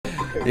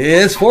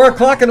It's 4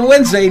 o'clock on a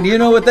Wednesday, and you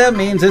know what that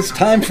means. It's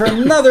time for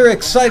another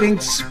exciting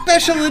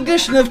special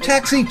edition of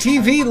Taxi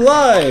TV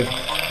Live.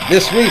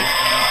 This week,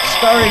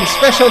 starring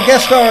special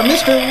guest star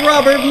Mr.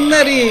 Robert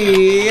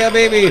Meddy. Yeah,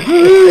 baby.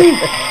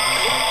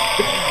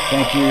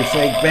 Thank you,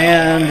 fake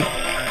band.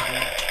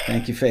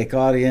 Thank you, fake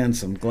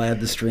audience. I'm glad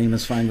the stream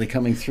is finally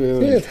coming through.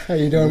 Good. How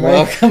you doing,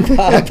 Mike? Welcome,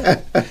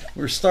 Bob.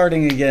 We're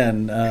starting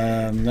again.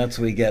 That's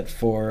what we get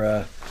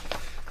for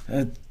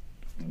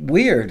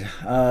weird.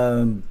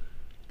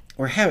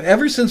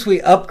 Ever since we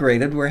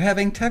upgraded, we're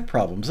having tech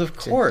problems. Of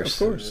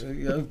course.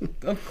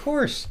 Of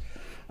course.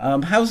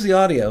 How's the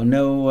audio?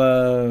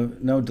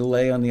 No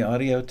delay on the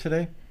audio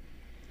today.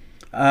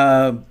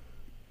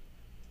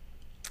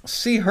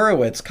 C.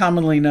 Hurwitz,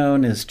 commonly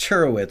known as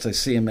Churowitz. I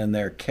see him in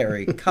there.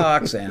 Carrie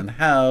Cox, Ann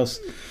House,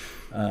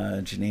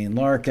 Janine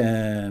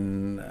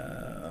Larkin,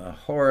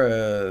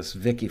 Horace,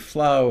 Vicky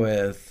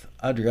Flowith,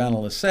 Adriana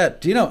Lisette.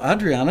 Do you know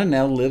Adriana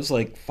now lives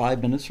like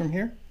 5 minutes from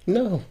here?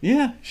 No.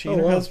 Yeah, she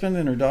and her husband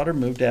and her daughter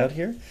moved out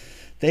here.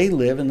 They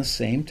live in the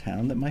same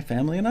town that my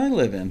family and I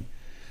live in.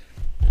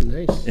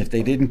 Nice. If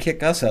they didn't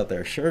kick us out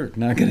there, sure,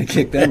 not going to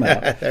kick them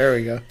out. There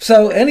we go.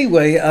 So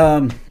anyway,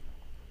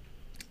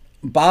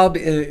 Bob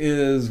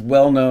is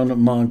well known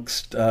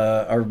amongst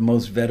our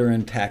most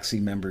veteran taxi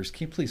members.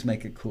 Can you please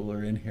make it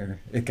cooler in here?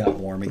 It got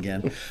warm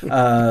again.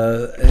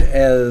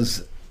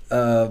 As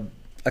a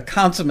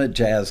consummate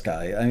jazz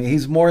guy. I mean,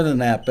 he's more than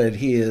that, but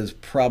he is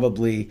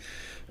probably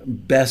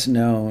best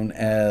known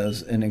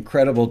as an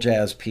incredible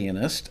jazz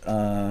pianist.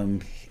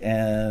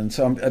 And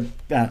so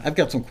I've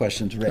got some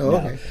questions written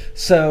out.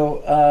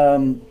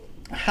 So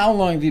how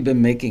long have you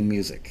been making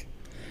music?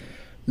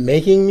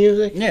 Making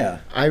music? Yeah.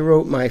 I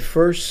wrote my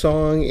first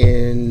song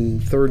in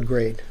third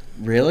grade.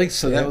 Really?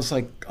 So that was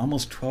like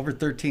almost 12 or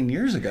 13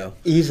 years ago.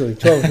 Easily,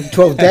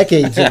 12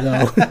 decades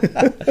ago.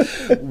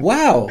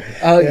 Wow.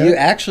 You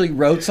actually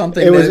wrote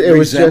something that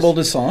resembled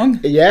a song?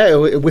 Yeah,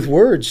 with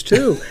words,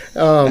 too.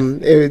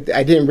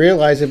 I didn't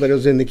realize it, but it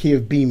was in the key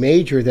of B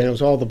major. Then it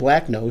was all the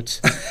black notes.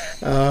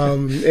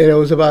 And it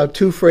was about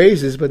 2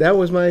 phrases, but that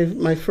was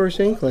my first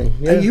inkling.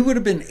 Yeah. And you would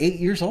have been 8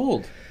 years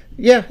old.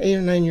 Yeah, 8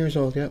 or 9 years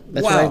old, yeah.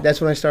 Wow. That's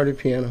when I started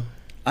piano.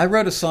 I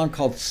wrote a song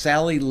called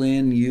Sally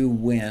Lynn, You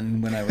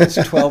Win when I was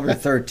 12 or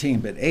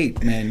 13, but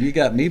 8, man, you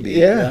got me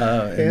beat.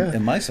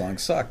 And my song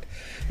sucked.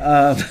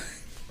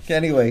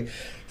 Anyway,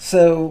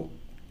 so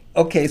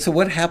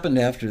what happened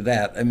after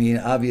that? I mean,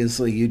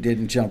 obviously you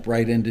didn't jump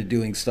right into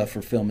doing stuff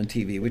for film and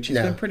TV, which has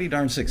been pretty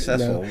darn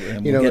successful,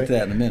 and we'll get to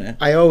that in a minute.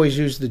 I always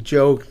used the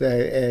joke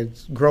that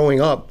growing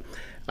up,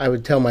 I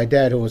would tell my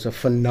dad, who was a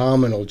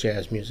phenomenal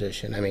jazz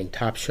musician, I mean,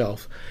 top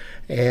shelf.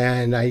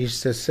 And I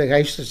used to say,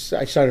 I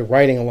started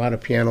writing a lot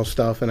of piano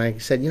stuff, and I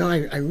said,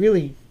 I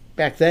really,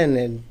 back then,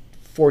 in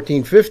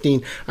 14,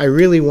 15, I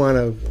really want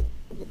to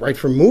write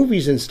for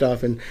movies and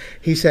stuff. And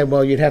he said,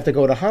 well, you'd have to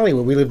go to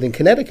Hollywood. We lived in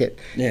Connecticut.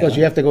 Yeah. Because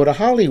you have to go to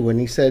Hollywood. And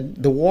he said,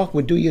 the walk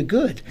would do you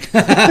good.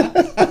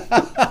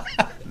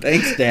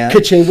 Thanks, Dad.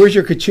 Ka-ching, where's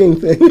your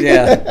ka-ching thing?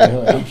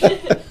 Yeah.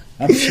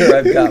 I'm sure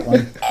I've got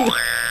one.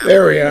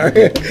 There we are.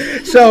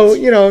 So,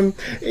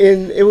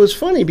 and it was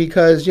funny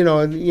because,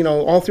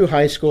 all through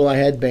high school I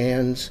had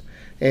bands,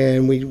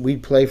 and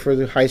we'd play for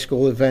the high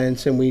school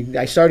events, and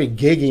I started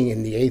gigging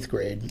in the 8th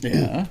grade.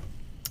 Yeah.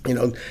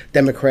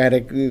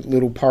 Democratic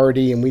little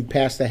party, and we'd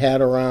pass the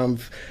hat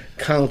around,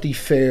 county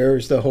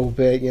fairs, the whole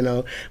bit,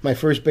 My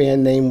first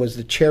band name was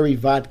the Cherry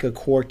Vodka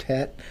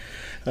Quartet.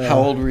 How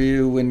old were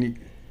you when you...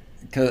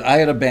 Because I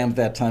had a band at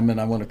that time, and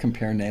I want to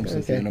compare names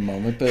with you in a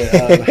moment.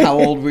 But how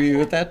old were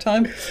you at that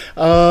time?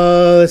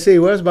 Let's see. I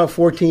was about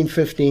 14,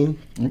 15.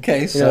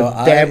 Okay, so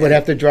Dad would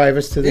have to drive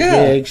us to the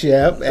gigs.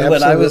 Yeah, absolutely.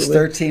 When I was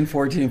 13,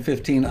 14,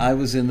 15, I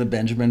was in the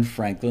Benjamin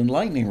Franklin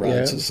Lightning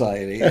Rod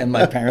Society, and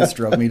my parents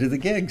drove me to the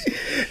gigs.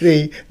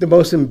 The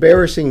most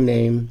embarrassing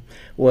name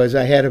was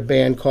I had a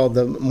band called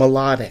the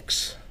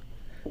Melodics.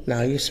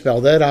 Now you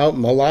spell that out,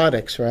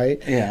 Melodics, right?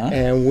 Yeah.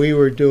 And we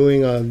were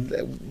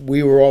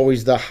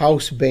always the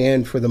house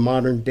band for the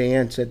modern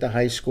dance at the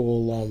high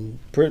school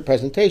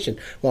presentation.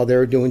 While they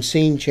were doing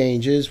scene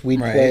changes, we'd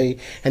play,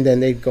 and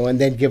then they'd go and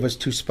they'd give us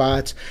 2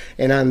 spots.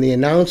 And on the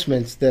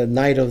announcements, the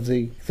night of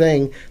the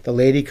thing, the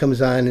lady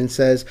comes on and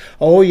says,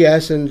 "Oh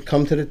yes, and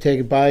come to the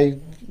ticket buy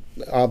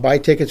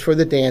tickets for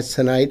the dance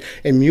tonight,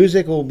 and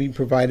music will be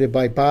provided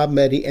by Bob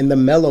Meddy and the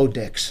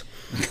Melodicks."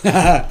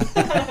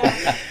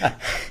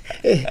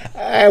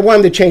 I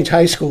wanted to change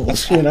high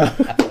schools, So,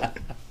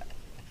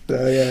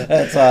 yeah.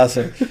 That's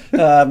awesome.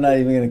 I'm not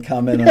even going to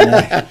comment on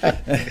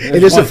that.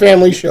 It is a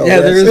family show.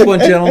 Yeah, there is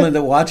one gentleman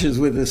that watches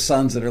with his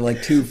sons that are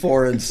like 2,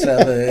 4, and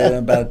 7. And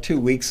about 2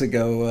 weeks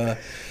ago,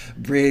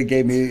 Bria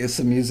gave me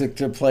some music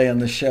to play on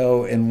the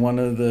show, and one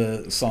of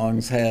the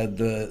songs had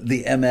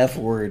the MF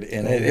word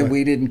in it, and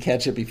we didn't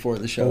catch it before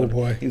the show. Oh,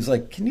 boy. He was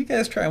like, "Can you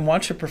guys try and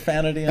watch the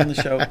profanity on the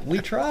show?" We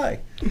try.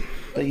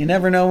 But you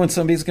never know when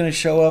somebody's going to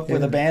show up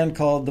with a band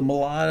called the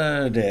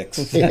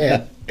Melodics.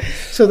 Yeah.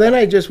 So then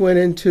I just went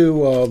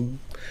into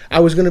I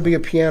was going to be a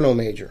piano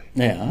major.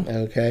 Yeah.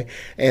 Okay.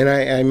 And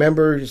I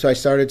remember, so I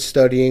started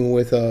studying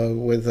with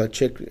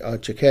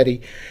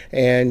Cicchetti,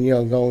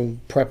 and going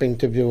prepping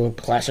to be a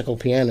classical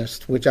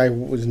pianist, which I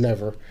was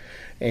never.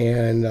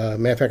 And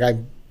matter of fact, I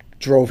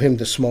drove him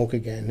to smoke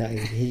again.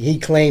 He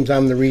claims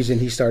I'm the reason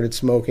he started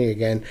smoking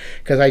again,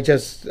 because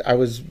I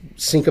was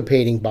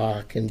syncopating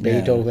Bach and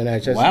Beethoven.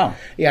 Wow.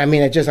 Yeah, I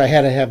mean, I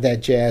had to have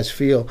that jazz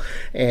feel,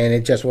 and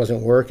it just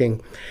wasn't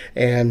working.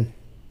 And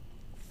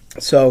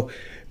so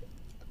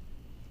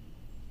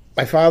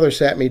my father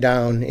sat me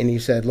down and he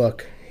said,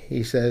 look,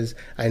 he says,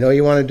 I know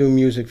you want to do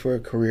music for a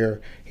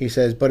career. He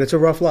says, but it's a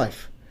rough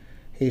life.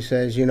 He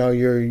says, you're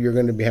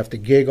going to have to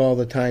gig all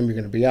the time. You're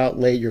going to be out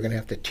late. You're going to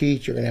have to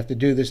teach. You're going to have to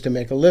do this to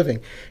make a living.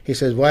 He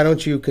says, why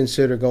don't you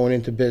consider going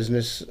into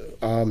business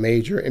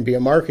major and be a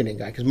marketing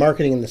guy? Because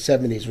marketing in the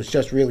 70s was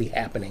just really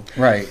happening.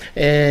 Right.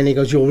 And he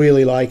goes, you'll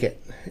really like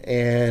it.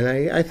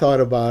 And I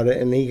thought about it.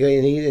 And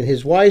in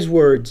his wise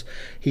words,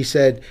 he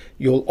said,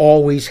 you'll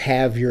always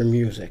have your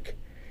music.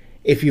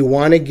 If you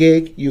want to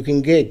gig, you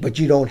can gig, but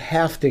you don't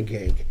have to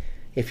gig.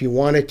 If you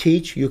want to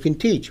teach, you can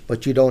teach,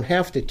 but you don't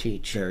have to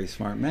teach. Very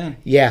smart man.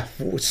 Yeah,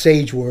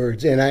 sage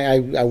words. And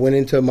I went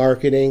into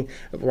marketing.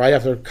 Right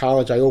after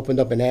college, I opened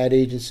up an ad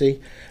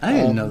agency. I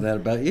didn't know that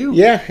about you.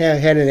 Yeah, I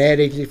had an ad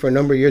agency for a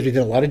number of years. We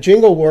did a lot of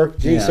jingle work.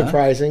 Geez,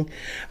 surprising.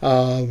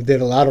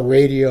 Did a lot of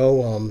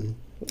radio.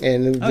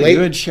 And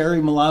you and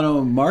Sherry Milano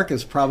and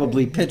Marcus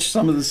probably pitched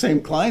some of the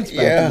same clients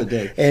back in the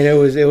day. And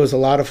it was a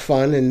lot of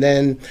fun. And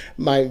then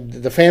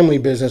the family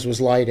business was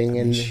lighting.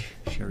 And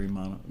Sherry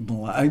Milano.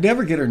 I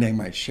never get her name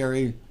right.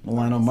 Sherry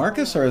Milano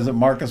Marcus, or is it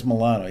Marcus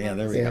Milano? Yeah,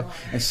 there we go.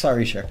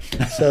 Sorry, Sherry.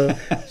 So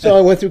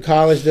I went through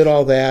college, did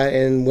all that,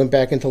 and went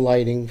back into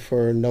lighting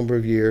for a number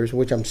of years,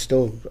 which I'm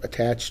still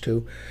attached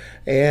to.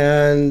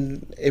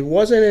 And it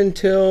wasn't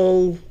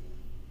until,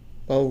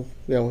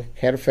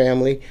 had a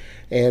family.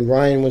 And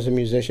Ryan was a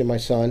musician, my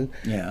son.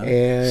 Yeah,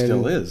 and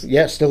still is.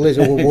 Yeah, still is.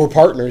 We're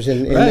partners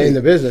in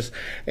the business.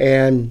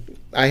 And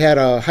I had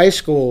a high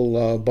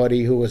school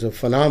buddy who was a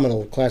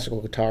phenomenal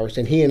classical guitarist,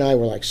 and he and I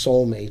were like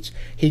soulmates.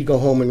 He'd go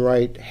home and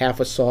write half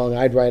a song,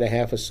 I'd write a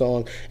half a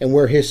song, and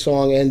where his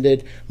song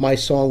ended, my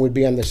song would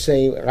be on the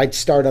same, I'd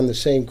start on the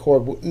same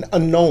chord,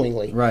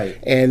 unknowingly. Right.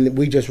 And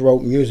we just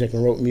wrote music.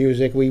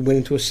 We went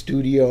into a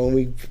studio and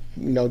we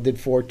did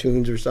 4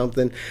 tunes or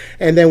something,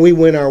 and then we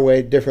went our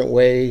way different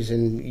ways.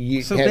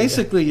 And so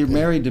basically, you're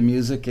married to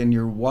music, and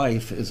your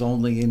wife is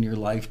only in your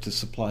life to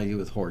supply you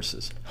with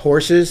horse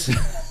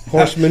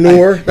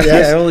manure.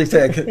 Yes. I only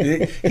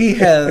say he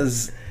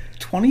has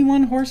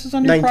 21 horses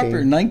on your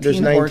property.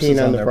 19 horses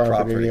on their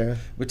property,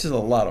 which is a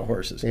lot of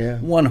horses. Yeah.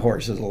 One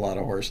horse is a lot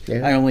of horses.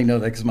 Yeah. I only know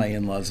that because my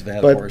in-laws have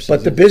had horses.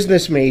 But the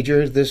business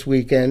major this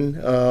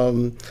weekend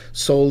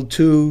sold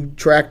 2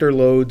 tractor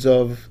loads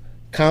of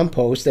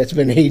compost that's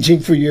been aging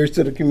for years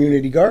to the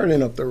community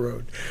garden up the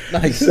road.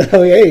 Nice.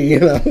 So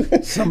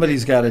hey,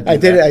 somebody's got to do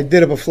that. I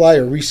did up a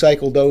flyer,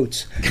 recycled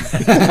oats.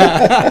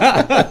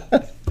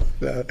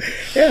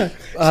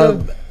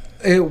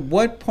 At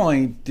what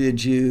point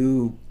did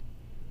you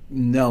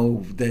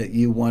know that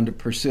you wanted to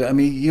pursue? I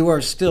mean, you are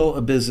still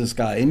a business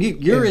guy, and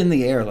you're in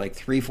the air like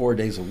 3-4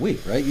 days a week,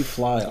 right? You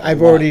fly.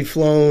 I've already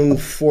flown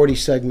 40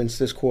 segments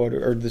this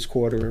quarter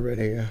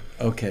already. Yeah.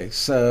 Okay,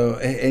 so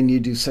and you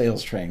do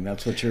sales training.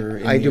 That's what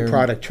you're. I do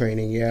product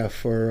training,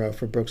 for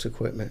Brooks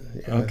Equipment.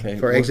 Yeah. Okay.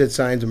 For exit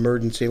signs,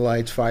 emergency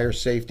lights, fire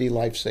safety,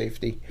 life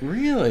safety.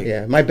 Really?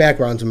 Yeah. My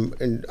background's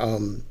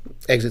in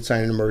exit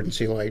sign and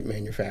emergency light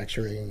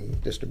manufacturing,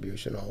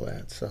 distribution, all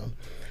that. So.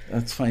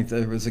 That's funny.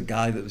 There was a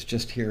guy that was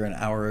just here an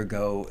hour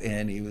ago,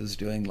 and he was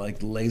doing like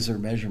laser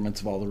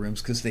measurements of all the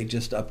rooms because they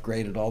just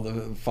upgraded all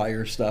the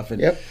fire stuff,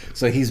 and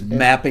so he's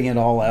mapping it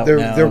all out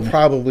now. They're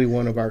probably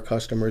one of our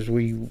customers.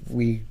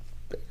 We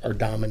are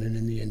dominant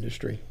in the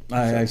industry.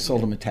 I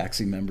sold him a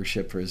taxi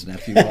membership for his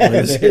nephew while he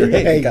was here.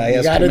 The guy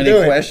asked too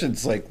many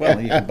questions. Like, well,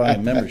 you can buy a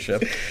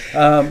membership.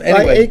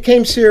 Anyway, it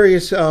came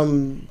serious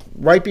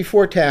right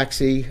before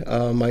taxi.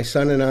 My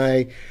son and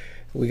I.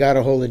 We got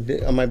a hold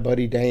of my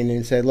buddy Dane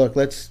and said, look,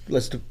 let's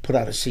put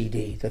out a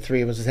CD. The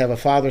 3 of us have a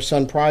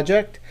father-son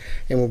project,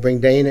 and we'll bring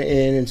Dana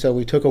in. And so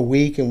we took a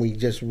week, and we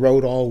just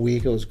wrote all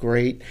week. It was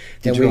great.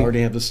 Did you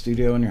already have a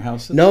studio in your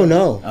house? No.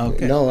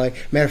 Okay. No.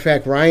 Matter of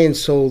fact, Ryan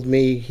sold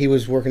me, he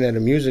was working at a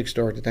music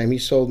store at the time, he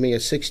sold me a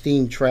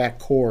 16-track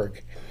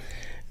Korg.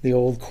 The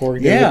old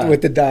Korg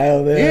with the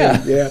dial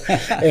there. Yeah.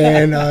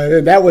 And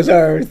that was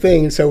our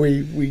thing. So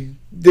we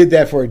did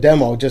that for a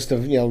demo, just to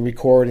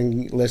record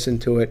and listen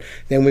to it.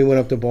 Then we went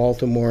up to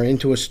Baltimore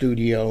into a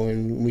studio,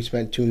 and we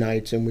spent 2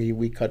 nights, and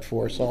we cut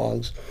 4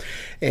 songs.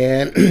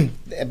 And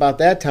about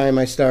that time,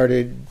 I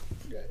started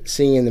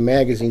seeing in the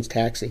magazines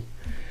Taxi.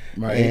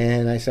 Right.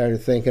 And I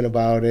started thinking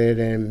about it,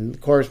 and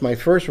of course my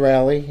first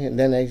rally, and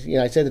then I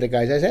said to the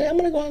guys, I said, hey, I'm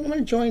going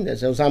to join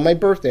this. It was on my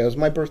birthday. It was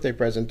my birthday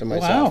present to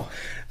myself.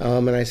 Wow.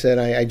 And I said,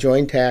 I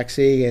joined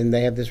Taxi, and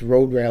they have this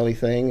road rally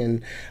thing,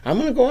 and I'm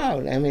going to go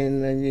out. I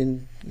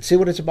mean see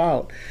what it's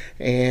about.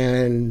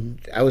 And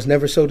I was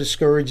never so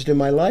discouraged in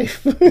my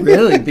life.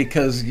 Really?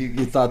 Because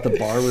you thought the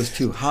bar was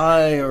too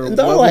high, or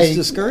No, what was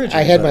discouraging?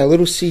 I had about my it?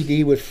 little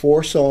CD with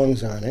 4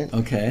 songs on it.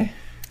 Okay.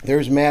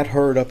 There's Matt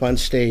Hurd up on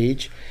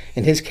stage,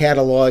 and his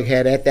catalog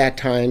had at that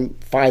time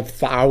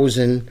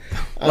 5,000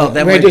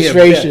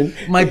 registration.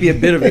 Might be a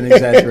bit of an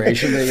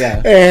exaggeration, but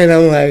yeah. And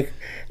I'm like,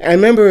 I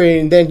remember,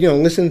 and then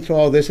listening to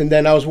all this, and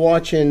then I was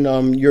watching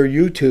your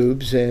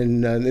YouTubes,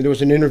 and there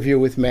was an interview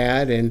with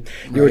Matt, and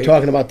you were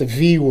talking about the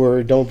V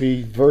word. Don't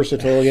be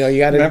versatile. You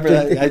got to remember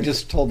that. I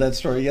just told that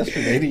story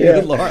yesterday to you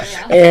and Laura.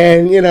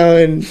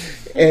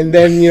 And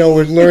then,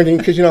 we're learning,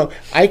 because,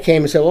 I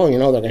came and said, well, they're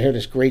going to hear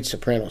this great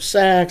soprano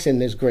sax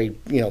and this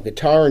great,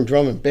 guitar and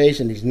drum and bass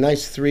and these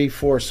nice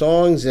 3-4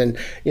 songs, and,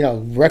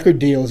 record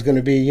deal is going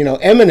to be,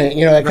 eminent,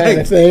 that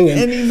kind of thing. And,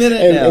 any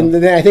minute now. And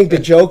then I think the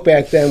joke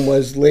back then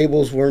was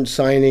labels weren't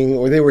signing,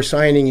 or they were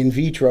signing in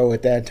vitro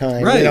at that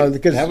time. Right.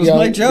 Because, that was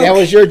my joke. That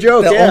was your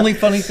joke, The only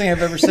funny thing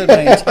I've ever said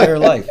my entire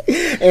life.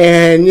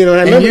 And,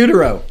 I remember... In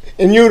utero.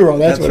 In utero,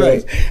 that's what right.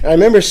 it was. And I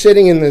remember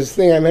sitting in this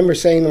thing, I remember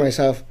saying to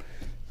myself,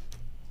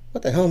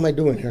 what the hell am I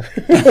doing here?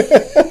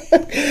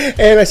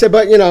 And I said,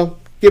 but,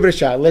 give it a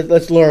shot.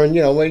 Let's learn.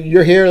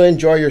 You're here,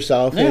 enjoy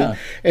yourself. Yeah.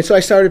 And so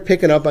I started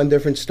picking up on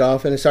different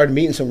stuff, and I started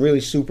meeting some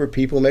really super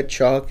people. Met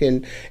Chuck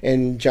and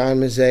John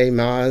Mazet,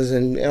 Maz,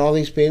 and all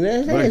these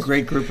people. What a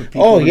great group of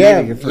people. Oh, yeah.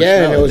 And it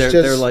was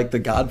they're like the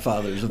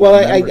godfathers of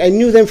well, the members. I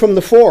knew them from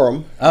the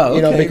forum. Oh,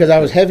 okay. Because I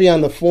was heavy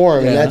on the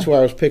forum, and that's where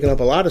I was picking up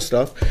a lot of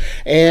stuff.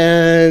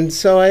 And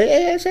so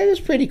I said,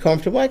 it's pretty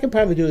comfortable. I could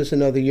probably do this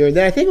another year. And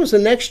then I think it was the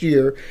next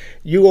year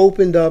you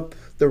opened up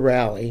the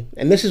Rally,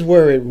 and this is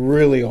where it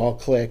really all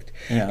clicked.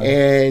 Yeah.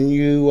 And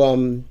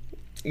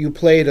you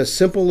played a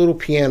simple little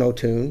piano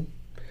tune,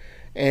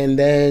 and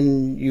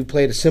then you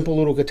played a simple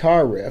little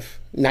guitar riff.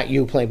 Not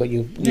you playing, but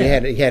you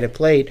had it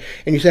played.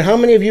 And you said, how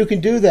many of you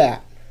can do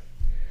that?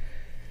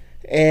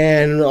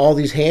 And all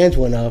these hands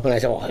went up, and I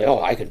said,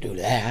 well, I could do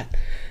that.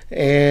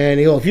 And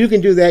if you can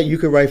do that, you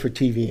could write for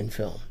TV and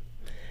film.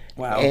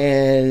 Wow.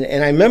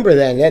 And I remember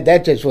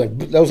that just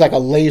went, that was like a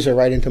laser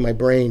right into my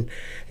brain.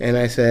 And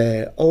I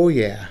said, oh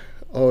yeah,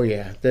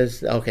 this is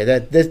the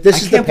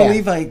path. I can't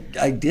believe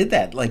I did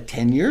that like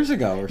 10 years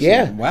ago or something.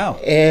 Yeah. Wow.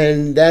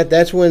 And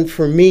that's when,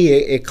 for me,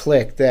 it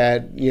clicked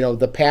that,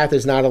 the path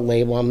is not a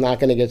label. I'm not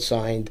going to get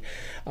signed.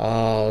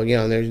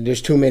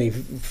 There's too many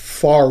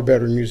far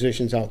better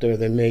musicians out there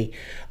than me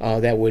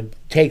that would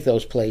take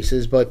those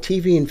places. But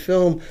TV and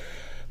film,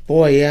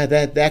 boy, yeah,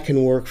 that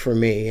can work for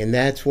me. And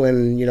that's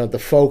when, the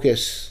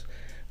focus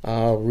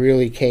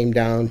really came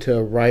down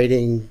to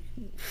writing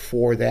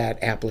for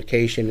that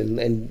application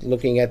and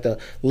looking at the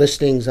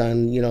listings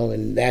on,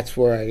 and that's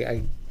where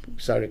I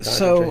started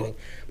concentrating.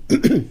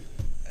 So,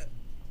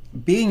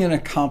 being an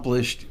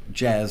accomplished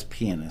jazz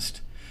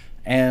pianist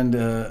and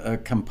a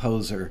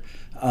composer,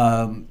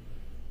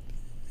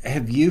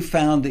 have you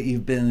found that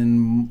you've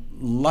been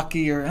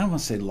luckier? I don't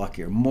want to say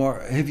luckier.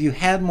 Have you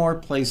had more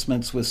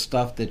placements with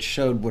stuff that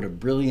showed what a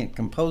brilliant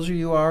composer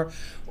you are,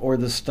 or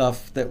the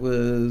stuff that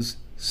was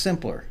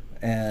simpler?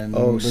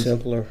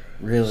 Simpler.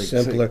 Really?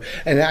 Simpler.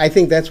 And I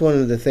think that's one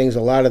of the things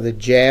a lot of the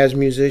jazz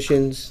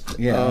musicians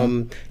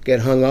get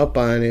hung up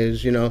on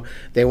is,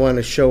 they want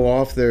to show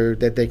off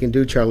that they can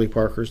do Charlie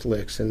Parker's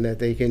licks and that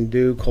they can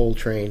do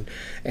Coltrane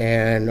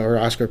or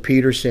Oscar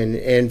Peterson.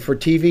 And for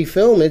TV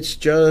film, it's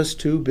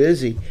just too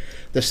busy.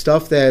 The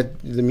stuff that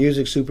the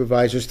music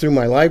supervisors through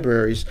my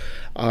libraries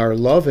are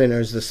loving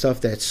is the stuff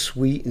that's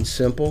sweet and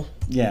simple.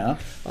 Yeah.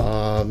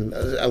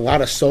 A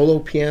lot of solo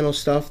piano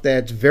stuff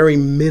that's very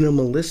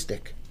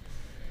minimalistic.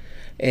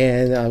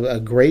 And a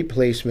great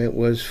placement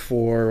was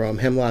for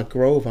Hemlock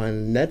Grove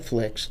on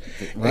Netflix.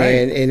 Right.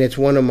 And it's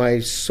one of my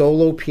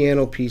solo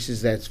piano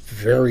pieces that's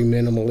very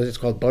minimalist. It's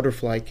called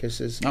Butterfly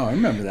Kisses. Oh, I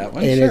remember that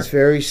one. And sure. it's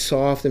very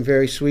soft and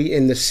very sweet.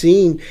 And the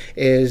scene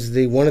is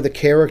one of the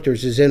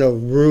characters is in a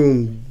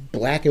room,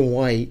 black and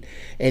white,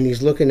 and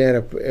he's looking at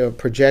a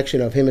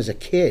projection of him as a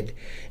kid.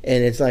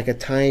 And it's like a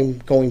time,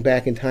 going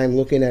back in time,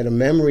 looking at a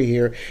memory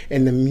here.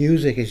 And the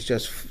music is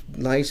just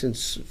nice and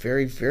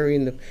very,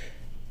 very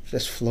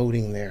just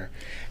floating there.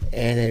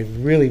 And it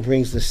really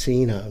brings the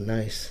scene out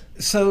nice.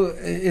 So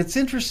it's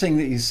interesting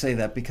that you say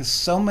that, because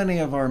so many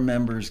of our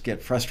members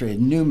get frustrated,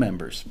 new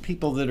members,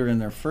 people that are in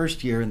their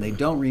first year and they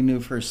don't renew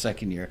for a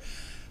second year,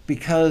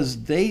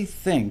 because they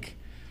think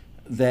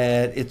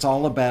that it's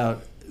all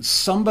about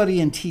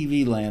somebody in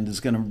TV land is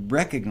going to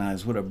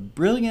recognize what a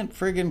brilliant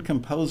friggin'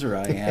 composer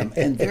I am,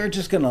 and they're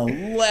just going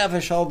to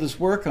lavish all this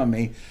work on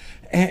me.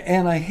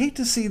 And I hate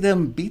to see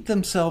them beat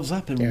themselves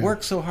up and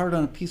work so hard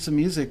on a piece of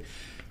music.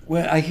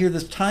 When I hear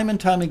this time and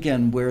time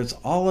again, where it's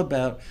all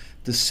about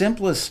the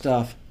simplest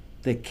stuff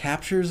that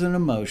captures an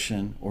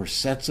emotion or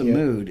sets a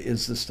mood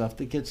is the stuff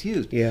that gets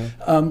used. Yeah.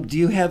 Do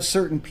you have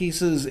certain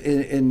pieces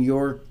in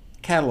your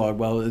catalog.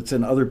 Well, it's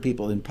in other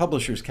people, in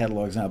publishers'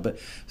 catalogs now, but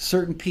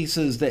certain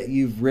pieces that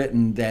you've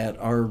written that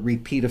are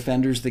repeat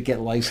offenders that get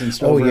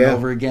licensed over and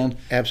over again?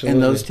 Absolutely.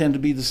 And those tend to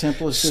be the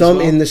simplest Some as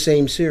well? in the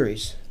same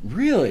series.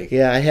 Really?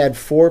 Yeah, I had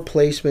 4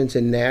 placements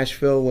in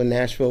Nashville when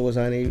Nashville was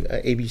on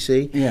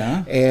ABC.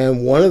 Yeah.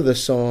 And one of the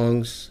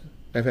songs,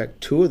 in fact,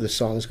 2 of the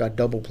songs got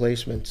double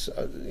placements,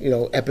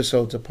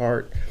 episodes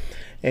apart.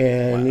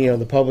 And,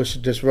 the publisher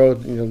just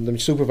wrote, the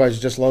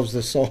supervisor just loves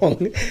the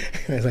song.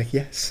 I was like,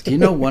 yes. Do you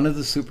know one of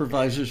the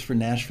supervisors for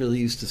Nashville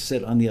used to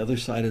sit on the other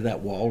side of that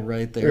wall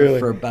right there Really?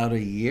 for about a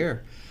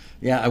year?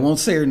 Yeah, I won't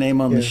say her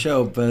name on the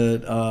show,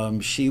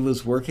 but she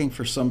was working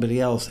for somebody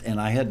else, and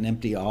I had an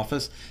empty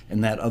office,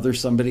 and that other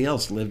somebody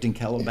else lived in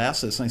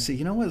Calabasas. And I said,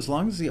 you know what, as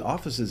long as the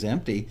office is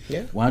empty,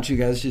 why don't you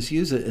guys just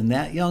use it? And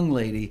that young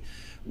lady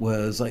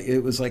was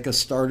like a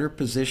starter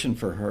position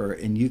for her,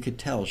 and you could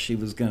tell she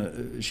was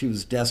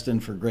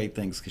destined for great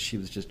things, because she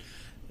was just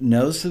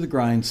nose to the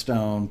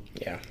grindstone,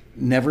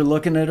 never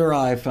looking at her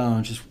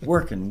iPhone, just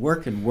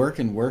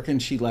working.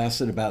 She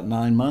lasted about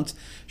 9 months.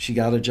 She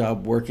got a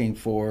job working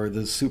for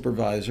the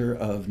supervisor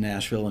of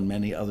Nashville and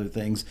many other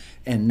things,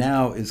 and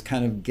now is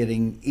kind of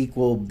getting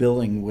equal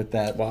billing with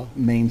that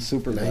main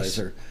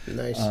supervisor.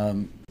 Nice.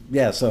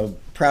 So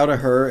proud of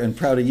her and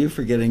proud of you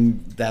for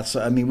getting that.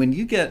 So, I mean, when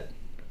you get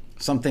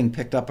something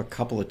picked up a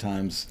couple of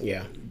times,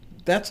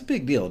 that's a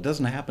big deal. It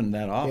doesn't happen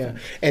that often.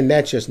 And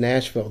that's just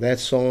Nashville. That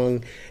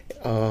song,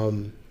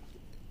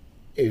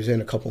 it was in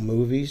a couple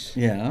movies.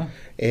 Yeah.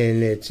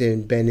 And it's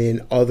been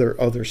in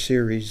other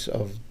series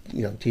of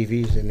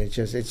TVs, and it's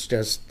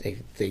just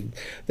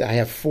I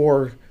have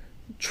 4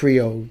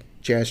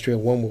 jazz trio.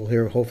 One we'll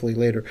hear hopefully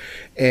later,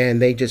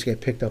 and they just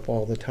get picked up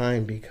all the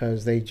time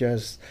because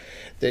it's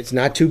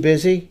not too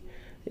busy.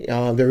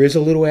 There is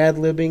a little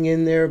ad-libbing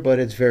in there, but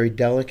it's very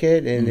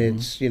delicate, and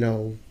it's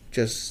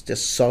just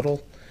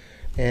subtle.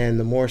 And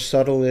the more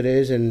subtle it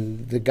is,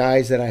 and the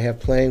guys that I have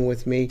playing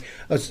with me,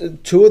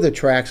 2 of the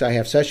tracks I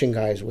have session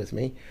guys with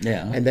me.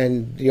 Yeah. And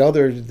then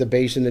the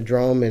bass and the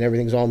drum and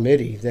everything's all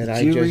MIDI.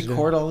 Do you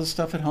record all this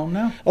stuff at home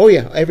now? Oh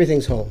yeah,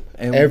 everything's home.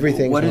 And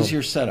everything's what home. is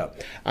your setup?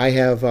 I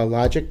have a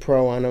Logic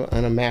Pro on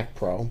a Mac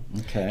Pro,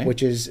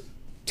 which is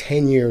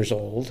 10 years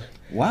old.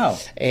 Wow.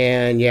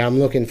 And I'm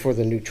looking for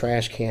the new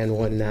trash can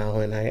one now,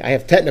 and I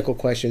have technical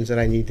questions that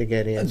I need to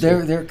get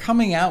answered. They're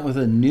coming out with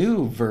a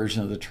new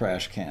version of the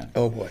trash can.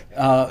 Oh boy.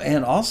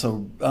 And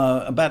also,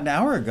 about an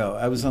hour ago,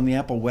 I was on the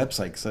Apple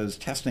website because I was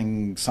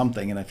testing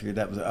something, and I figured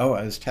I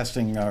was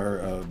testing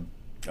our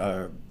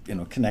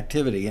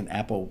connectivity, and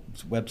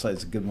Apple's website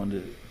is a good one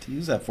to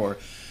use that for.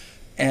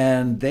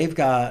 And they've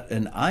got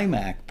an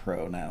iMac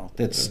Pro now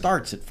that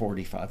starts at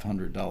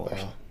 $4,500.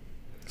 Wow.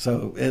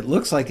 So it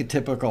looks like a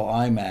typical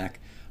iMac,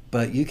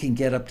 but you can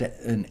get up to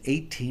an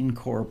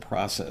 18-core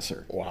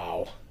processor.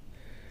 Wow.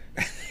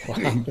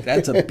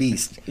 That's a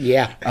beast.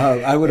 Yeah.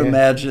 I would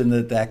imagine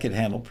that could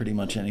handle pretty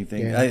much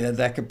anything.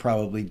 That could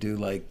probably do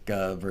like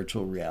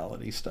virtual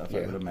reality stuff,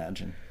 I would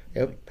imagine.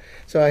 Yep.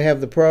 So I have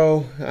the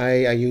Pro.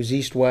 I use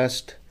East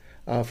West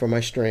for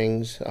my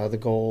strings, the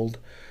gold.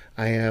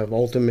 I have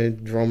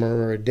Ultimate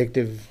Drummer or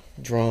Addictive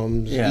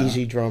Drums,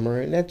 Easy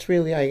Drummer, and that's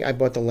really, I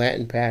bought the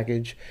Latin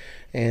package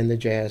and the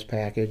jazz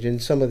package and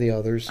some of the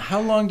others.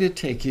 How long did it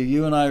take you?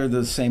 You and I are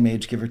the same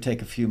age, give or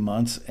take a few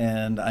months,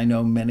 and I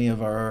know many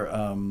of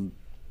our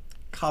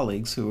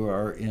colleagues who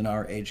are in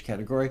our age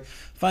category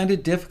find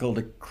it difficult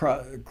to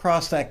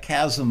cross that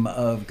chasm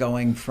of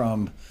going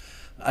from,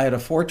 I had a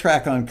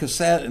 4-track on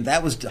cassette, and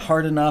that was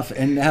hard enough,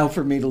 and now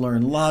for me to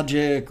learn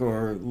Logic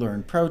or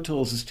learn Pro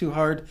Tools is too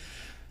hard.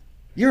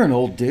 You're an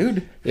old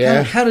dude.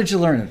 Yeah. How did you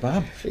learn it,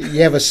 Bob?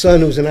 You have a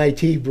son who's an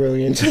IT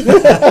brilliant. You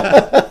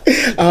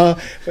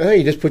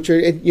just put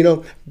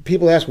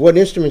people ask, what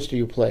instruments do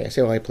you play? I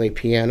say, well, I play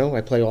piano,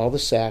 I play all the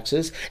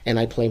saxes, and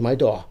I play my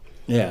DAW.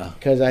 Yeah.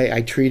 Because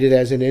I treat it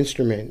as an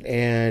instrument.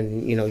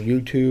 And,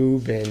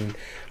 YouTube and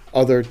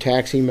other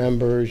taxi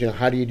members,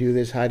 how do you do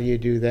this? How do you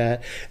do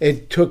that?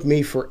 It took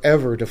me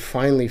forever to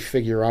finally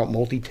figure out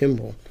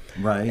multi-timbral.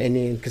 Right. And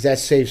because that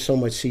saves so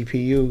much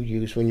CPU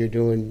use when you're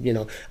doing,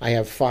 I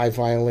have 5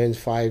 violins,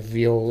 5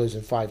 violas,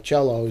 and 5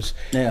 cellos.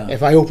 Yeah.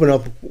 If I open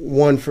up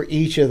one for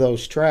each of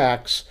those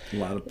tracks, a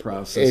lot of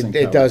processing.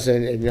 It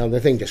doesn't, the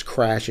thing just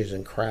crashes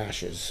and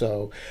crashes.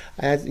 So,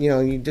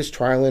 you just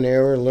trial and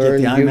error,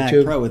 learn Get the YouTube.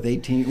 iMac Pro with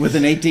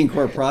an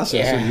 18-core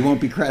processor, you won't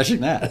be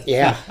crashing that.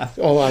 Yeah.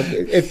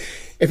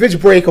 If it's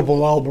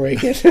breakable, I'll break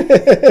it.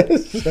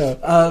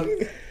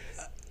 So.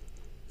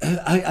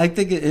 I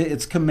think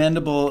it's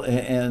commendable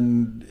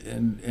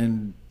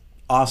and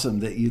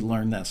awesome that you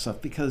learned that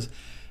stuff, because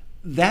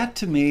that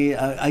to me,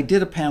 I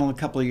did a panel a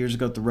couple of years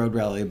ago at the Road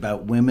Rally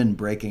about women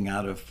breaking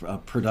out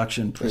of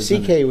production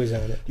prison. CK was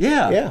on it.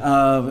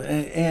 Yeah.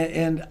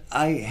 And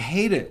I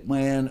hate it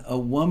when a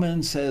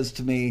woman says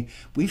to me,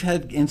 we've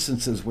had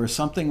instances where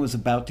something was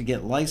about to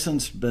get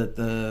licensed, but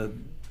the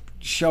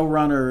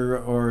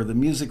showrunner or the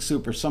music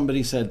soup or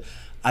somebody said,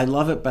 I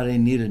love it, but I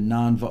need a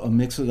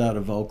mix without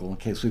a vocal in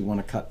case we want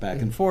to cut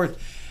back and forth.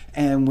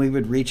 And we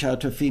would reach out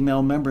to a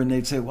female member, and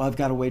they'd say, well, I've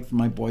got to wait for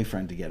my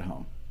boyfriend to get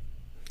home.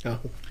 Oh,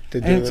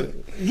 to do And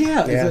it.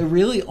 yeah, Yeah. is it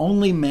really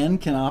only men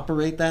can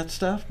operate that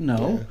stuff?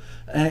 No.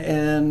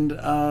 And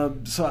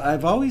so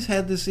I've always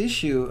had this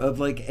issue of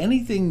like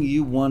anything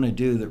you want to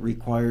do that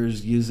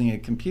requires using a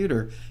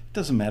computer, it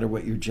doesn't matter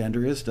what your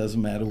gender is,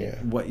 doesn't matter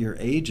what your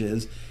age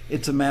is.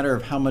 It's a matter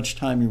of how much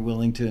time you're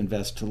willing to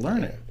invest to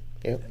learn it.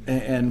 Yep.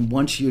 And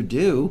once you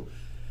do,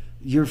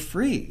 you're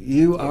free.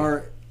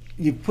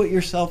 You put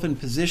yourself in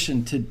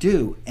position to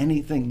do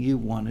anything you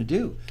want to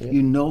do.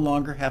 You no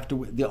longer have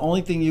to. The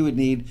only thing you would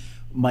need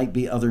might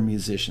be other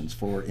musicians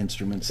for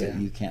instruments that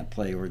you can't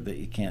play or that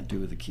you can't do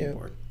with a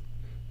keyboard.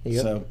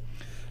 Yep. So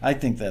I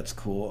think that's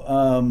cool.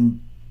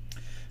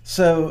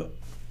 So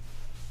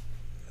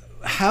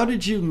how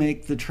did you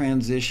make the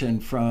transition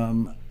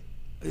from,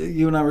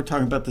 you and I were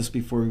talking about this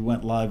before we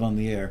went live on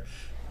the air.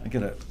 I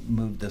gotta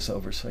move this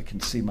over so I can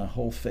see my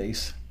whole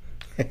face.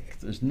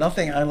 There's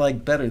nothing I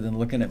like better than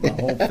looking at my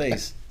whole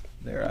face.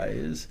 There I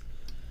is.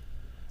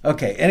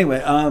 Okay,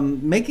 anyway,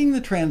 making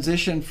the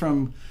transition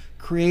from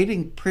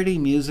creating pretty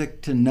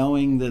music to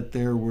knowing that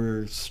there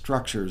were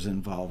structures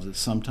involved. That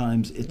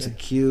sometimes it's a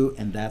cue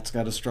and that's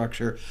got a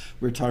structure.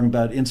 We're talking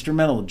about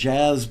instrumental,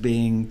 jazz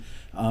being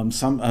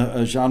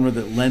a genre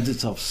that lends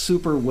itself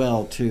super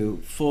well to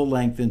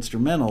full-length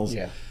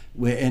instrumentals.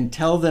 And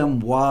tell them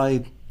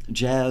why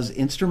jazz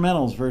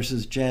instrumentals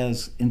versus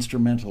jazz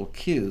instrumental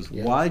cues.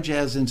 Why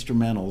jazz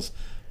instrumentals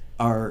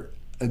are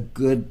a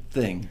good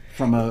thing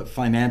from a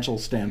financial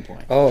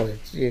standpoint. Oh,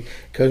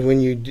 because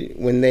when you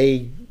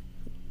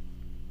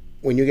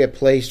get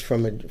placed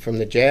from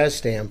the jazz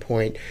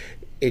standpoint,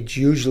 it's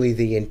usually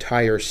the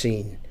entire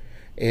scene.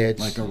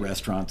 It's like a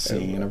restaurant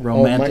scene, a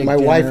romantic my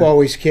dinner. wife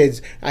always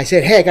kids. I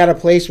said, "Hey, I got a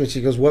placement."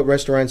 She goes, "What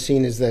restaurant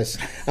scene is this?"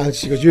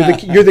 She goes,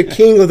 "You're the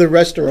king of the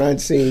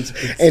restaurant scenes,"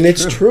 and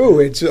it's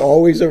true. It's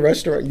always a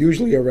restaurant,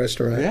 usually a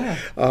restaurant,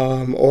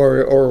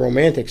 or a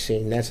romantic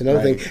scene. That's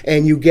another thing.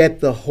 And you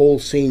get the whole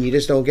scene. You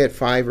just don't get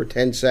 5 or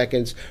 10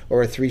 seconds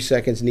or a 3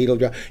 seconds needle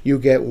drop. You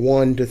get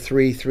 1 to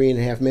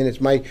 3.5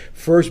 minutes. My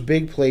first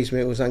big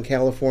placement was on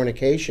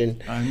Californication.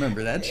 I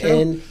remember that show.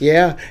 And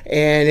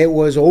and it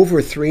was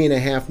over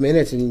 3.5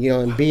 minutes. And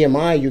in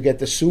BMI you get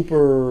the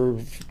super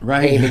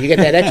payment, you get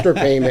that extra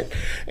payment,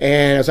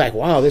 and I was like,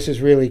 wow, this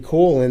is really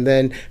cool. And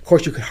then of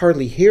course you could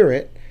hardly hear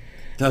it.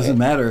 Doesn't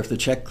matter if the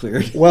check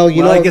cleared. Well,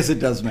 I guess it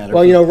does matter.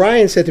 Well,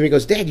 Ryan said to me, he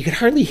goes, "Dad, you could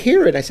hardly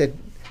hear it." I said,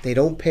 "They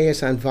don't pay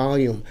us on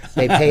volume.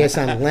 They pay us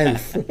on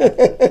length."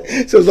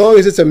 So as long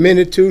as it's a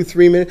minute, 2,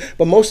 3 minutes.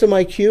 But most of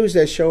my cues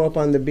that show up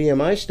on the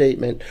BMI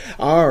statement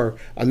are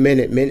a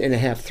minute, minute and a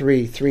half,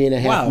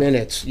 3.5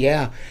 minutes.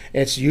 Yeah,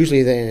 it's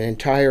usually the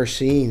entire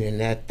scene,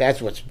 and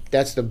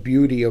that's the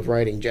beauty of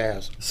writing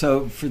jazz.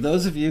 So for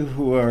those of you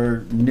who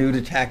are new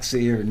to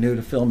Taxi or new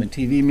to film and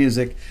TV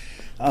music,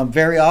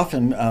 very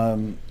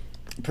often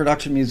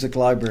production music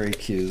library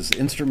cues,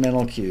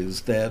 instrumental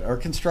cues that are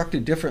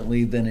constructed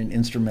differently than an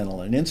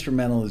instrumental. An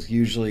instrumental is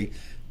usually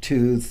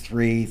 2,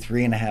 3,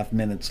 3.5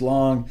 minutes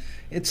long.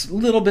 It's a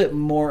little bit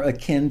more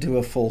akin to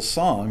a full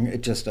song.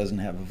 It just doesn't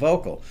have a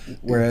vocal.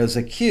 Whereas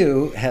a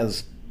cue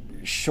has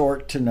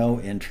short to no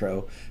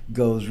intro,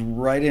 goes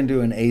right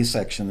into an A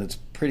section that's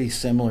pretty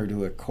similar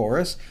to a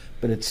chorus,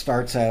 but it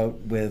starts out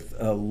with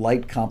a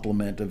light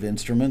complement of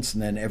instruments,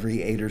 and then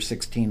every 8 or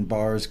 16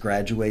 bars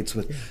graduates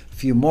with a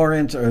few more or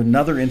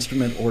another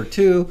instrument or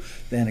two,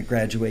 then it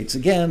graduates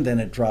again, then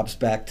it drops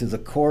back to the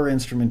core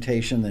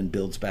instrumentation, then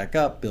builds back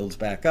up,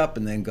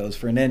 and then goes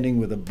for an ending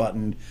with a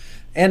buttoned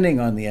ending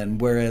on the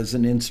end. Whereas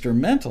an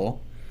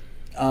instrumental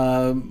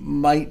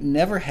might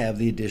never have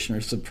the addition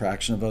or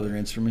subtraction of other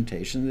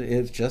instrumentation.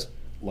 It's just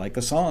like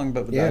a song,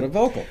 but without a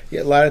vocal.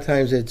 Yeah, a lot of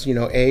times it's,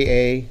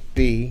 A,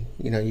 B,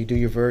 you do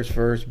your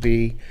verse,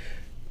 B,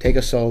 take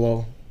a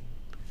solo,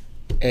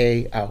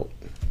 A, out.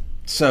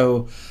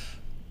 So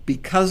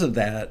because of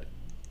that,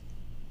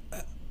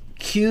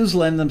 cues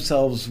lend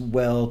themselves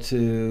well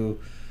to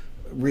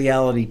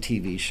reality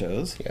TV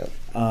shows.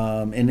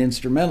 And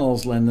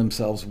instrumentals lend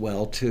themselves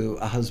well to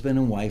a husband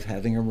and wife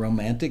having a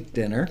romantic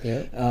dinner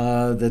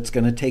that's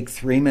going to take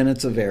 3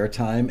 minutes of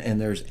airtime, and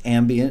there's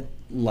ambient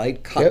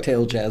light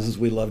cocktail jazz, as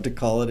we love to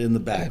call it, in the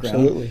background.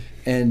 Absolutely.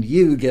 And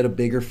you get a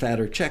bigger,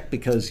 fatter check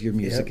because your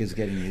music is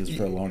getting used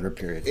for a longer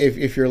period.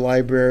 If your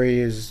library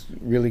is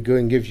really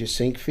good and gives you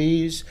sync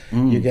fees,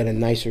 you get a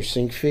nicer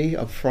sync fee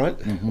up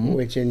front,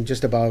 which in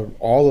just about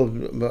all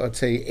of, let's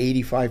say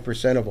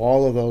 85% of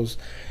all of those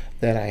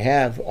that I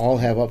have, all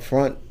have up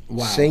front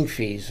sync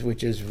fees,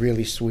 which is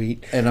really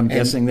sweet. And I'm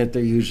guessing that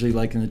they're usually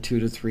like in the $2,000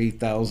 to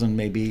 $3,000,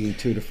 maybe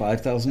 $2,000 to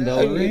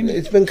 $5,000 range.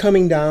 It's been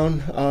coming down.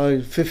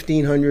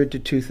 $1,500 to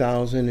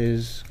 $2,000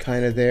 is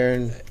kind of there,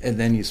 and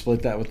then you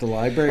split that with the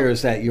library, or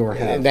is that your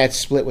half? And that's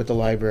split with the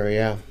library,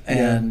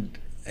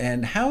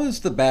 And how is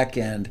the back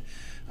end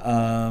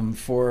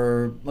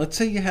for? Let's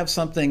say you have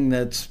something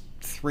that's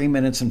 3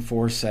 minutes and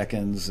 4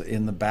 seconds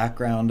in the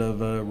background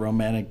of a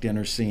romantic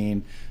dinner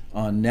scene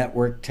on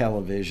network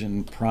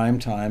television, prime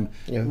time.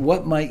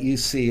 What might you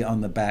see on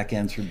the back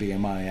end through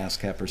BMI,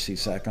 ASCAP, or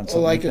CSAC on something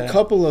like that? A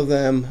couple of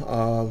them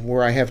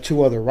where I have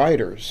 2 other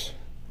writers,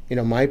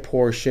 my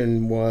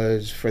portion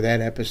was for that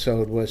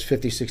episode was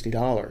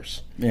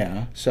 $50-$60.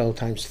 Yeah. So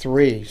times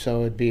 3,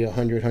 so it'd be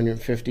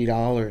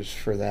 $150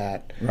 for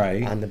that.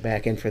 Right. On the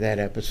back end for that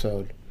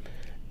episode.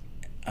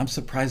 I'm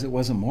surprised it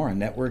wasn't more on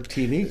network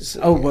TV.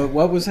 Oh,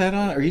 what was that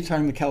on? Are you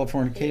talking the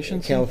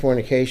Californication?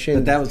 Californication.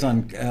 But that was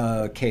on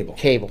cable.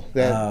 Cable.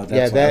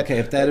 Okay,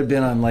 if that had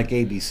been on like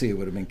ABC, it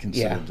would have been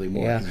considerably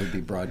more because it would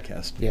be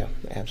broadcast. Yeah,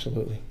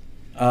 absolutely.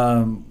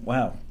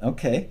 Wow.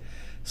 Okay.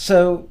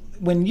 So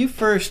when you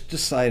first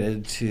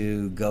decided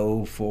to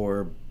go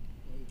for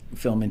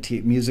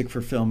music for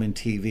film and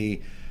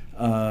TV,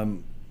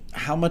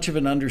 how much of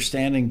an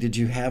understanding did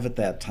you have at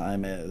that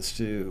time as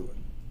to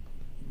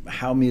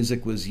how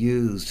music was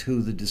used,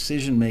 who the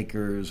decision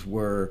makers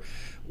were,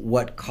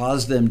 what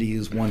caused them to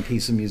use one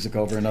piece of music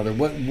over another?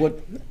 What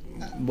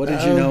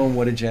did you know and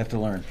what did you have to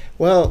learn?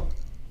 Well,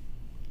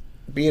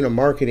 being a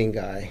marketing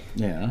guy,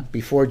 yeah,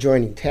 before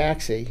joining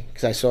Taxi,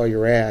 because I saw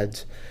your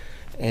ads,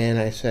 and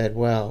I said,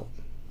 well,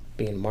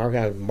 being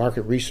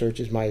market research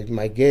is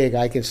my gig.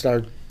 I can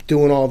start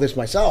doing all this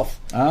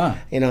myself.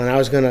 And I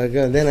was gonna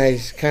go. Then I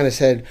kind of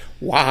said,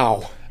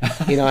 wow.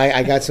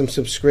 I got some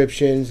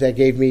subscriptions that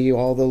gave me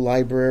all the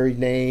library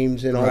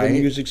names and all the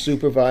music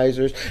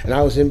supervisors, and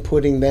I was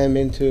inputting them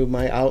into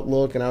my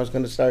Outlook, and I was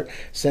going to start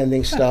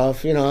sending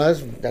stuff.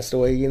 That's the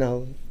way,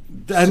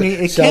 I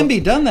mean, it can be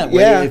done that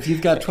way if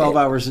you've got 12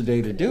 hours a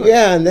day to do it.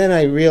 Yeah, and then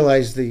I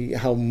realized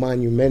how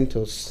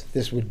monumental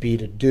this would be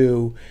to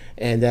do,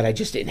 and that I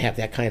just didn't have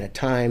that kind of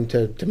time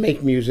to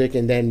make music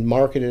and then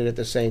market it at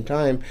the same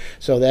time.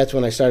 So that's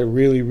when I started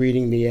really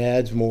reading the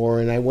ads more,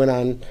 and I went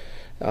on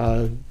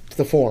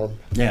the forum.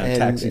 Yeah,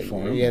 Taxi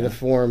Forum. Yeah, the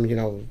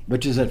forum,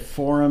 which is at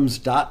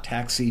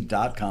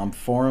forums.taxi.com,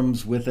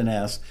 forums with an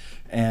S,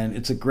 and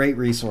it's a great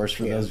resource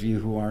for those of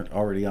you who aren't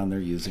already on there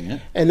using it.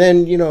 And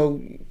then,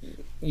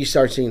 you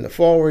start seeing the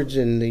forwards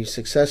and the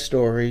success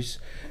stories,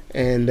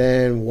 and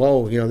then,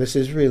 whoa, this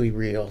is really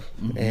real.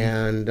 Mm-hmm.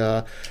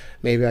 And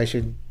maybe I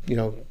should,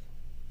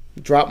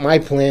 drop my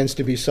plans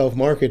to be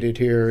self-marketed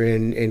here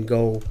and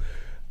go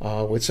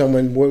with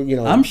someone,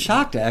 I'm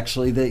shocked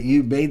actually that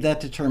you made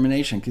that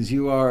determination, because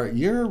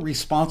you're a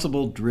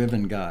responsible,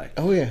 driven guy.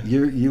 Oh yeah,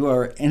 you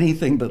are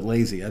anything but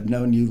lazy. I've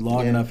known you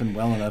long enough and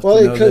well enough. Well,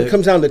 to know it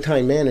comes down to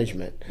time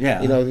management.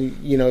 Yeah,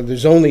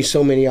 there's only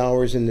so many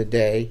hours in the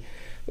day,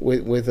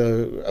 with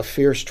a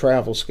fierce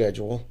travel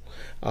schedule.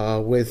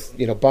 With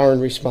barn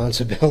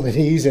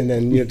responsibilities, and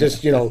then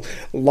just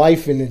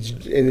life in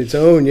its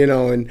own,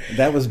 and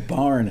that was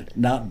barn,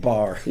 not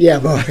bar. Yeah,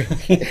 bar.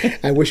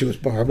 I wish it was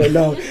bar, but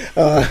no.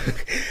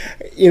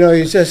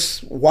 It's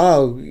just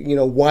wow.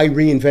 Why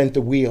reinvent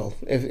the wheel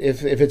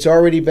if it's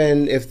already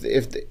been if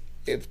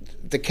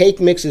the cake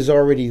mix is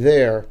already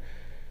there.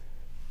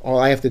 All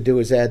I have to do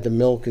is add the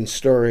milk and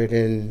stir it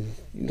and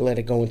let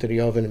it go into the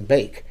oven and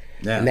bake.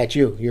 Yeah. And that's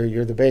you.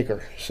 You're the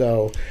baker.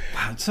 So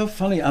wow, it's so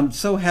funny. I'm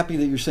so happy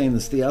that you're saying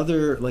this. The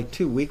other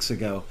 2 weeks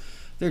ago,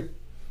 there are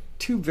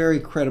two very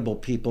credible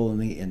people in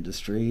the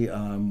industry.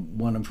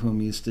 One of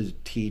whom used to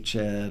teach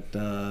at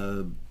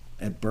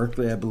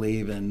Berkeley, I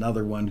believe, and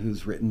another one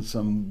who's written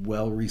some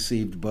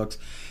well-received books.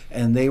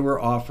 And they were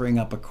offering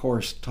up a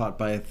course taught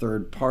by a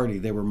third party.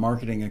 They were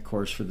marketing a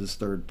course for this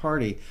third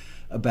party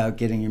about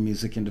getting your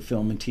music into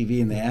film and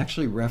TV, and they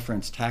actually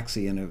referenced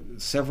Taxi in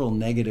several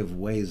negative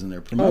ways in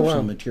their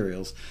promotional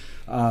materials.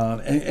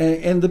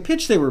 And the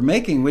pitch they were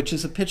making, which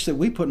is a pitch that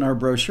we put in our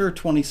brochure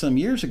 20-some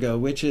years ago,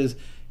 which is,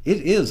 it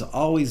is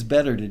always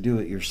better to do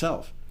it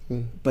yourself.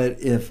 But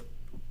if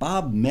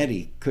Bob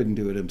Meddy couldn't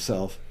do it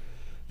himself,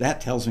 that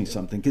tells me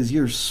something, because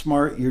you're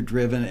smart, you're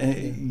driven,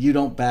 and you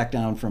don't back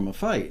down from a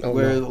fight. A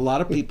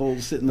lot of people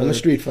sit in I'm a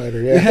street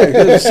fighter,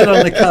 sit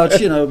on the couch,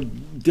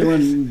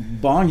 doing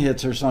bong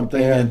hits or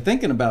something and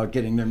thinking about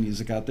getting their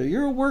music out there.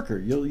 You're a worker.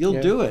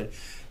 You'll do it.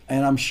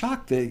 And I'm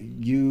shocked that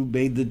you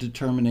made the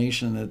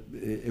determination that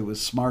it was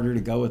smarter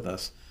to go with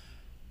us.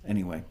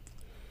 Anyway.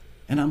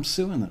 And I'm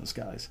suing those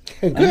guys.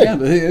 Good.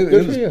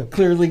 Good for you.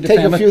 Clearly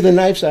defamatory. Take a few of the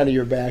knives out of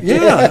your back.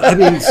 Yeah, I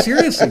mean,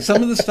 seriously,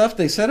 some of the stuff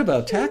they said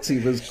about Taxi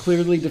was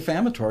clearly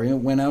defamatory, and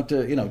it went out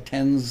to,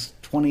 tens,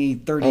 20,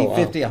 30,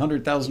 50,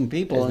 100,000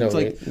 people. There's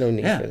and no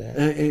need for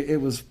that. It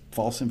was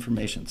false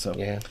information. So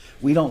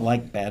we don't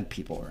like bad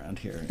people around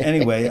here.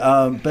 Anyway,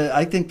 but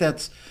I think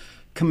that's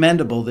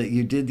commendable that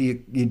you did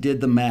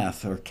the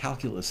math, or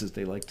calculus as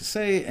they like to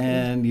say,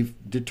 and you've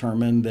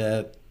determined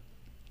that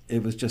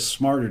it was just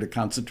smarter to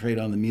concentrate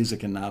on the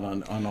music and not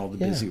on all the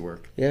busy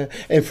work. Yeah,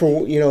 and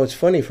it's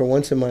funny, for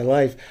once in my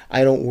life,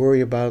 I don't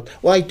worry about,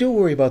 I do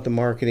worry about the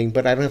marketing,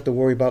 but I don't have to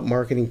worry about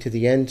marketing to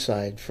the end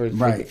side for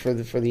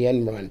the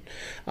end run.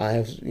 I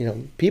have,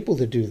 people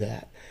to do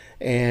that.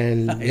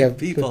 And I have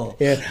people.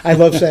 Yeah, I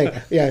love saying,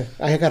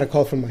 I got a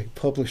call from my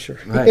publisher.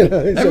 Right.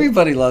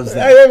 Everybody loves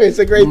that. It's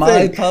a great thing.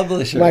 My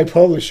publisher. My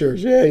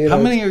publishers, How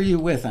many are you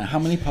with? How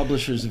many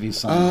publishers have you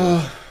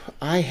signed with?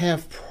 I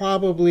have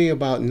probably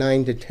about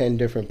 9 to 10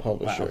 different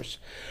publishers.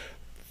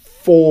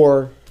 Wow.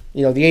 4,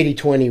 the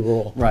 80-20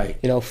 rule. Right.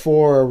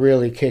 4 are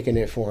really kicking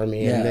it for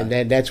me. Yeah. And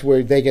then that's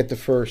where they get the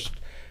first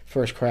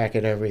first crack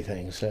at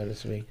everything, so to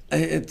speak.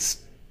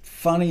 It's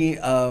funny,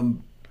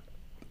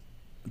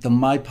 the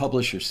my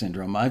publisher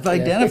syndrome. I've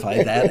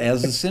identified that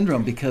as a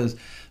syndrome because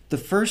the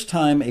first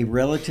time a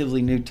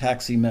relatively new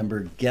taxi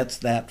member gets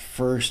that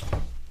first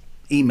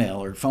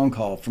email or phone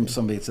call from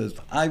somebody that says,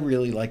 I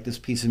really like this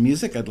piece of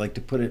music, I'd like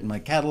to put it in my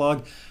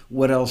catalog,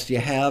 what else do you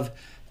have?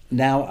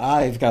 Now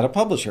I've got a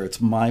publisher.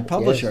 It's my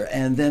publisher. Yes.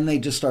 And then they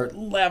just start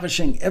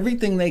lavishing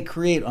everything they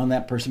create on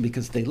that person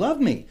because they love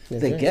me.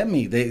 That's they get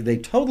me. They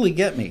totally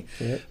get me.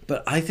 Yep.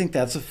 But I think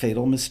that's a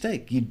fatal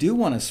mistake. You do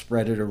want to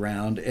spread it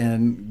around,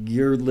 and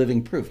you're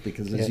living proof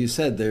because, as you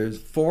said,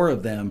 there's 4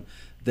 of them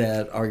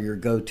that are your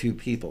go-to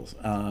people.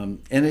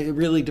 And it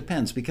really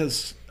depends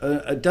because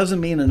it doesn't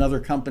mean another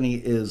company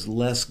is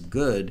less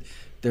good.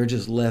 They're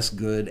just less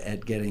good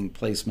at getting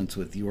placements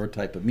with your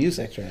type of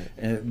music. That's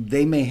right.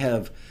 They may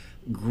have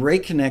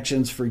great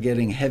connections for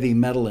getting heavy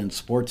metal and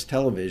sports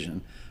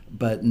television,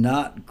 but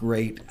not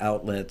great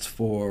outlets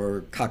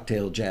for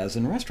cocktail, jazz,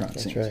 and restaurant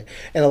scenes. That's right.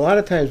 And a lot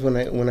of times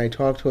when I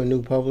talk to a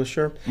new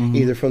publisher,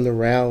 either from the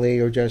Rally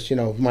or just,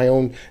 my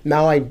own,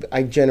 now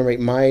I generate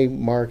my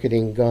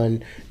marketing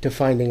gun to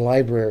finding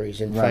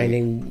libraries and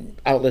finding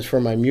outlets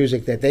for my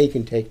music that they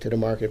can take to the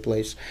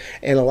marketplace.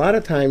 And a lot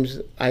of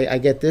times I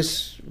get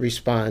this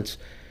response,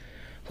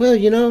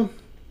 well,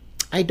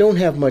 I don't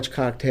have much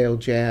cocktail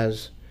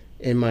jazz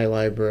in my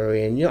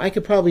library, and I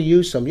could probably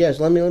use some. Yes,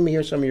 let me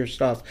hear some of your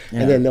stuff.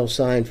 And then they'll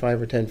sign 5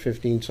 or 10,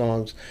 15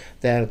 songs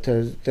that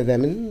to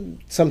them, and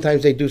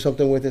sometimes they do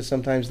something with it,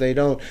 sometimes they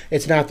don't.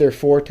 It's not their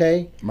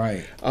forte,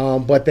 right?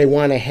 But they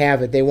want to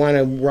have it. They want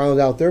to round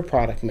out their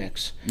product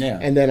mix. Yeah.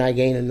 And then I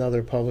gain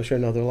another publisher,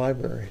 another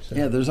library. So.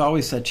 Yeah, there's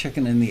always that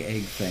chicken and the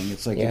egg thing.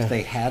 It's like if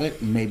they had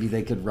it, maybe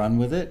they could run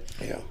with it.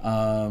 Yeah.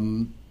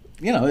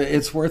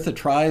 It's worth a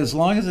try as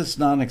long as it's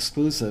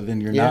non-exclusive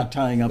and you're not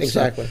tying up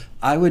exactly. stuff.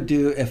 I would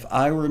do, if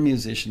I were a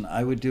musician,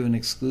 I would do an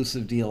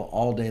exclusive deal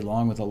all day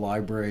long with a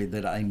library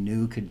that I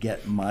knew could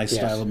get my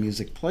style of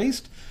music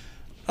placed.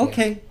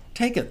 Okay,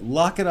 take it,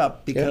 lock it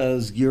up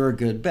because you're a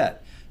good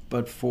bet.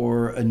 But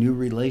for a new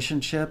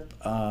relationship,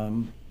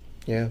 I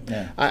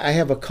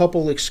have a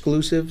couple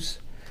exclusives.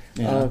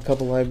 A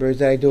couple libraries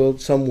that I do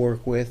some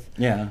work with.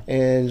 Yeah.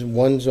 And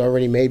one's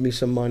already made me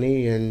some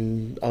money,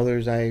 and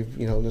others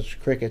there's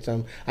crickets.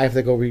 I have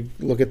to go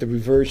look at the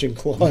reversion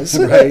clause.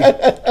 Right.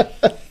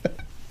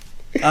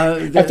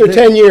 After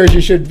 10 years,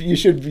 you should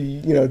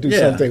be do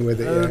something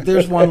with it.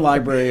 There's one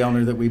library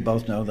owner that we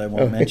both know that I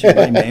won't mention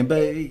by name,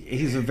 but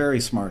he's a very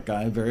smart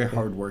guy, a very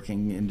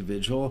hardworking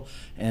individual,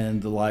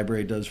 and the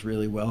library does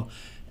really well.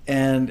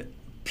 And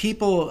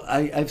people,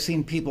 I've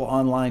seen people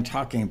online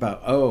talking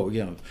about,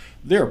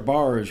 their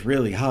bar is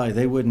really high,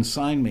 they wouldn't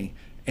sign me.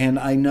 And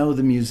I know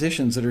the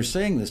musicians that are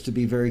saying this to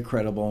be very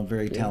credible and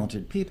very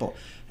talented people.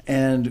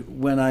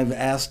 And when I've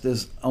asked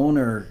this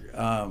owner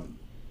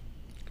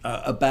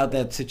about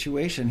that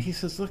situation, he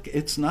says, look,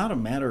 it's not a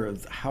matter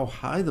of how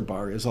high the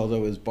bar is,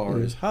 although his bar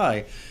is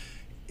high.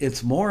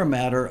 It's more a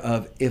matter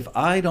of if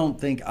I don't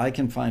think I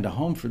can find a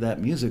home for that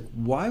music,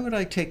 why would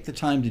I take the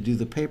time to do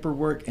the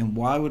paperwork, and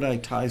why would I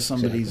tie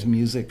somebody's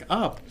music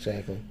up?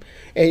 Exactly.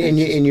 And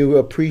you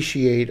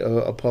appreciate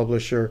a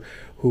publisher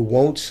who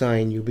won't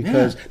sign you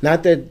because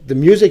not that the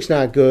music's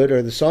not good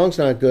or the song's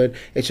not good,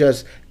 it's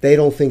just they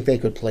don't think they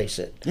could place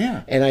it.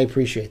 Yeah. And I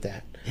appreciate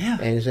that. Yeah.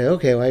 And you say,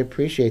 okay, well, I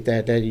appreciate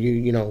that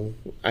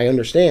I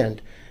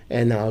understand.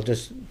 And I'll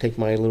just take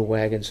my little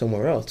wagon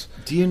somewhere else.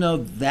 Do you know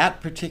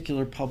that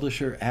particular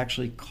publisher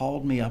actually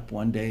called me up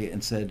one day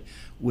and said,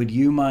 would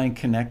you mind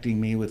connecting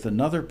me with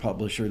another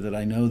publisher that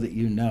I know that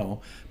you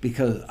know?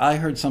 Because I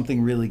heard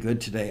something really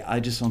good today. I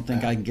just don't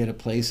think I can get a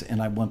place,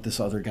 and I want this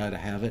other guy to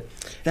have it.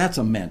 That's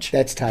a mensch.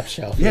 That's top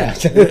shelf. Yeah.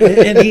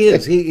 And he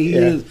is. He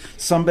is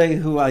somebody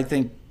who I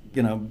think,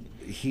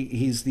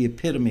 he's the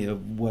epitome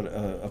of what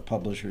a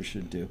publisher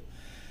should do.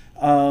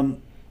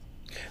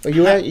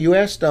 You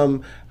asked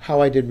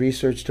how I did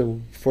research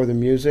for the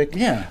music.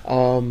 Yeah.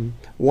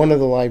 One of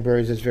the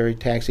libraries is very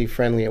taxi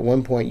friendly. At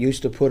one point,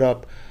 used to put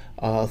up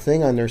a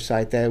thing on their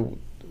site that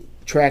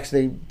tracks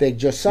they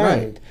just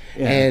signed,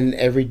 and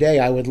every day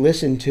I would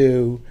listen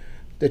to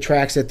the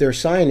tracks that they're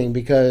signing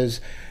because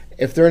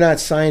if they're not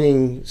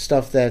signing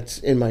stuff that's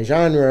in my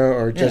genre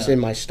or just in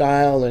my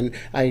style, and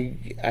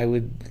I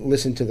would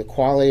listen to the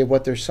quality of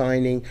what they're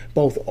signing,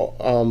 both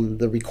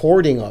the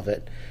recording of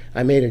it.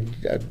 I made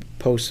a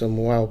post some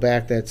while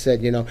back that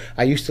said,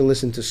 I used to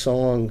listen to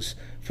songs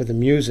for the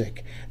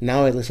music.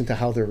 Now I listen to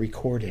how they're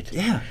recorded.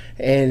 Yeah.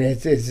 And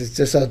it's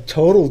just a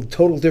total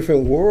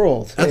different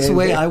world. That's the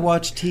way I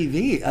watch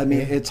TV. I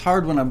mean, it's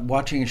hard when I'm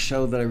watching a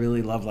show that I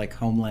really love, like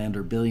Homeland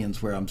or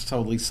Billions, where I'm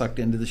totally sucked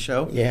into the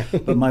show. Yeah.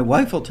 But my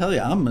wife will tell you,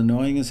 I'm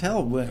annoying as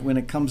hell when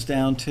it comes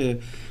down to,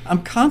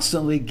 I'm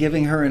constantly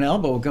giving her an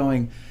elbow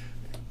going,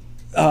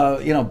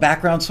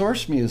 background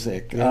source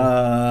music,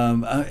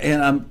 and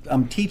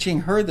I'm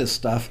teaching her this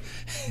stuff,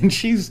 and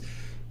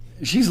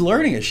She's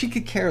learning it. She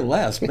could care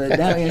less, but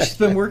now she's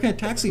been working at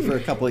Taxi for a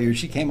couple of years.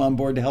 She came on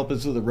board to help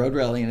us with the road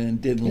rally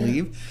and didn't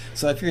leave.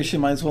 So I figured she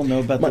might as well know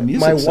about the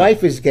music. My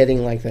wife is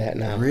getting like that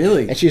now.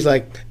 Really? And she's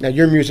like, now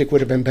your music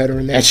would have been better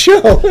in that show.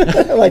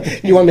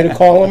 Like, you want me to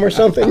call him or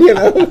something, you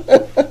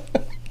know?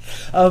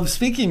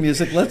 Speaking of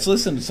music, let's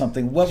listen to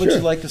something. What would you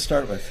like to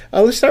start with?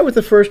 Let's start with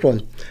the first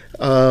one.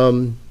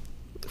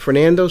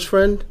 Fernando's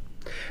Friend.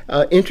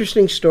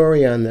 Interesting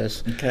story on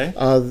this. Okay.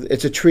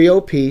 It's a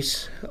trio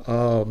piece.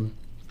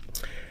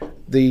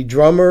 The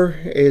drummer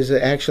is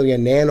actually a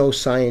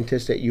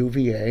nanoscientist at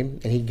UVA,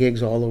 and he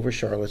gigs all over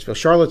Charlottesville.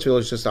 Charlottesville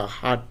is just a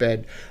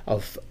hotbed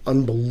of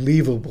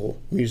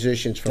unbelievable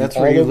musicians from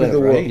all over the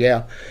world. Right?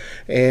 Yeah,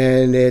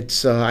 and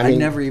it's I'd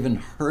never even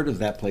heard of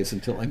that place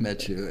until I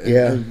met you.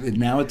 Yeah,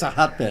 now it's a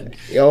hotbed.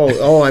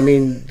 I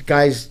mean,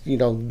 guys, you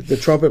know, the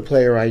trumpet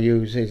player I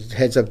use, he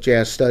heads up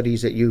jazz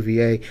studies at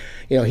UVA.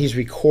 You know, he's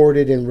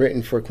recorded and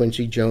written for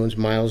Quincy Jones,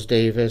 Miles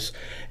Davis.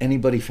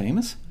 Anybody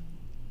famous?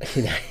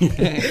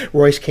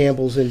 Royce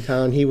Campbell's in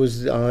town. He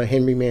was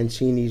Henry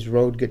Mancini's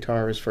road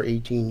guitarist for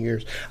 18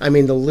 years. I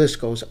mean, the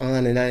list goes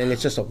on, and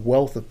it's just a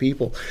wealth of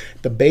people.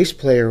 The bass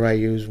player I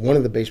use, one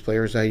of the bass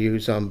players I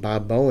use,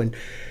 Bob Bowen,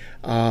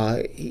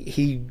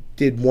 he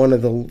did one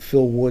of the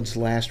Phil Wood's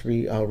last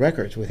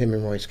records with him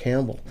and Royce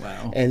Campbell.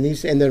 Wow! And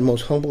they're the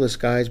most humblest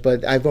guys.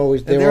 But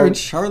they're in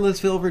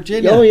Charlottesville,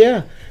 Virginia. Oh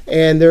yeah,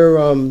 and they're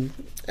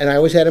and I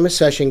always had them as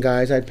session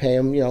guys. I'd pay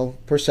them, you know,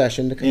 per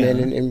session to come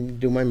in and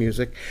do my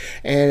music.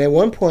 And at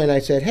one point I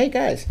said, hey,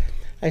 guys,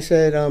 I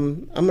said,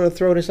 I'm going to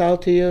throw this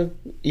out to you.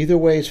 Either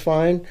way is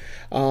fine.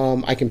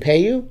 I can pay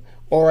you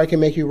or I can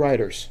make you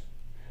writers.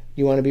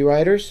 You want to be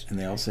writers? And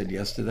they all said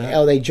yes to that?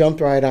 Oh, they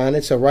jumped right on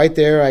it. So right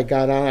there I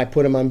got on. I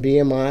put them on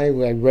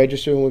BMI. I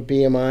registered them with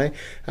BMI.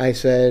 I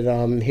said,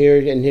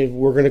 here,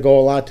 we're going to go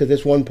a lot to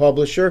this one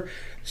publisher.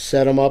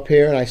 Set them up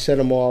here, and I set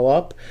them all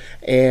up.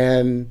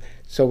 And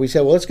so we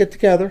said, well, let's get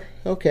together.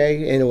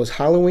 Okay. And it was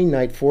Halloween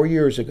night 4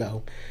 years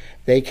ago.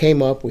 They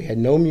came up. We had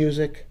no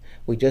music.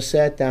 We just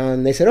sat down.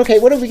 And they said, okay,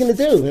 what are we going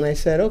to do? And I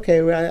said,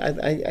 okay, well,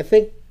 I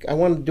think I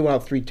want to do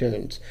out 3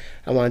 tunes.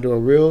 I want to do a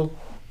real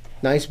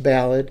nice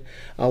ballad.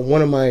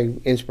 One of my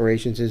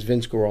inspirations is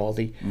Vince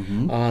Guaraldi.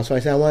 Mm-hmm. So I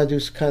said, I want to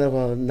do kind of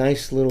a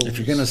nice little... If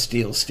you're going to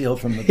steal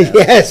from the best.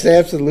 Yes,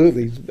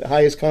 absolutely.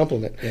 Highest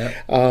compliment. Yeah.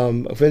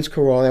 Vince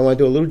Guaraldi. I want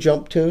to do a little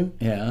jump tune.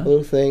 Yeah. A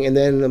little thing. And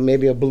then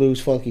maybe a blues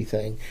funky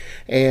thing.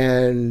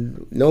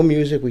 And no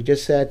music. We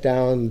just sat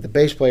down. The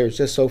bass player is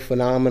just so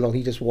phenomenal.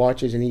 He just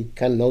watches and he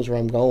kind of knows where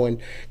I'm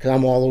going because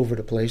I'm all over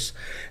the place.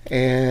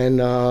 And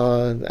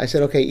I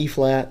said, okay, E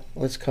flat.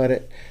 Let's cut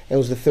it. It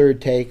was the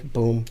third take.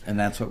 Boom. And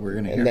that's what we're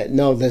going to hear?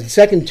 No, the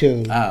second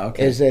tune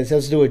is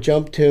let's do a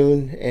jump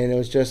tune. And it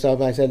was just up.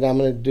 I said, I'm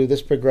going to do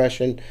this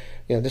progression.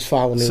 You know, just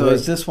follow me. So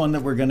is this one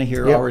that we're going to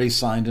hear already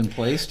signed and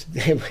placed?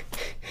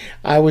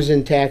 I was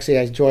in Taxi.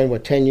 I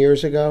joined, 10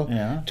 years ago?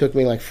 Yeah. It took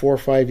me like 4 or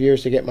 5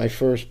 years to get my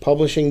first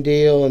publishing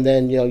deal. And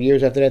then,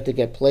 years after that to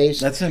get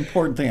placed. That's an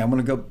important thing. I'm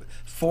going to go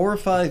 4 or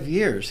 5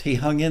 years. He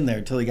hung in there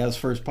until he got his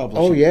first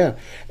publishing. Oh, yeah.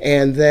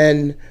 And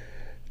then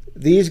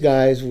these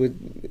guys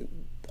would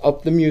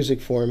up the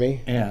music for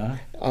me. Yeah.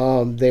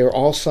 They were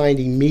all signed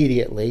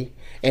immediately,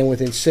 and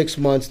within 6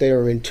 months they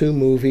were in 2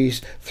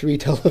 movies, 3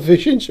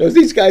 television shows.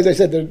 These guys, I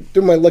said,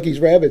 they're my Lucky's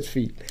Rabbit's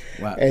feet.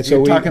 Wow. And so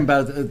you're talking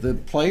about the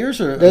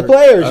players, or the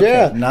players? Okay.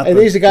 Yeah. Not and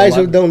these are guys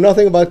who know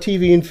nothing about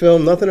TV and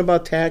film, nothing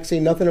about Taxi,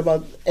 nothing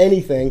about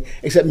anything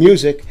except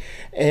music.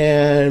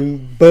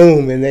 And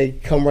boom, and they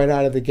come right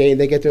out of the gate.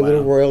 They get their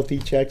little royalty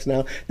checks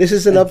now. This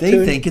is an up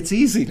tune. They think it's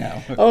easy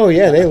now. Oh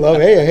yeah, they love.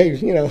 Hey,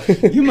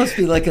 You must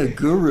be like a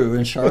guru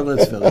in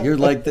Charlottesville. You're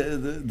like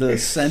the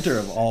center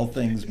of all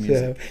things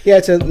music. So, yeah,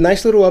 it's a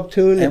nice little up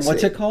tune. And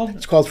what's it called?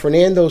 It's called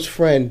Fernando's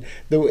Friend.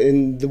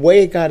 The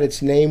way it got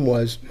its name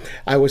was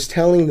I was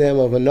telling them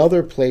of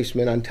another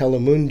placement on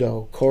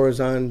Telemundo,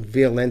 Corazon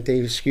Violente.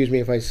 Excuse me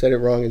if I said it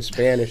wrong in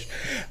Spanish,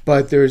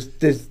 but there's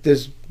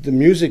the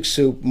Music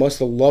Soup must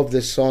have loved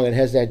this song. It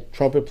has that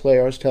trumpet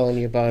player I was telling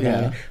you about.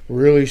 Yeah.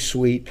 Really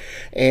sweet.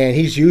 And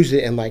he's used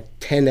it in like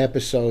 10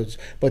 episodes.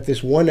 But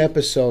this one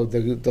episode,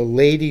 the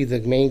lady,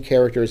 the main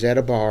character, is at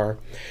a bar.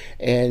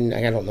 And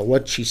I don't know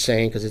what she's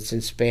saying because it's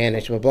in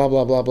Spanish. But blah,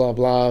 blah, blah, blah,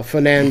 blah.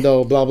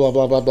 Fernando, blah, blah,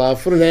 blah, blah, blah.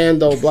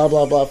 Fernando, blah,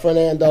 blah, blah,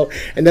 Fernando.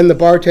 And then the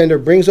bartender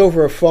brings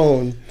over a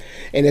phone.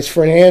 And it's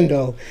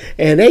Fernando.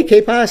 And hey,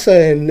 ¿qué pasa?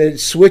 And it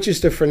switches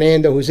to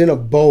Fernando, who's in a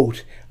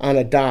boat on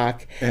a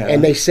dock. Yeah.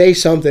 And they say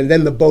something,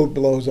 then the boat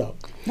blows up.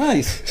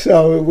 Nice.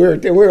 So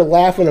we're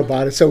laughing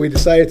about it. So we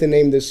decided to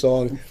name this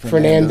song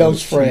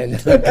Fernando's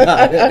Friend.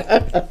 Got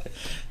it.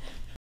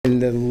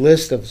 And the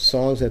list of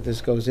songs that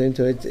this goes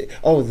into,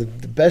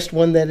 the best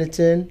one that it's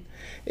in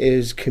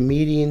is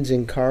Comedians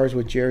in Cars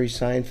with Jerry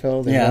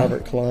Seinfeld and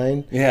Robert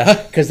Klein.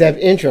 Yeah. Because that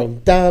intro,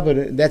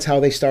 but that's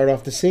how they start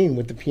off the scene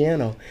with the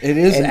piano. It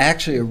is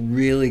actually a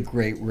really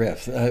great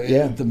riff.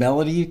 The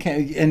melody you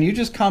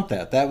just comped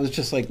that. That was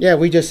just like... Yeah,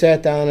 we just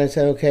sat down and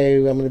said, okay,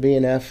 I'm going to be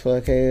in F.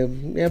 Okay,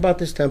 about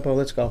this tempo,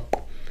 let's go.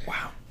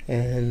 Wow.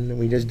 and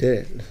we just did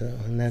it. So,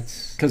 and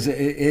that's because it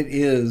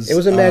is. It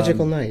was a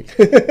magical night.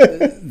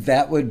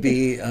 That would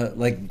be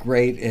like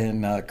great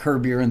in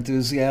Curb Your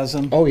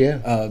Enthusiasm. Oh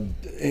yeah,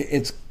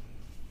 it's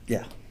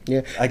yeah.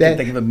 Yeah, I can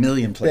think of a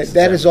million places.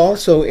 That is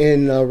also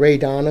in Ray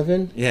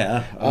Donovan.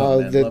 Yeah,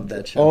 love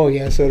that show. Oh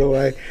yeah, so do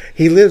I.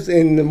 He lives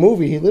in the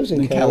movie. He lives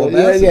in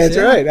Calabasas. Yeah, that's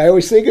right. I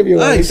always think of you.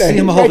 I see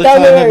him all the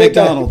time at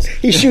McDonald's.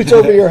 He shoots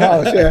over your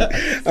house. Yeah,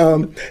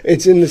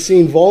 it's in the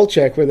scene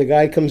Volchek where the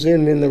guy comes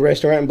in the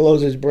restaurant and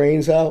blows his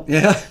brains out.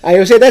 Yeah, I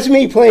always say that's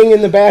me playing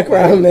in the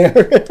background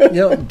there.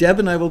 Deb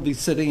and I will be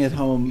sitting at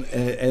home,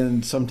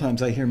 and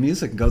sometimes I hear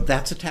music and go,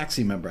 "That's a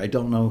Taxi member." I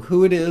don't know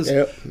who it is,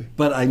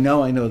 but I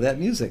know that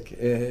music.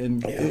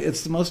 And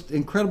it's the most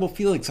incredible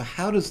feeling. So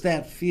how does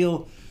that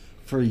feel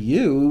for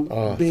you,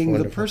 being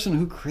the person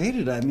who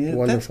created it? I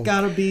mean, that's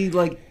got to be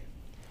like...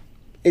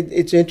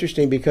 It's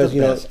interesting because,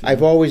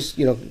 I've always,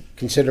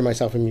 considered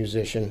myself a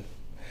musician.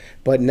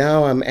 But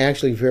now I'm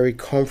actually very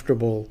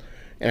comfortable,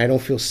 and I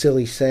don't feel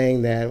silly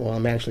saying that, well,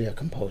 I'm actually a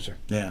composer.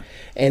 Yeah.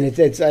 And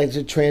it's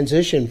a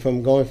transition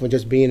from going from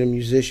just being a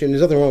musician.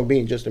 There's nothing wrong with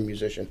being just a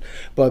musician,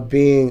 but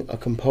being a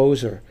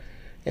composer.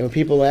 And when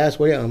people ask,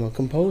 well, yeah, I'm a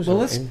composer.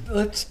 Well,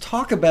 let's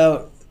talk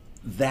about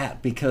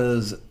that,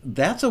 because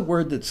that's a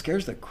word that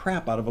scares the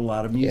crap out of a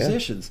lot of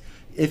musicians.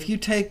 Yeah. If you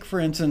take, for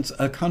instance,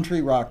 a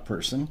country rock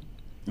person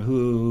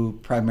who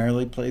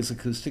primarily plays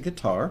acoustic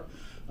guitar,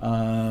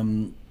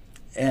 and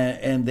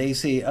they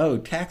say, oh,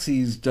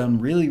 Taxi's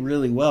done really,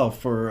 really well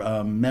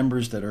for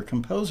members that are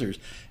composers.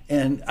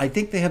 And I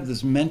think they have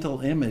this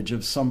mental image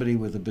of somebody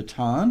with a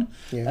baton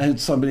and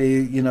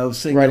somebody,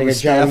 singing writing a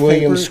John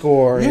Williams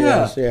score.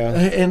 Yeah.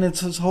 And it's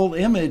this whole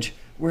image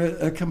where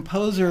a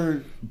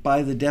composer,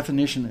 by the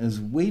definition as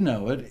we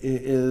know it,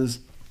 is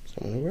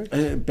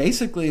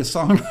basically a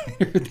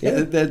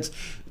songwriter that's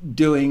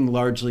doing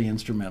largely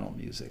instrumental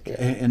music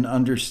and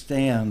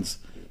understands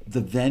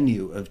the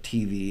venue of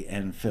TV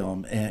and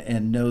film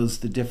and knows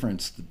the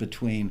difference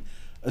between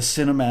a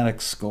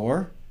cinematic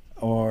score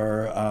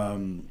or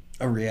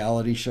a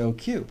reality show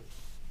cue.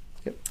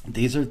 Yep.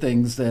 These are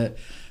things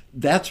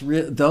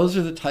those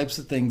are the types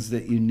of things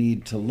that you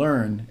need to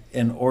learn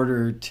in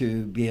order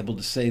to be able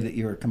to say that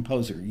you're a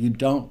composer. You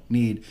don't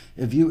need...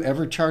 Have you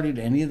ever charted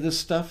any of this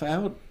stuff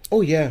out?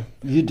 Oh, yeah.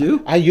 You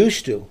do? I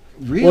used to.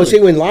 Really? Well, see,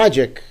 in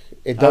Logic,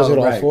 it does it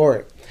all for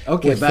it.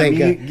 Okay, but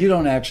you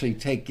don't actually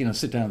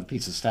sit down with a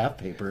piece of staff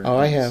paper.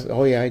 I have.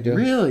 Oh, yeah, I do.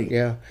 Really?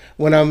 Yeah.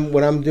 When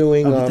I'm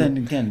doing... but then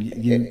again,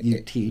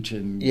 you teach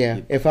and... Yeah.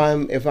 If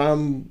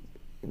I'm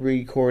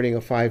recording a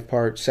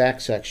 5-part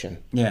sax section...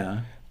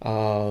 Yeah.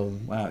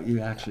 Wow,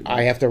 you actually...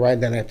 I have to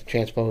write, then I have to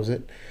transpose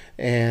it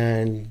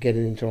and get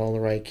it into all the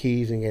right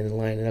keys and get it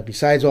lined up.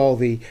 Besides all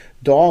the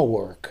DAW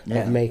work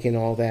of making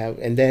all that,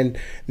 and then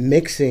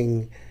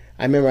mixing.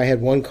 I remember I had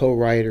one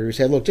co-writer who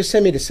said, look, just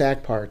send me the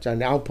sax parts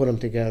and I'll put them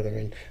together.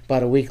 And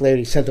about a week later,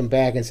 he sent them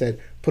back and said,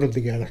 put them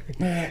together.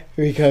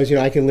 Because,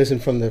 I can listen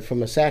from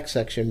a sax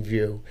section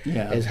view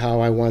as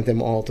how I want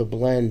them all to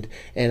blend.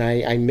 And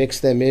I mix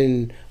them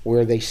in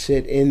where they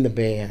sit in the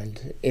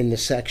band, in the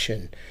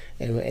section.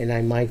 And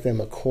I mic them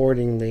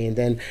accordingly, and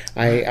then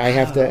I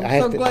have to.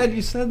 I'm so glad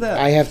you said that.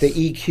 I have to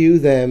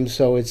EQ them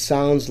so it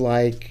sounds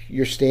like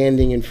you're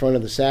standing in front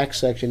of the sax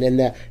section,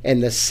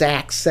 and the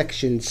sax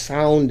section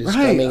sound is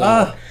coming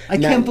out. I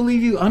can't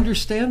believe you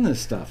understand this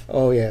stuff.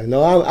 Oh yeah,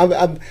 no,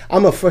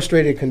 I'm a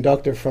frustrated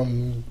conductor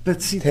from.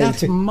 But see,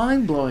 that's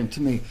mind blowing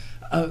to me.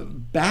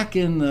 Back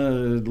in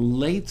the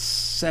late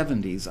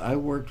 70s, I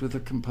worked with a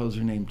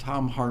composer named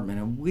Tom Hartman,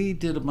 and we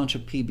did a bunch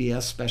of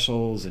PBS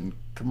specials and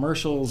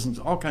commercials and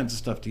all kinds of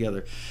stuff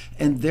together.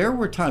 And there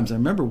were times, I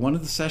remember one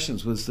of the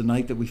sessions was the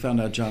night that we found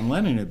out John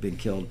Lennon had been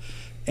killed.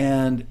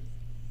 And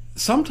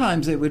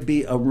sometimes it would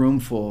be a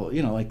room full,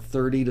 like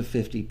 30 to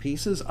 50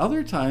 pieces.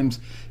 Other times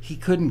he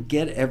couldn't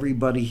get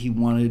everybody he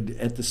wanted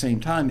at the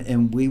same time,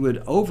 and we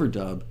would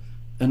overdub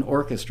an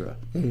orchestra.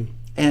 Mm-hmm.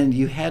 And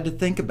you had to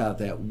think about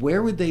that.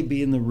 Where would they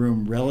be in the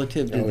room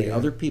relative to the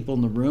other people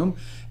in the room?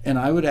 And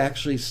I would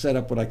actually set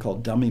up what I call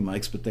dummy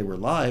mics, but they were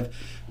live,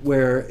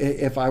 where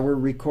if I were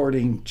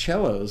recording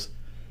cellos,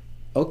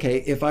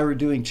 if I were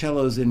doing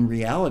cellos in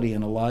reality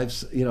in a live,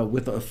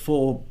 with a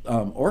full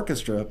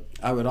orchestra,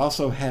 I would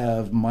also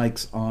have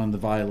mics on the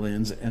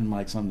violins and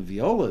mics on the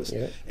violas.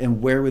 Yep.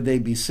 And where would they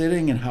be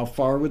sitting, and how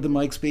far would the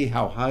mics be?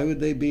 How high would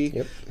they be?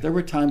 Yep. There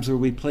were times where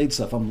we played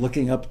stuff. I'm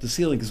looking up at the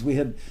ceiling because we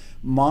had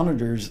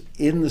monitors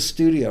in the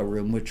studio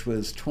room, which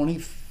was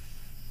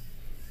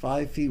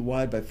 25 feet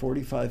wide by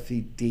 45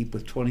 feet deep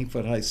with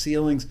 20-foot high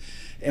ceilings,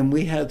 and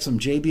we had some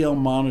JBL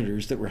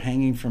monitors that were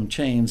hanging from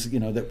chains,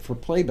 that for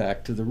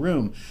playback to the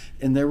room.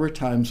 And there were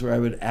times where I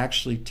would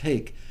actually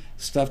take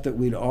stuff that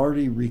we'd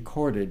already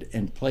recorded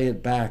and play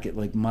it back at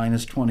like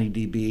minus 20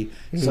 dB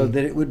so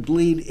that it would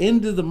bleed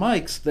into the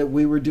mics that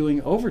we were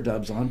doing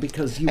overdubs on,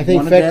 because you wanted that air.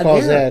 I think Fed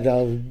calls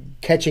that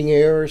catching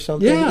air or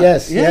something. Yeah,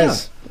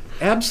 yes.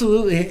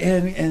 Absolutely.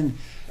 And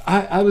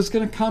I was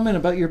going to comment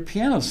about your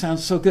piano.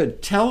 Sounds so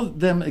good. Tell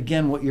them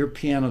again what your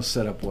piano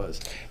setup was.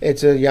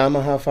 It's a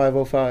Yamaha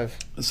 505.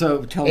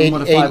 So tell them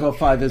what a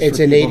 505 is. It's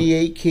for an people.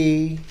 88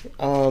 key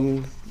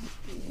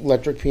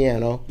electric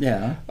piano.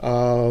 Yeah.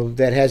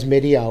 That has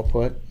MIDI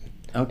output.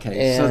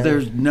 Okay. So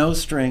there's no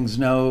strings,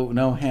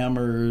 no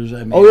hammers.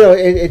 I mean,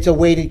 It's a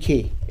weighted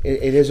key.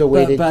 It is a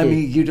weighted but I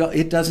key. mean,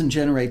 it doesn't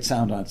generate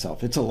sound on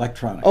itself. It's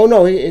electronic. Oh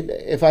no!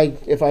 I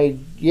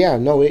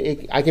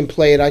can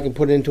play it. I can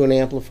put it into an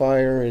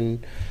amplifier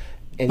and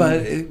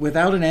But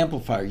without an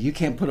amplifier, you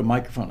can't put a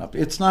microphone up.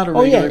 It's not a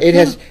oh yeah,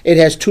 regular it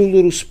has two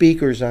little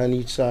speakers on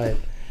each side.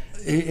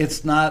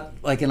 It's not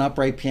like an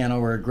upright piano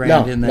or a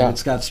grand in that No.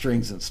 it's got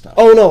strings and stuff.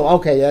 Oh no!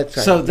 Okay, that's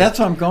right. So that's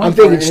what I'm going I'm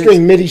for. thinking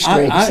string MIDI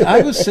strings.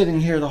 I was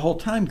sitting here the whole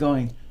time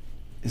going,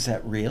 is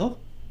that real?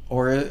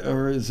 Or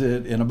is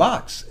it in a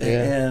box? Yeah.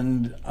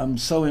 And I'm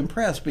so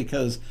impressed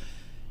because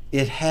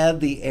it had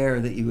the air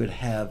that you would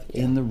have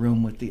in the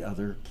room with the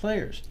other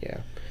players.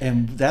 Yeah.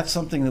 And that's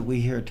something that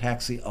we hear at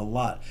Taxi a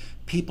lot.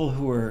 People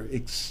who are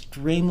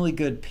extremely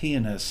good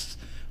pianists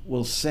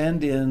will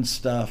send in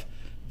stuff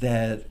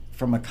that,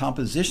 from a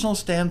compositional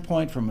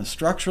standpoint, from a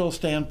structural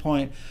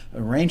standpoint,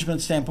 arrangement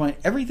standpoint,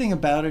 everything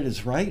about it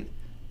is right.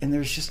 And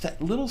there's just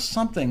that little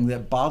something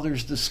that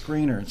bothers the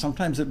screener. And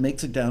sometimes it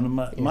makes it down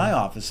to my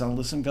office. I'll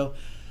listen and go,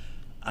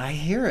 I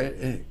hear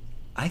it.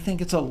 I think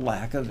it's a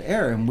lack of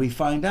air. And we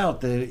find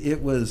out that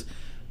it was,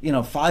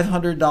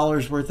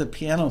 $500 worth of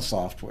piano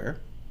software,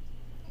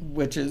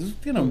 which is,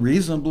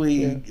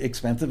 reasonably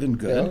expensive and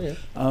good,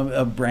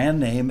 a brand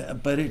name,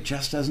 but it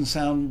just doesn't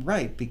sound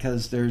right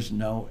because there's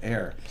no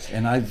air.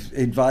 And I've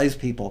advised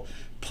people,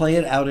 play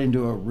it out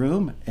into a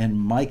room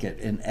and mic it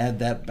and add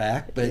that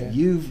back. But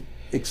you've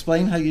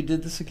explain how you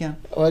did this again.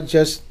 Well,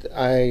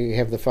 I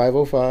have the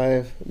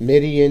 505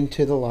 MIDI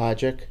into the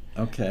Logic.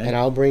 Okay. And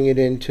I'll bring it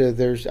into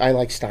I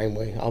like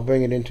Steinway. I'll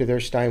bring it into their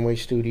Steinway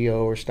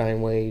studio or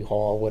Steinway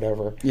hall,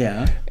 whatever.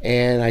 Yeah.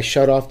 And I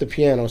shut off the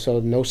piano so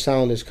no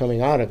sound is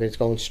coming out of it. It's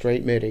going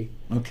straight MIDI.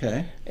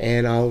 Okay.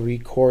 And I'll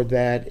record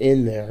that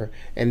in there.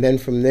 And then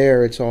from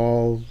there, it's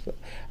all,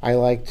 I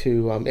like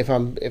to,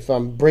 if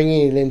I'm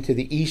bringing it into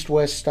the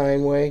East-West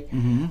Steinway,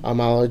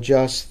 I'll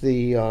adjust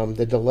the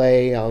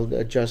delay, I'll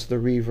adjust the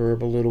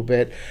reverb a little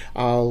bit.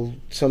 I'll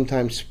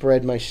sometimes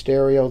spread my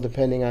stereo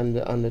depending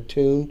on the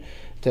tune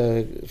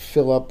to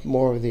fill up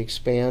more of the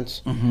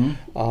expanse.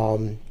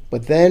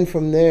 But then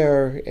from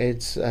there,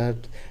 it's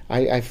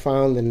I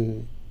found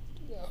an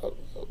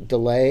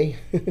delay,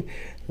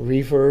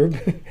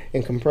 reverb,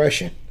 and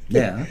compression.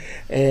 Yeah.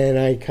 And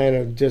I kind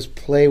of just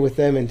play with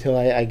them until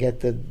I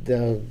get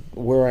the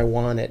where I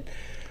want it.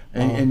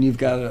 And you've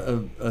got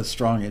a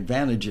strong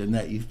advantage in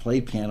that you've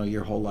played piano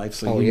your whole life,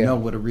 so you know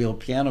what a real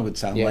piano would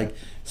sound like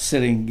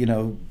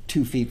sitting,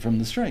 2 feet from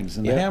the strings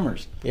and the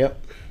hammers. Yep.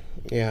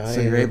 Yeah. So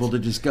you're able to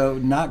just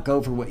not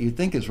go for what you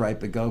think is right,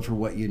 but go for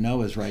what you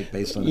know is right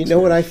based on. You know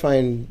what I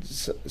find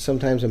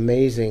sometimes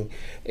amazing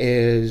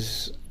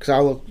is because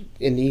I'll look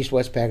in the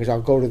East-West package,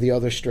 I'll go to the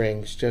other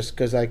strings just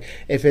because, like,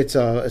 if it's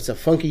a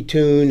funky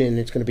tune and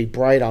it's going to be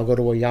bright, I'll go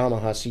to a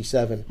Yamaha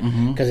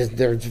C7 because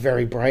they're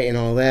very bright and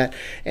all that.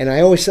 And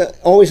I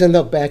always end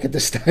up back at the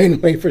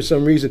Steinway for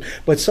some reason.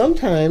 But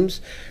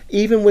sometimes,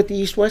 even with the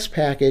East-West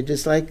package,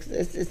 it's like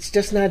it's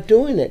just not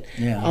doing it.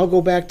 Yeah. I'll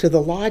go back to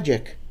the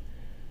Logic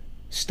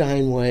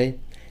Steinway,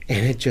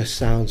 and it just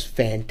sounds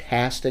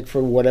fantastic for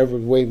whatever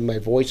way my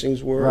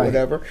voicings were or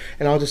whatever,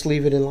 and I'll just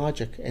leave it in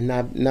Logic and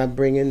not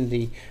bring in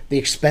the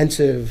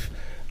expensive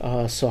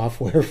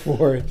software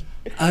for it.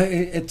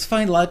 It's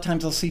funny, a lot of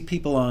times I'll see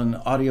people on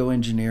audio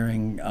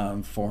engineering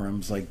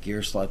forums like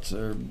Gearsluts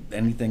or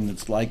anything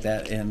that's like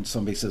that, and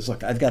somebody says,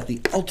 look, I've got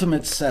the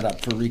ultimate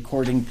setup for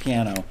recording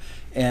piano,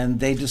 and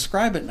they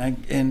describe it,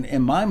 and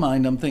in my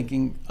mind I'm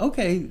thinking,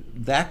 okay,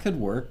 that could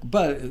work,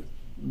 but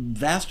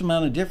vast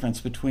amount of difference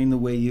between the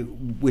way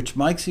which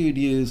mics you'd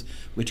use,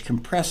 which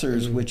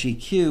compressors, which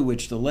EQ,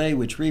 which delay,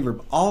 which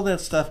reverb, all that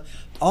stuff,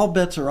 all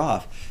bets are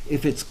off.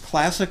 If it's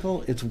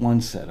classical, it's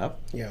one setup.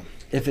 Yeah.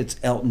 If it's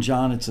Elton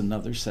John, it's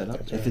another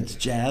setup. If it's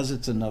jazz,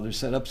 it's another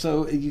setup.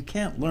 So you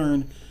can't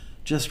learn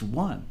just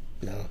one.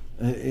 No.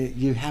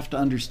 You have to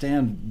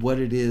understand what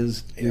it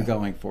is you're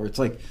going for. It's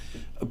like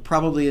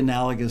probably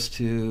analogous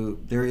to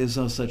there is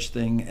no such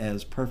thing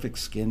as perfect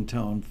skin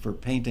tone for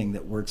painting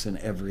that works in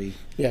every.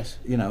 Yes.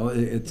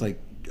 It's like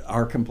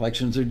our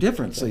complexions are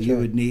different, so you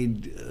would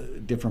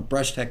need different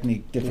brush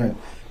technique, different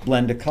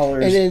blend of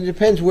colors. And it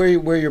depends where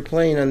you're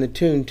playing on the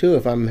tune too.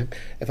 If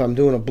I'm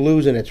doing a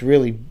blues and it's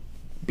really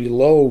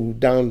below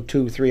down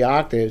 2-3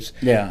 octaves,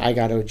 I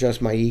got to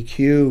adjust my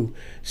EQ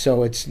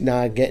so it's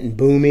not getting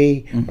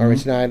boomy or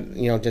it's not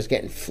just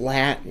getting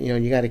flat.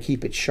 You got to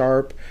keep it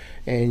sharp,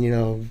 and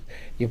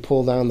you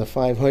pull down the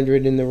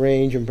 500 in the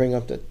range and bring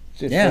up for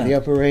the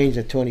upper range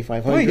at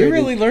 2500. Boy, you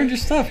really learned your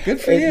stuff. Good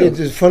for you.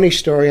 There's a funny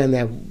story on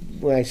that.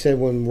 when I said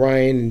when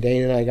Ryan and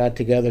Dana and I got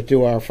together to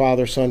do our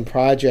father-son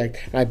project,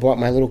 and I bought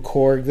my little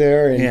Korg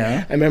there, and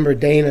Yeah. I remember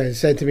Dana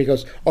said to me, he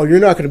goes, "Oh, you're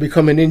not going to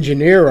become an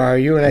engineer, are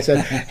you?" And I said,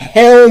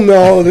 "Hell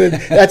no,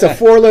 that's a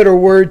four-letter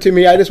word to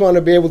me. I just want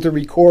to be able to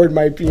record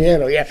my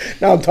piano." Yeah,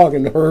 now I'm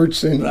talking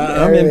hertz and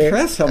I'm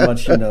impressed how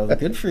much you know.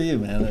 Good for you,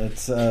 man.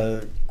 It's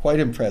quite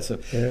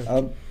impressive.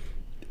 Yeah.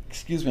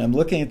 Excuse me, I'm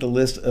looking at the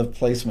list of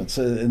placements,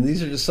 and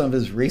these are just some of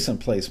his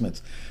recent placements.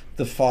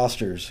 The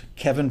Fosters,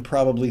 Kevin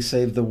Probably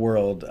Saved the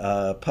World,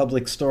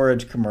 Public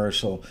Storage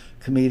commercial,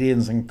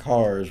 Comedians in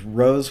Cars,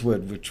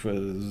 Rosewood, which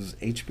was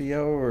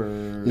HBO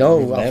or No,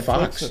 Netflix?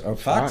 Fox. Oh,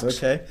 Fox,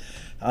 okay.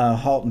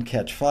 Halt and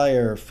Catch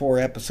Fire, 4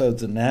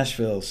 episodes in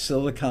Nashville,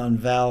 Silicon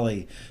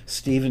Valley,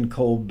 Stephen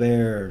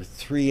Colbert,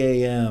 3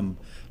 a.m.,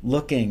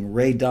 Looking,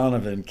 Ray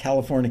Donovan,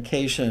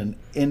 Californication,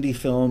 indie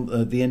film,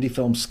 the indie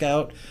film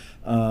Scout.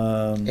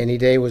 Any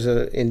Day was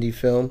an indie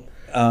film.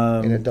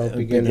 And Adult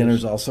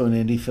Beginners. Also an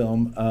indie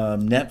film.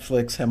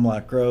 Netflix,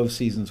 Hemlock Grove,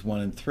 seasons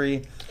 1 and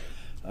 3.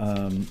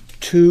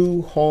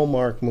 2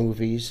 Hallmark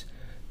movies,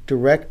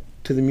 direct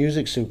to the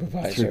music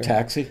supervisor. Through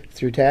Taxi?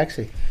 Through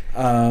Taxi.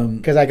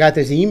 Because I got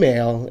this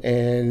email,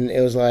 and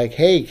it was like,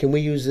 "Hey, can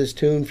we use this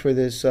tune for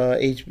this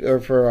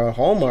for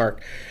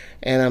Hallmark?"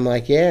 And I'm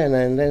like, "Yeah."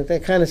 And then they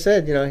kind of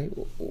said,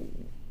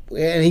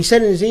 and he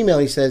said in his email,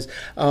 he says,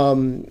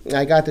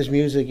 "I got this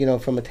music,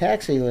 from a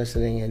Taxi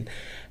listening,"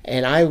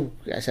 and I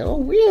said, "Oh,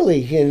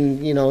 really?"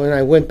 And and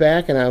I went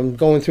back, and I'm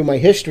going through my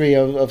history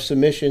of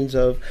submissions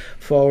of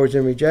forwards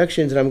and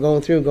rejections, and I'm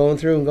going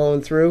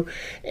through,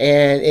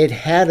 and it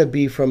had to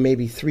be from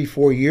maybe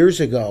 3-4 years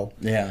ago.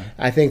 Yeah,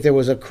 I think there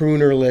was a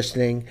crooner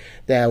listing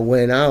that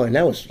went out, and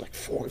that was like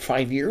 4 or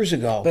 5 years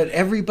ago. but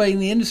everybody in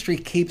the industry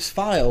keeps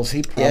files.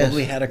 He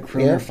probably had a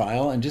crooner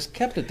file and just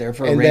kept it there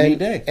for a rainy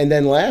day. And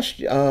then last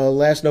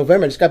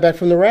November, I just got back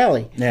from the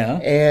rally. Yeah.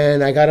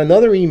 And I got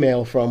another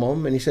email from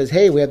him, and he says,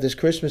 "Hey, we have this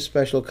Christmas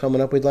special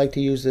coming up. We'd like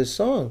to use this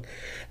song."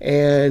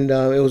 And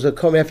it was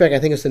matter of fact, I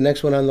think it's the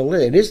next one on the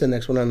list. It is the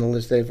next one on the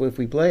list if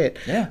we play it.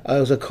 Yeah. It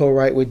was a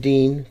co-write with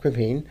Dean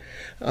Kripin.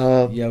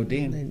 Yo,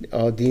 Dean.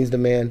 Oh, Dean's the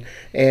man.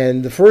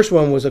 And the first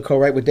one was a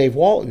co-write with Dave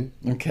Walton.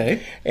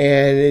 Okay.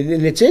 And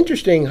it's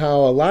interesting how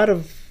a lot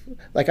of,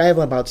 like, I have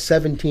about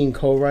 17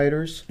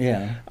 co-writers.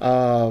 Yeah.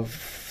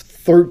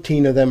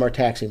 13 of them are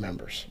Taxi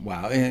members.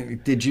 Wow.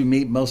 And did you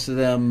meet most of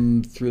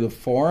them through the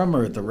forum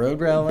or at the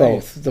road rally?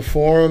 Both, the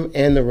forum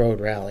and the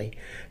road rally.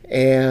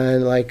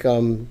 And like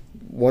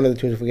one of the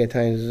tunes, if we get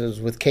time,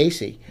 is with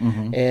Casey.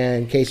 Mm-hmm.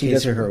 And Casey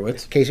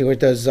Hurwitz. Casey Hurwitz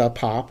does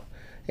pop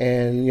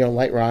and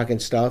light rock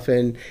and stuff.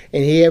 And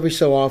he every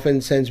so often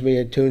sends me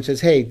a tune and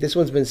says, "Hey, this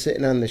one's been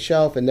sitting on the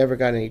shelf and never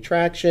got any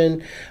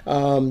traction.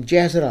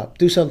 Jazz it up,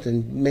 do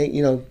something.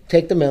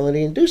 Take the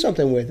melody and do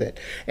something with it."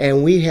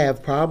 And we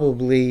have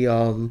probably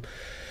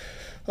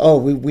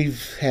we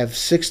have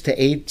 6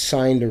 to 8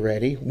 signed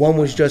already. One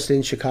was just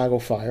in Chicago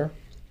Fire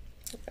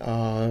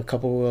a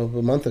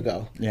month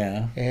ago.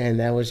 Yeah. And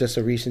that was just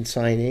a recent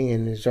signing,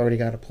 and it's already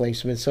got a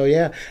placement. So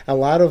yeah, a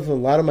lot of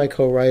my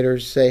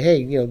co-writers say,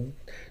 "Hey,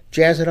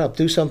 jazz it up,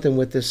 do something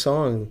with this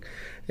song."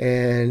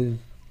 And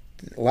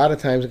a lot of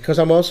times, because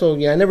I'm also,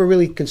 I never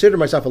really considered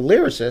myself a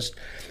lyricist,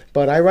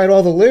 but I write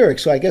all the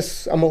lyrics, so I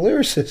guess I'm a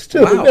lyricist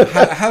too. Wow.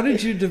 How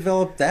did you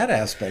develop that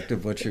aspect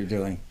of what you're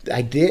doing?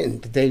 I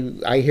didn't.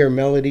 I hear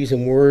melodies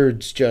and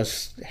words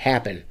just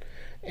happen.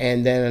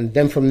 And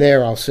then from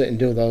there, I'll sit and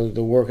do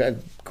the work.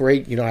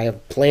 Great, I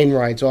have plane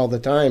rides all the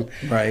time.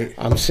 Right.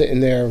 I'm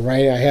sitting there,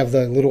 right? I have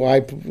the little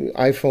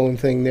iPhone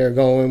thing there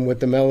going with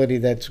the melody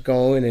that's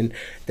going, and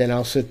then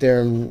I'll sit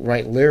there and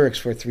write lyrics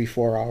for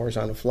 3-4 hours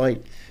on a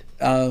flight.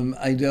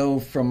 I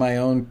know from my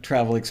own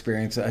travel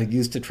experience, I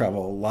used to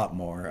travel a lot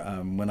more.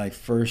 When I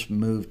first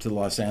moved to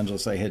Los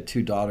Angeles, I had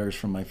 2 daughters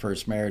from my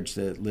first marriage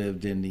that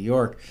lived in New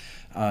York.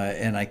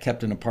 And I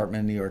kept an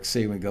apartment in New York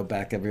City. We'd go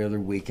back every other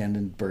weekend,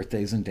 and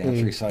birthdays and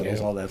dance recitals,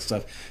 all that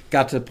stuff.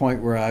 Got to the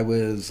point where I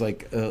was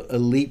like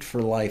elite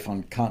for life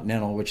on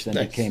Continental, which then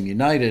became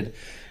United.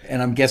 And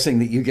I'm guessing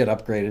that you get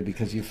upgraded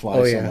because you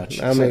fly so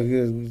much. I'm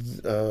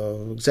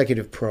an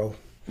executive pro.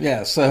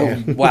 Yeah,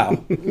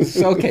 wow.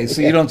 Okay,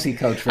 so you don't see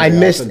Coach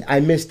very often. I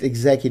missed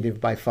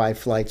executive by 5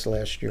 flights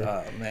last year.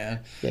 Oh, man.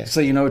 Yeah. So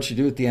you know what you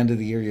do at the end of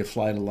the year? You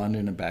fly to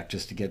London and back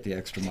just to get the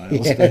extra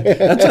miles.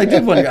 That's what I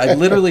did one year. I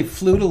literally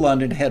flew to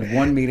London, had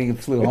one meeting, and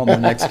flew home the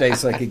next day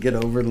so I could get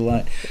over the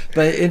line.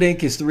 But in any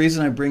case, the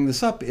reason I bring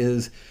this up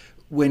is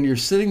when you're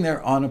sitting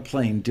there on a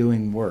plane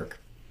doing work,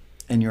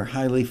 and you're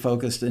highly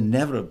focused,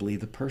 inevitably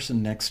the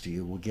person next to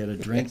you will get a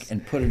drink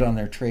and put it on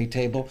their tray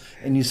table,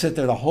 and you sit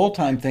there the whole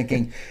time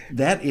thinking,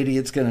 that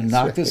idiot's going to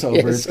knock this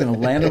over, it's going to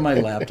land on my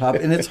laptop,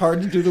 and it's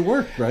hard to do the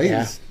work, right?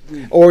 Yeah.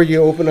 Or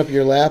you open up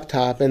your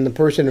laptop and the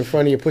person in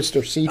front of you puts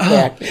their seat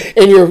back,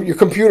 and your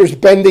computer's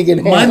bending in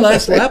half. My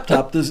last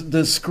laptop,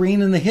 the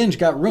screen and the hinge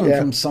got ruined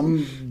from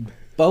some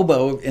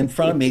Bobo in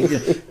front of me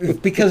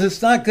because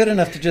it's not good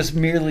enough to just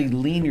merely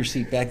lean your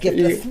seat back. You have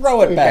to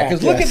throw it back.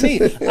 Because look at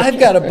me. I've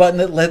got a button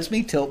that lets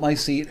me tilt my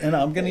seat, and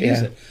I'm going to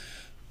use it.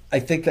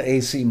 I think the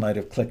AC might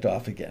have clicked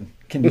off again.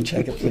 Can you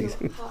check it, please?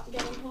 Getting hot?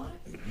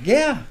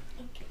 Yeah.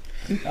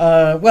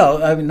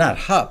 Well, I mean, not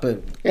hot,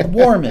 but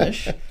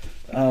warmish.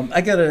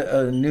 I got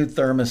a new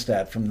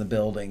thermostat from the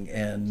building,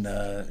 and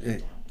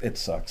it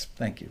sucks.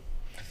 Thank you.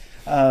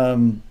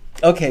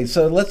 Okay,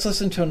 so let's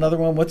listen to another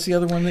one. What's the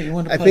other one that you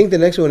want to play? I think the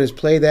next one is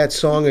Play That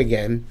Song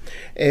Again.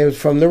 It was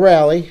from the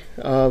rally.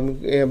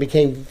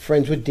 Became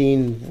friends with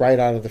Dean right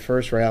out of the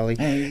first rally.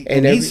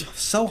 And he's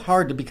so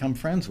hard to become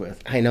friends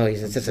with. I know.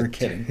 He's just We're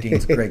kidding.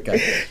 Dean's a great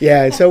guy.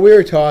 Yeah, and so we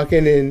were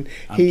talking, and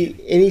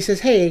he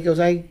says, "Hey," he goes,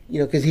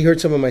 because he heard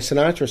some of my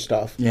Sinatra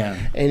stuff. Yeah.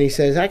 And he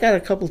says, "I got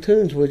a couple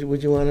tunes.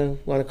 Would you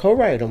want to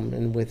co-write them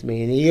and with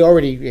me?" And he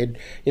already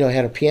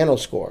had a piano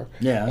score.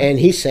 Yeah. And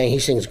he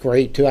sings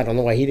great too. I don't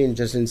know why he didn't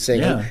sing.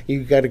 Yeah.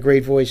 You got a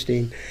great voice,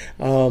 Dean.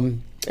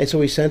 And so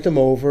we sent them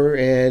over,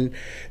 and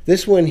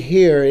this one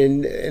here,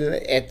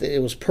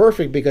 it was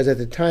perfect because at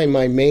the time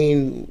my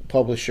main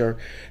publisher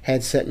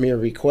had sent me a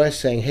request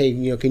saying, "Hey,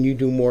 can you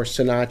do more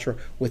Sinatra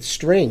with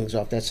strings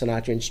off that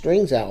Sinatra and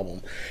Strings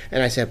album?"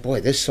 And I said,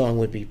 "Boy, this song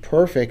would be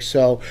perfect."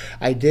 So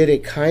I did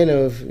it kind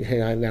of.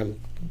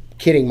 I'm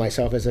kidding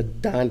myself as a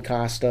Don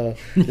Costa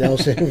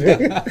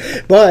Nelson,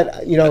 but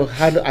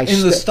how do I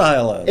in the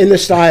style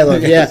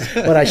of yeah.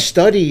 But I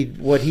studied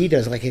what he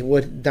does, like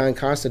what Don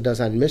Costa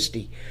does on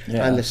Misty,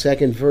 on the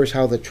second verse,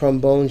 how the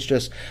trombones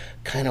just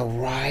kind of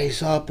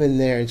rise up in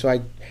there, and so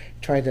I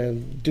tried to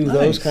do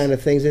those kind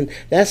of things, and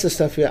that's the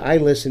stuff I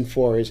listen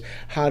for. Is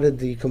how did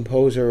the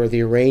composer or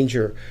the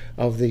arranger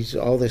of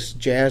all this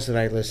jazz that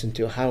I listen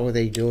to, how are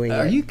they doing?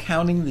 Are you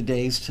counting the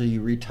days till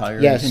you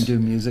retire Yes. and can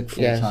do music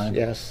full time?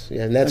 Yes,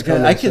 yeah, and that's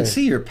I can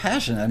see your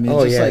passion. I mean,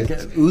 like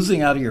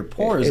oozing out of your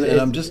pores,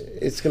 and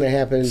it's going to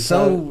happen.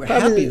 So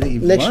happy that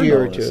you've next learned year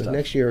all or this two. stuff.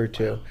 Next year or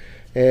two,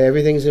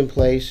 everything's in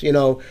place.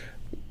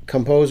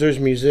 Composers,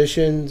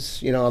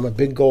 musicians. I'm a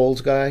big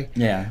goals guy.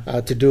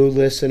 Yeah. To-do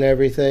lists and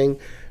everything.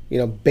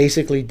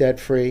 Basically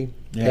debt-free,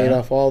 paid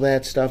off all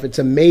that stuff. It's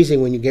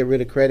amazing when you get rid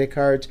of credit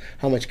cards,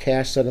 how much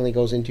cash suddenly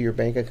goes into your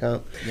bank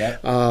account. Yeah.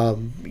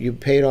 You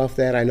paid off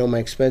that. I know my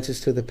expenses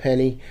to the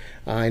penny.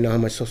 I know how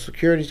much Social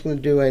Security is going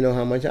to do. I know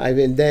how much.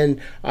 And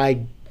then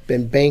I've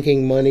been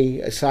banking money,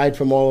 aside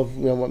from all of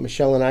what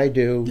Michelle and I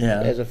do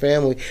as a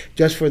family,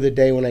 just for the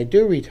day when I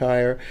do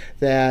retire,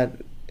 that...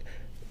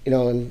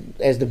 and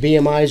as the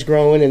BMI is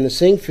growing and the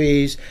sync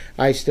fees,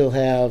 I still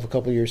have a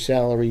couple years'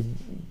 salary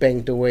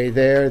banked away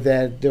there,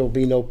 that there will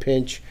be no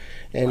pinch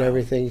and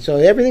everything. So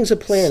everything's a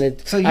plan.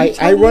 So you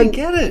totally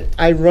get it.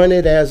 I run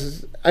it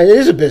as it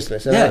is a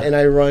business, and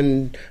I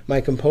run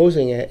my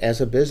composing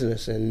as a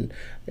business, and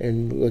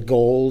with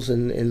goals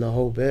and the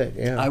whole bit.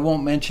 Yeah. I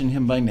won't mention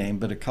him by name,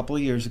 but a couple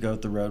of years ago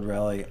at the Road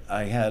Rally,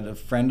 I had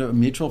a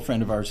mutual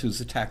friend of ours who's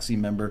a taxi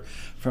member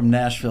from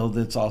Nashville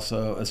that's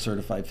also a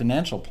certified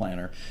financial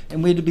planner,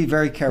 and we had to be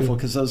very careful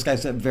because those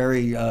guys have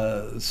very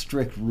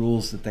strict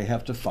rules that they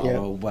have to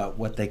follow about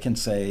what they can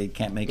say,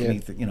 can't make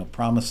anything,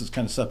 promises,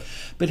 kind of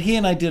stuff. But he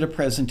and I did a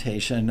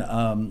presentation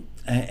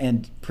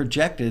and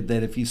projected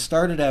that if you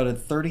started out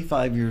at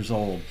 35 years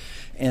old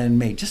and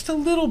made just a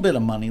little bit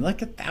of money, like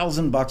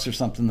 $1,000 or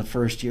something the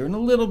first year, and a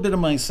little bit of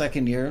money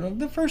second year, and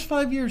the first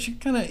 5 years you're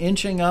kind of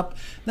inching up,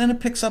 then it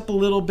picks up a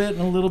little bit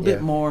and a little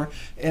bit more,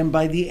 and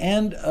by the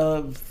end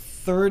of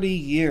 30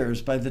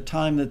 years, by the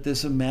time that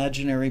this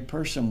imaginary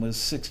person was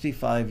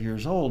 65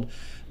 years old,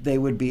 they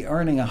would be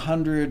earning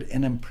 100,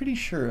 and I'm pretty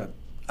sure,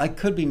 I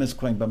could be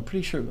misquoting, but I'm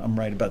pretty sure I'm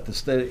right about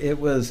this, that it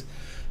was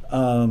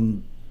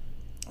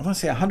I want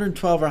to say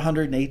 112 or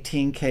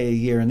 118K a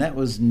year, and that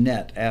was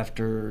net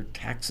after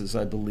taxes,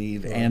 I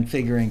believe, and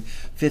figuring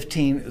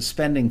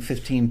spending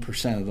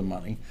 15% of the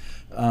money,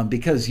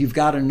 because you've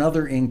got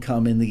another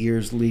income in the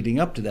years leading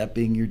up to that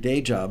being your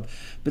day job.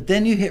 But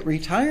then you hit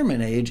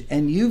retirement age,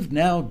 and you've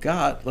now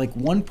got like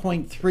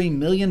 $1.3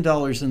 million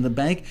in the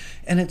bank,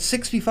 and at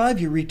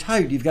 65 you're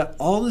retired. You've got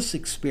all this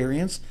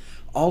experience,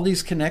 all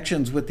these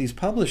connections with these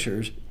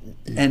publishers,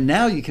 and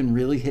now you can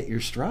really hit your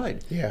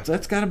stride. Yeah. So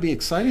that's got to be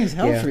exciting as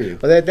hell for you.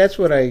 Well, that's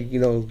what I,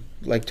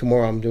 like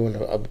tomorrow I'm doing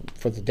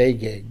for the day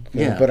gig.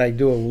 But I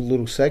do a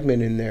little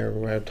segment in there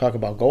where I talk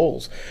about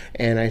goals.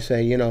 And I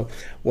say,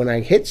 when I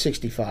hit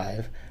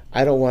 65,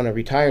 I don't want to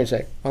retire and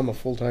say, I'm a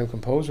full-time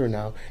composer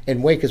now.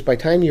 And wait, because by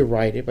the time you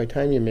write it, by the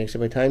time you mix it,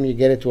 by the time you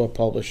get it to a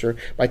publisher,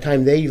 by the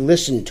time they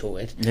listen to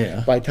it,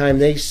 by the time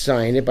they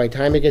sign it, by the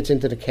time it gets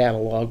into the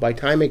catalog, by the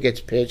time it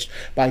gets pitched,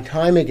 by the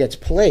time it gets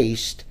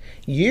placed,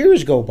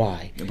 years go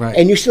by. Right.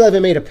 And you still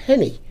haven't made a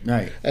penny.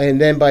 Right.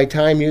 And then by the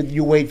time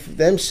you wait for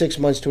them 6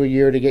 months to a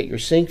year to get your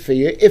sync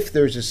fee, if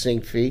there's a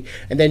sync fee,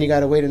 and then you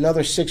got to wait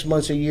another 6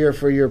 months a year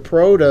for your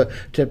pro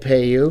to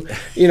pay you,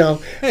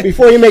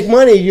 before you make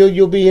money,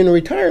 you'll be in a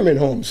retirement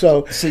home.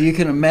 So you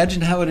can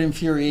imagine how it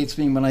infuriates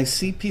me when I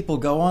see people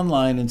go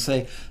online and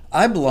say,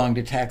 I belonged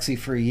to Taxi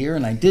for a year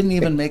and I didn't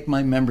even make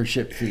my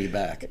membership fee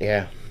back.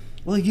 Yeah.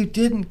 Well, you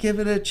didn't give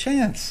it a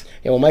chance.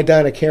 Yeah, well, my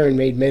Donna Karen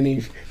made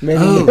many. I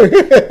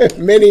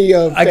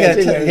got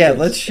to tell you,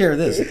 let's share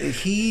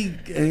this. He,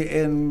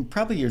 in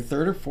probably your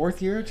third or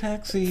fourth year at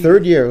Taxi?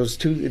 Third year. It was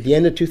at the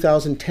end of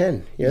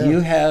 2010. Yeah.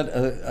 You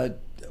had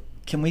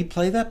can we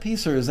play that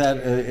piece, or is that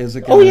is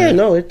it? Oh yeah,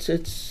 no, it's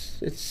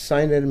it's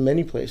signed in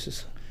many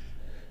places.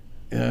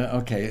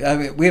 Okay. I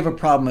mean, we have a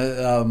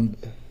problem.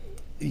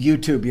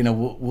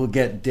 YouTube, we'll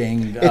get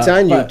dinged. It's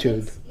on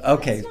YouTube.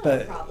 Okay,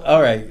 but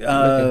all right.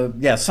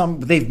 Yeah,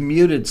 they've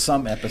muted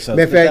some episodes,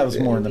 but that was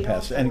more in the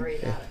past.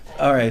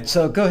 All right,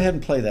 so go ahead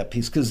and play that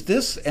piece because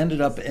this ended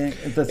up in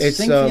the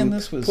synchy in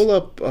this was pull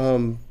up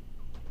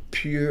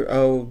pure.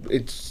 Oh,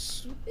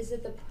 it's. Is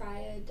it the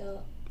Praia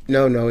del?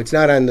 No, it's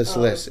not on this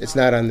list. It's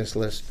not on this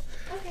list.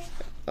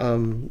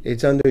 Okay.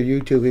 It's under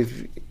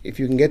YouTube. If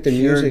you can get the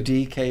Pure music.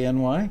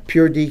 DKNY.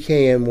 Pure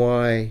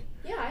DKNY.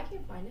 Yeah, I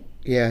can find it.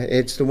 Yeah,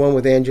 it's the one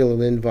with Angela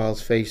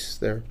Lindval's face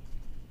there.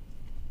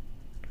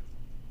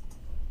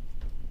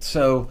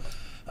 So,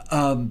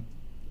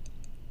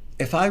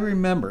 if I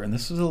remember, and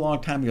this was a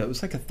long time ago, it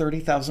was like a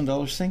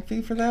 $30,000 sync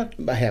fee for that.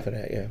 I have it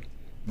at, yeah.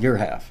 Your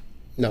half.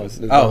 No.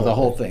 The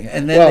whole thing.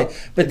 And then,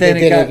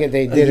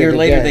 a year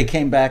later, they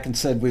came back and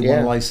said we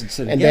want to license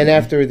it again. And then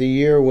after the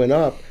year went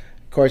up,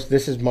 of course,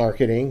 this is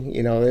marketing.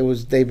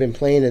 They've been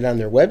playing it on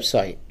their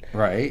website.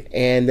 Right.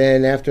 And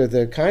then after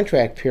the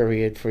contract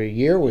period for a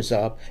year was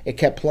up, it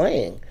kept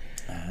playing.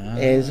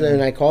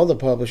 And I called the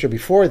publisher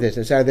before this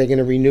and said, are they going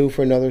to renew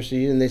for another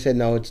season? They said,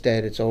 no, it's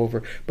dead, it's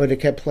over. But it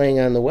kept playing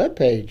on the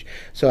webpage.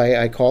 So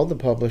I called the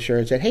publisher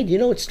and said, hey, do you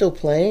know it's still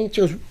playing?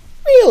 She goes,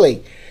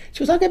 really? She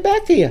goes, I'll get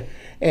back to you.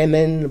 And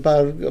then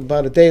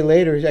about a day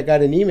later, I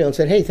got an email and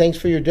said, hey, thanks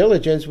for your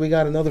diligence. We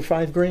got another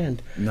 $5,000.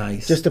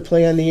 Nice. Just to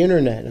play on the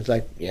internet. It's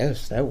like,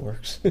 yes, that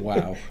works.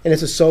 Wow. And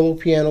it's a solo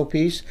piano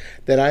piece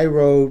that I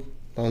wrote.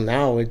 Well,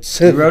 now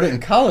it's... You wrote it in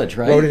college,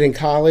 right? Wrote it in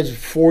college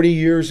 40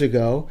 years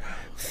ago,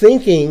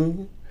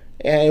 thinking...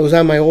 And it was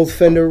on my old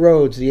Fender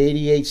Rhodes, the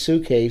 '88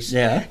 suitcase.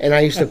 Yeah. And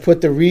I used to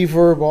put the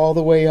reverb all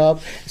the way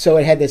up, so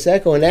it had this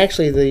echo. And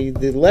actually,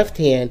 the left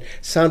hand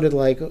sounded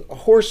like a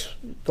horse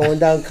going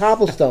down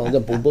cobblestones.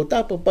 It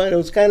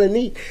was kind of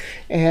neat.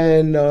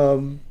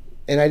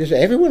 And I just,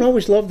 everyone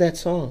always loved that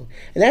song.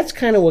 And that's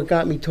kind of what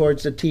got me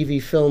towards the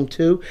TV film,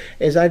 too,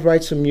 is I'd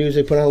write some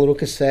music, put on a little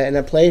cassette, and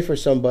I'd play it for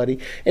somebody.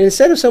 And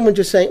instead of someone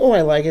just saying, oh,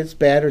 I like it, it's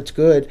bad, or it's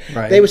good,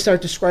 they would start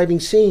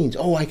describing scenes.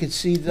 Oh, I could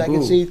see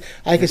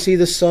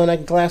the sun, a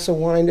glass of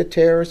wine, the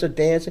terrace, or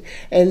dancing.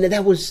 And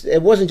it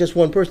wasn't just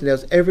one person. That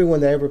was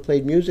everyone that I ever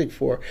played music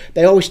for.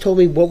 They always told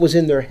me what was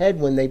in their head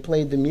when they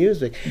played the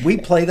music. We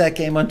play that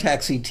game on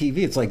Taxi TV.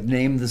 It's like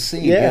name the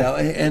scene. Yeah.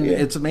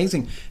 It's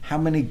amazing how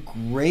many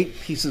great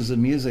pieces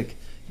of music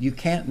you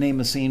can't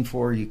name a scene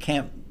for, you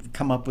can't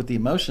come up with the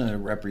emotion that it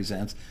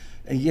represents.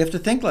 And you have to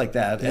think like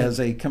that as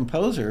a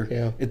composer.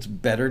 Yeah. It's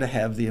better to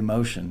have the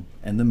emotion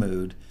and the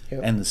mood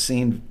and the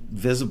scene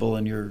visible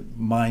in your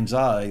mind's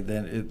eye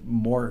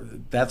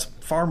that's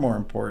far more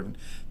important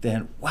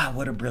than wow,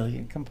 what a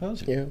brilliant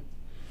composer. Yeah.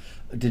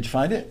 Did you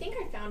find it? I think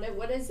I found it.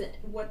 What is it?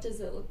 What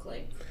does it look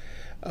like?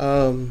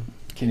 Can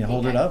you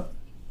hold it up?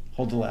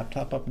 Hold the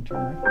laptop up and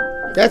turn it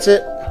around. That's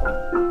it.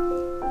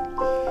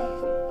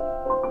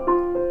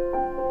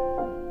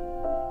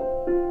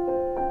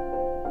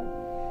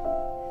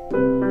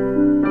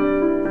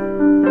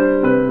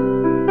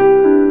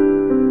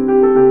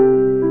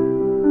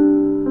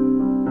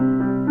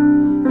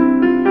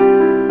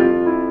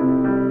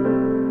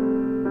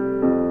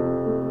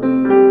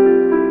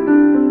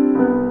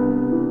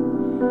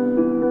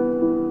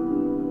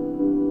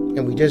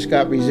 Just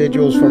got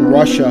residuals from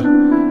Russia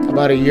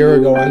about a year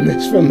ago on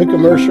this from the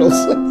commercials.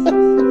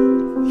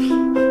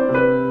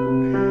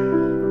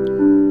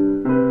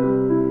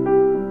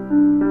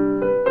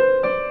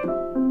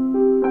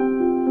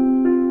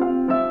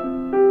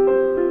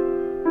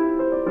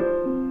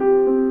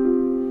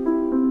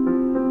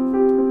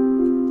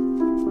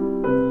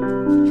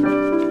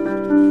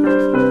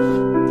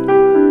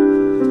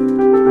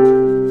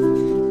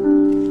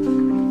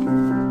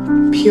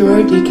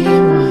 Pure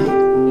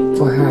DKNY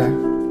for her.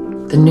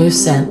 The new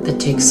scent that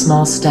takes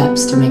small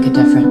steps to make a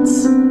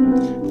difference.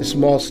 The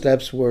small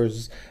steps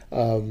was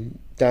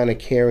Donna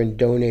Karen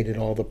donated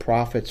all the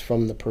profits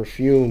from the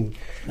perfume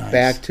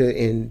back to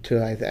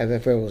I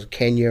think it was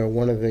Kenya or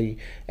one of the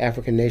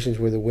African nations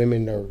where the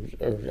women are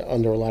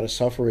under a lot of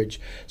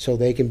suffrage, so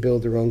they can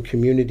build their own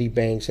community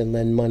banks and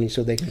lend money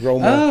so they can grow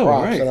more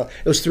crops. Right.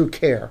 It was through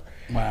CARE.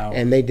 Wow.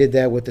 And they did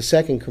that with the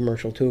second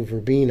commercial too,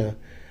 Verbena.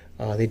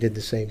 They did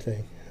the same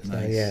thing.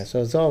 Nice. So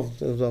it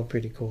was all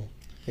pretty cool.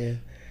 Yeah.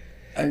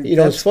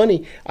 It's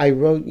funny. I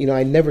wrote,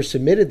 I never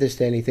submitted this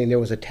to anything. There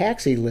was a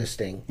Taxi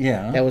listing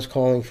that was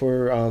calling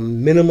for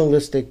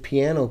minimalistic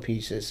piano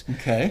pieces.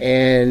 Okay.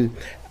 And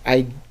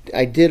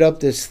I did up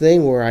this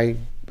thing where I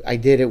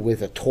did it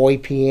with a toy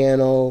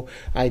piano.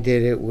 I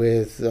did it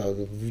with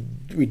a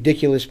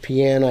ridiculous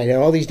piano. I had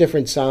all these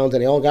different sounds,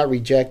 and they all got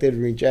rejected.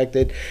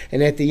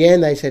 And at the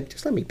end, I said,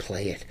 just let me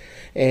play it.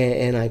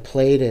 And I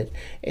played it.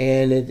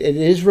 And it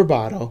is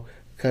rubato.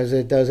 Because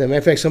it does. As a matter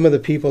of fact, some of the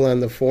people on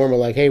the forum are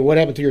like, hey, what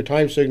happened to your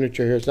time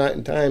signature here? It's not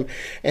in time.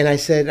 And I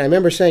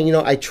remember saying,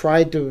 I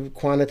tried to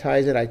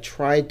quantize it. I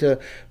tried to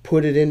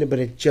put it in, but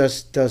it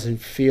just doesn't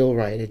feel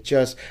right.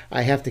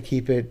 I have to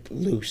keep it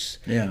loose.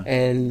 Yeah.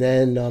 And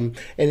then, an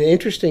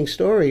interesting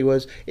story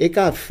was it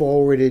got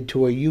forwarded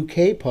to a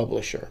UK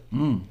publisher.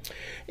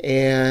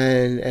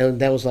 and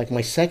that was like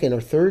my second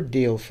or third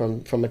deal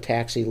from a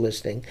taxi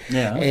listing.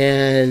 Yeah.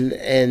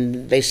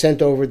 And they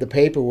sent over the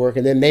paperwork,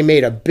 and then they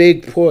made a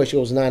big push. It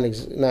was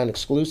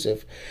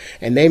non-exclusive,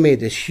 and they made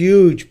this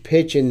huge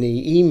pitch in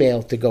the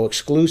email to go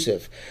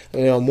exclusive.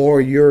 More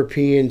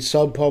European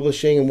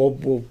sub-publishing, and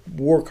we'll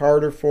work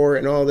harder for it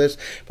and all this.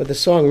 But the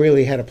song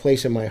really had a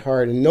place in my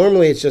heart, and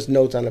normally it's just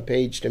notes on a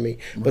page to me.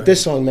 But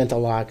this song meant a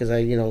lot because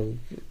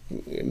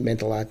it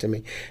meant a lot to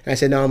me. And I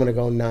said, no, I'm going to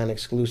go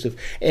non-exclusive.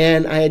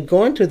 And I had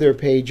gone to their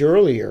page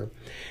earlier,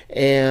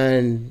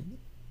 and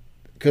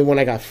because when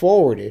I got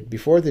forwarded,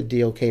 before the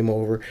deal came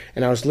over,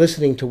 and I was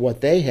listening to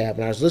what they have,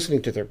 and I was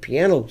listening to their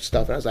piano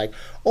stuff, and I was like,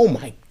 oh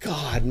my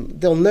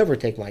God, they'll never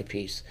take my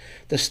piece.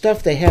 The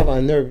stuff they have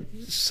on their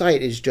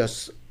site is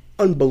just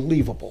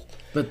unbelievable.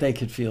 But they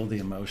could feel the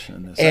emotion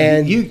in this.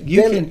 And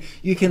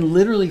you can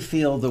literally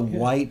feel the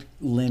white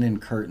linen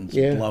curtains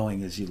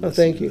blowing as you listen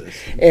thank to you. this.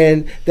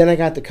 And then I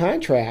got the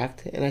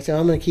contract, and I said,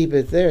 I'm going to keep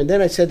it there. And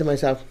then I said to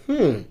myself,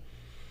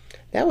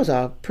 that was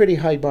a pretty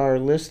high bar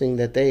listing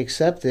that they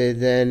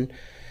accepted. Then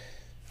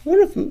what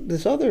if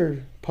this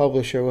other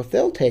publisher, if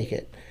they'll take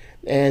it?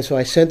 And so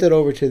I sent it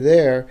over to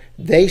there.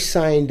 They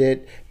signed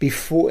it and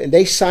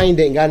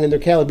got it in their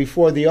calendar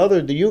before the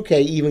UK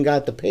even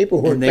got the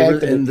paperwork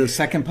back. And the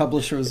second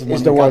publisher was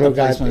the one who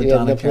got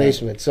the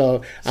placement.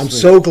 So I'm Sweet.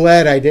 so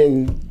glad I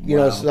didn't,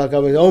 stuck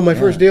up with, my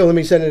first Yeah. deal, let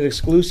me send it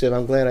exclusive.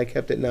 I'm glad I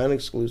kept it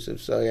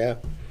non-exclusive. So yeah,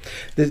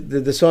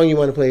 the song you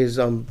want to play is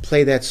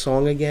Play That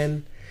Song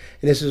Again.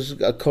 And this is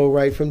a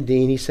co-write from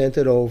Dean. He sent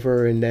it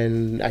over, and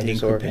then I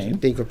just ordered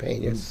Dean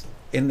Crepane, yes.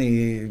 In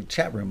the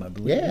chat room, I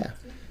believe. Yeah.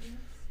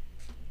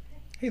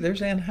 Hey,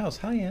 there's Ann House.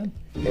 Hi, Ann.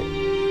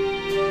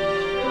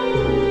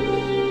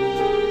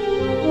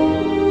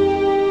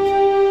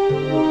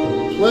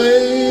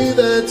 Play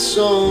that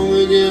song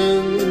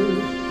again,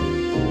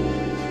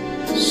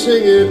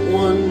 sing it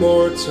one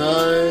more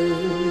time,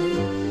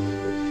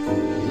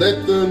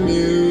 let the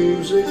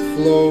music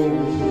flow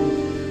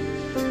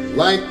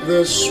like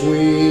the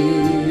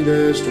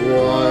sweetest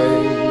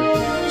wine.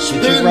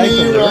 Did you write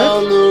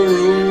the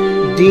lyrics?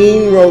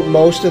 Dean wrote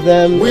most of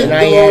them, and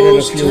I added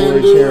a few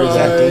words here. Is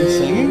that Dean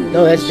singing?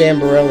 No, that's Dan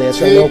Borelli.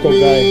 That's a local guy.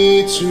 Take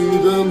me to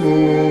the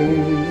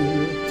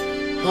moon,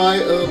 high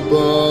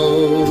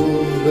above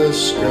the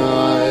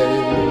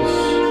skies,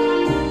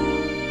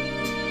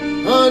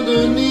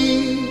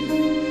 underneath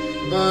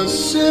a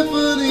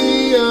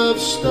symphony of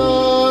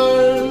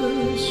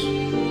stars,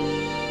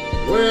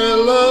 where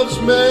love's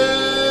melody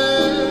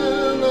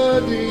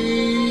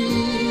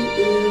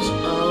is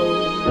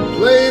ours.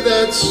 Play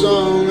that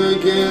song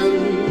again.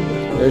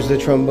 There's the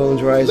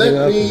trombones rising Let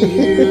up. me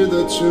hear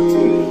the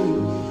tune.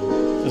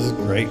 This is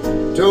great.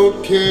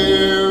 Don't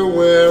care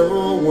where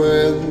or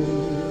when.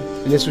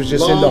 And this was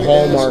just in the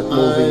Hallmark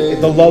movie.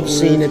 The love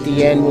scene at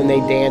the end when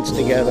they dance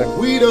together.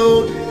 We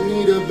don't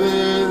need a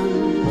band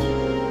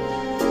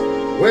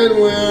when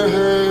we're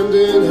hand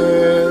in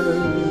hand,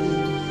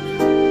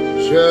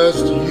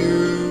 just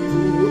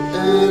you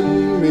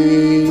and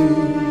me.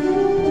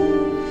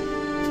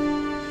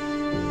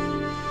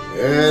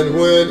 And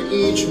when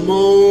each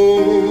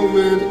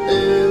moment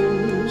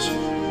ends,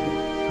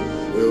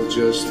 we'll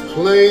just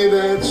play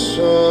that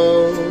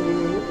song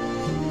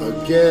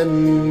again.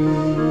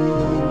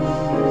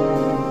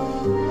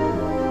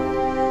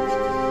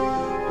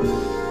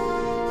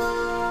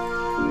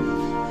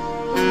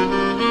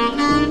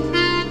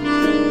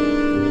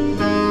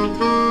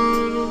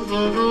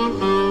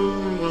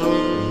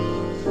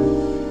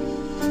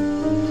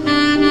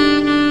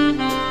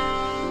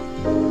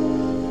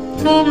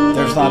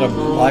 There's not a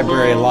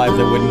library alive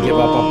that wouldn't give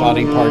up a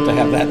body part to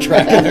have that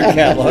track in their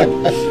catalog.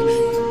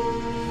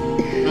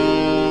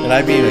 And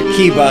I mean a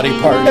key body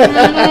part.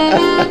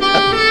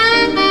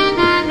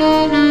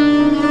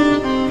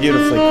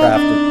 Beautifully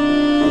crafted.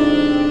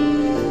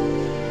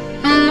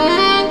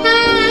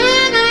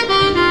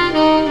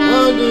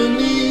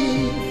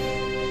 Underneath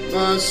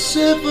a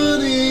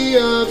symphony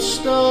of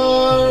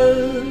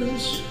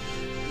stars,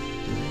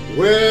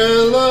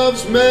 where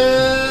love's melody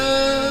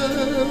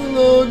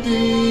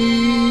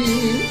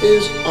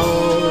is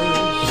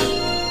ours.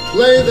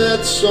 Play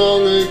that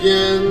song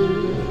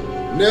again,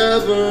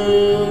 never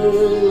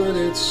let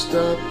it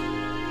stop.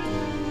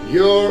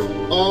 You're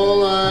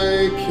all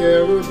I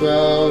care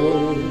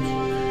about,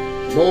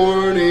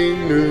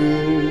 morning,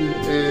 noon,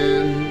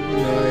 and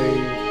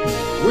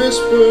night.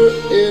 Whisper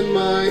in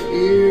my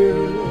ear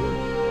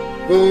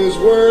those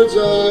words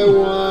I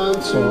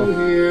want to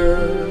hear,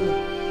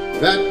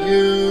 that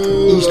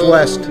you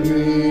East-West. love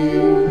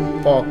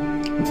me. Paul.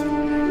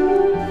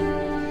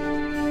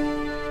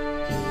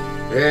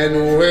 And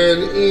when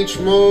each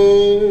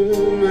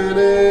moment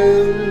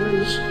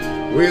ends,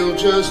 we'll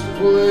just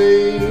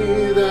play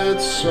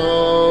that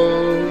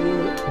song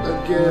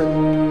again.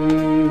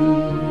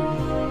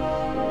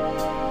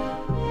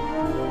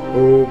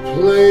 Oh,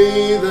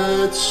 play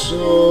that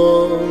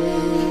song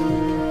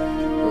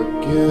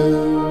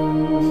again.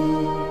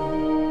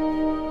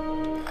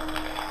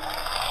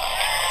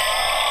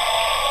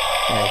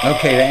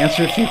 Okay, to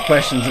answer a few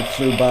questions that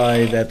flew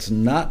by, that's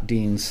not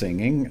Dean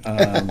singing.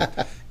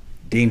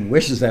 Dean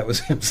wishes that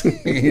was him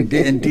singing.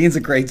 And Dean's a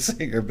great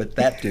singer, but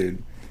that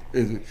dude,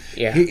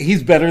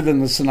 he's better than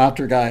the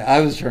Sinatra guy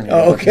I was turning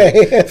over.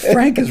 Okay.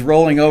 Frank is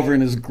rolling over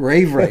in his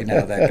grave right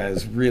now. That guy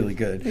is really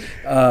good.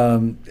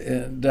 And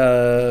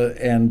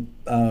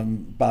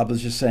Bob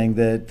was just saying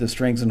that the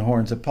strings and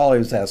horns that Polly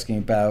was asking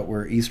about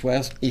were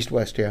East-West.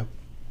 East-West, yeah.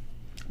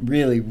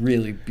 Really,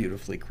 really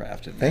beautifully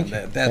crafted. Thank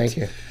you. Thank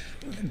you.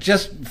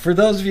 Just for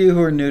those of you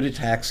who are new to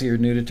Taxi or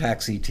new to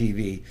Taxi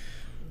TV,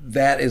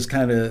 that's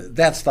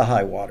the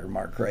high water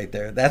mark right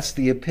there. That's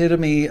the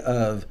epitome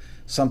of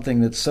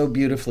something that's so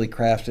beautifully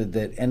crafted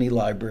that any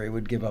library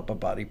would give up a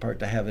body part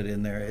to have it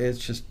in there. It's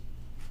just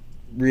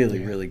really,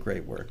 really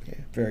great work. Yeah.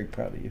 Very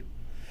proud of you.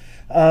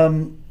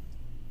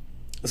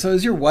 So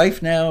is your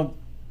wife now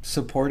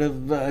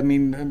supportive? I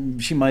mean,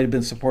 she might have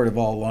been supportive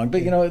all along,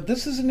 but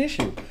this is an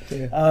issue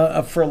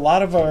for a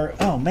lot of our.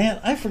 Oh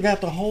man, I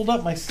forgot to hold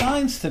up my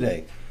signs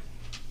today.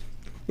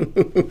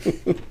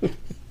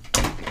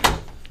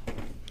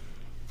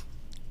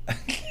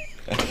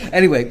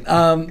 Anyway,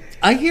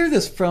 I hear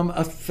this from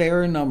a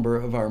fair number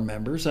of our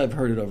members. I've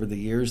heard it over the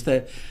years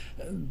that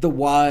the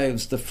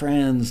wives, the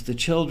friends, the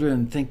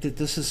children think that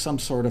this is some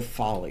sort of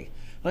folly.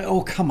 Like,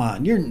 oh, come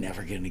on, you're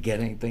never going to get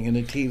anything in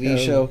a TV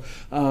show.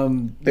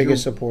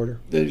 Biggest supporter.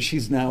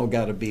 She's now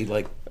got to be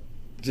like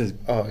just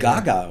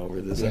gaga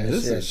over this.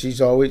 Yes, she's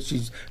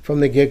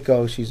from the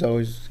get-go, she's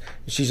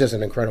just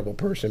an incredible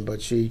person,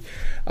 but she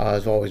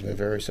has always been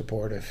very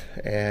supportive.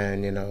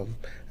 And,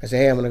 I say,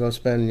 hey, I'm going to go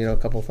spend, a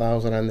couple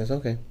 $1,000 on this.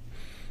 Okay.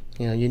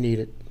 You need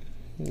it.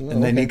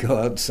 And then you go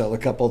out and sell a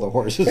couple of the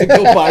horses and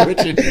go buy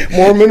what you need.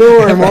 More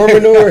manure.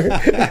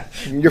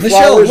 Your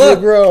flowers will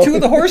grow. 2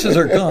 of the horses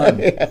are gone.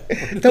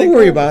 Don't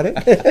worry about it.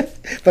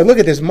 But look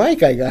at this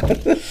mic I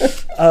got.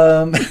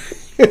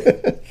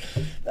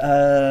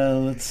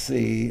 Let's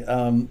see.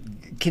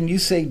 Can you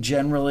say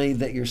generally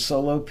that your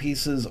solo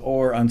pieces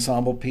or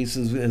ensemble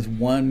pieces is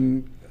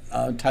one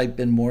type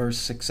been more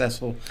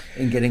successful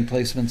in getting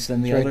placements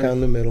than the other? Right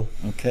down the middle.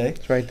 Okay.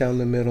 It's right down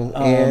the middle.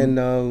 And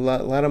a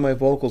lot of my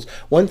vocals.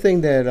 One thing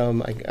that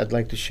I'd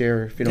like to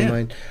share, if you don't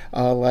mind,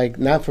 like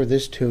not for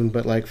this tune,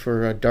 but like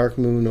for Dark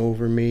Moon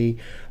Over Me,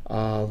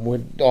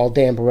 with all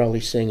Dan Borelli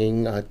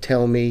singing,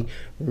 Tell Me,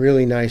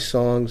 really nice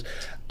songs.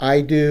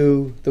 I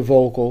do the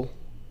vocal.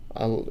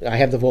 I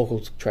have the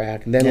vocals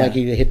track, and then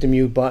you hit the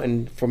mute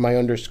button for my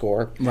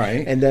underscore.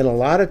 Right. And then a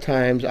lot of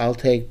times I'll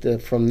take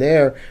from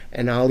there,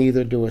 and I'll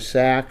either do a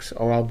sax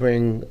or I'll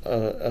bring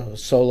a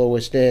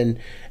soloist in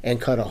and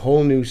cut a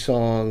whole new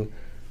song,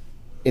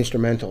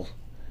 instrumental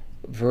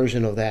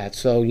version of that.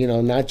 So,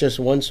 not just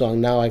one song.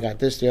 Now I got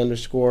the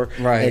underscore,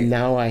 right, and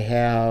now I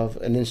have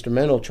an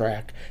instrumental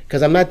track.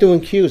 Because I'm not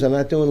doing cues. I'm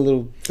not doing a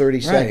little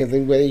 30-second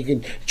thing where you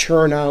can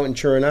churn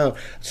out.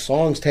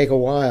 Songs take a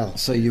while.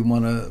 So you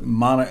want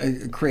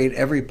to create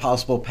every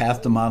possible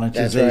path to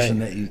monetization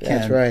that you can.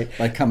 That's right.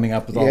 By coming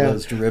up with all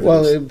those derivatives.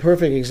 Well, a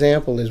perfect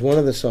example is one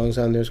of the songs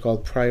on there is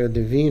called Praio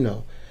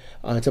Divino.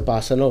 It's a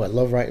bossa nova. I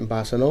love writing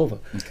bossa nova.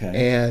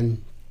 Okay.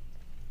 And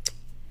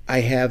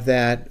I have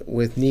that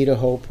with Nita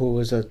Hope, who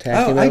was a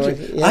taxi member.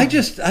 I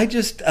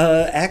just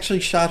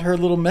actually shot her a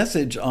little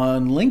message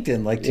on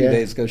LinkedIn like 2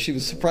 days ago. She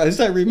was surprised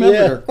I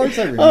remembered her. Of course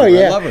I remember. Oh,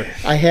 yeah. I love her.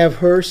 I have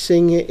her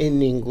sing it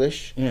in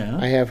English. Yeah.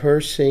 I have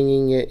her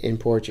singing it in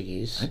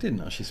Portuguese. I didn't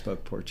know she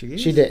spoke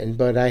Portuguese. She didn't,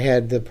 but I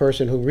had the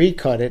person who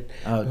recut it,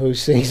 who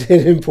sings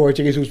it in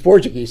Portuguese, who's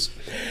Portuguese.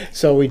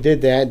 So we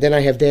did that. Then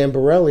I have Dan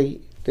Borelli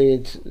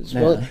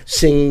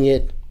singing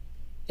it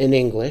in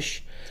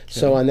English. Okay.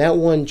 So on that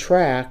one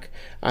track,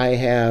 I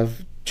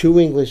have 2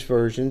 English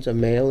versions, a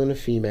male and a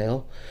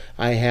female.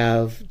 I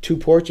have 2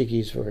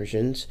 Portuguese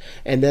versions,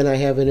 and then I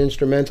have an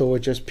instrumental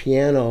with just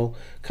piano,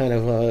 kind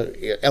of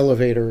a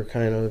elevator,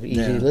 kind of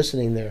easy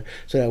listening there.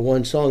 So that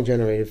one song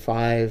generated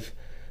 5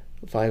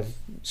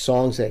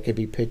 songs that could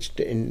be pitched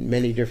in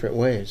many different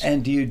ways.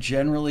 And do you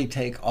generally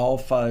take all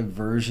 5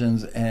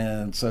 versions?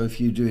 And so if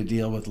you do a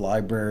deal with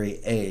Library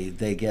A,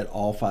 they get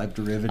all 5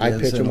 derivatives, I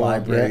pitch and them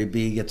Library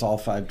B gets all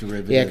 5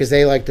 derivatives? Yeah, because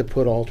they like to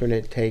put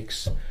alternate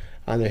takes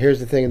on there. Here's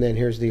the thing, and then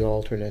here's the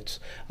alternates.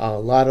 A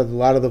lot of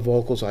the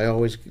vocals, I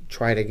always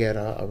try to get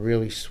a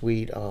really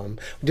sweet.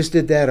 Just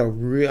did that.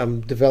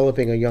 I'm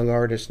developing a young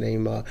artist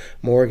named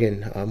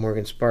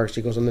Morgan Sparks.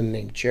 She goes under the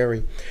name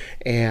Cherry,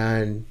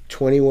 and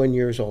 21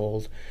 years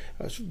old.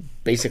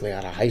 Basically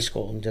out of high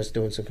school and just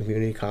doing some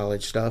community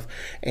college stuff,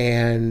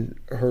 and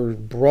her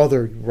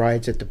brother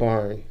rides at the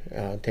barn,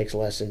 takes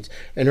lessons,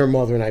 and her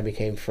mother and I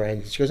became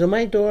friends. She goes, and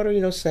my daughter,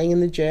 sang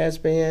in the jazz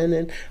band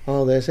and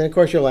all this, and of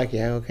course you're like,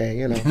 yeah,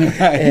 okay, and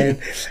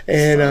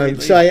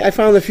so I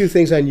found a few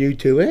things on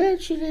YouTube,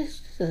 and she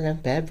just a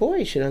bad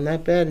voice,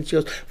 not bad. And she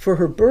goes, for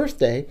her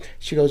birthday,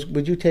 she goes,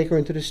 would you take her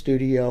into the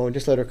studio and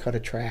just let her cut a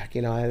track?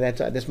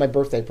 That's my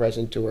birthday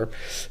present to her.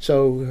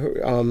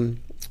 So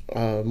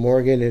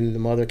Morgan and the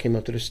mother came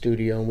up to the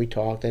studio and we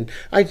talked, and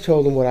I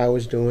told them what I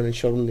was doing and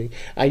showed them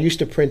I used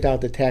to print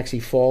out the taxi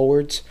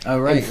forwards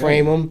and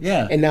frame them,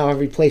 Yeah. and now I've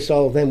replaced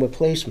all of them with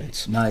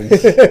placements.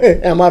 Nice.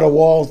 I'm out of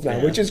walls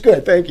now, which is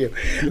good. Thank you.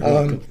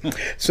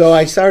 So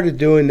I started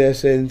doing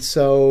this, and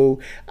so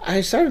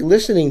I started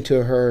listening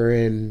to her,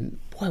 and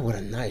boy, what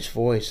a nice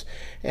voice.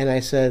 And I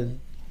said,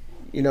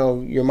 you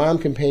know, your mom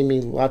can pay me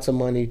lots of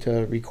money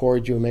to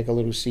record you and make a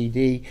little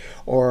CD,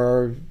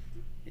 or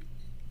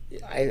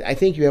I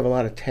think you have a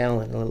lot of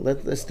talent.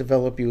 Let's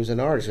develop you as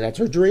an artist. That's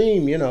her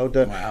dream, you know,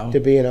 to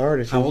be an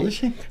artist. How old is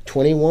she?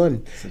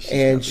 21. So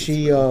and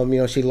she, you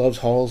know, she loves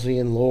Halsey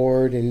and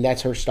Lord, and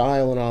that's her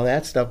style and all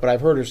that stuff. But I've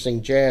heard her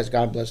sing jazz,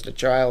 God Bless the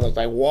Child. I was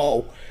like,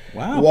 whoa.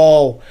 Wow.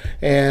 Whoa.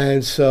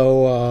 And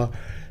so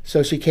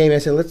she came and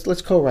said,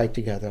 let's co-write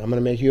together. I'm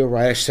going to make you a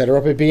writer. I set her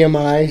up at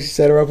BMI,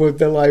 set her up with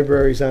the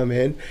libraries I'm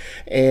in.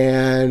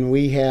 And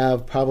we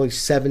have probably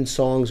 7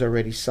 songs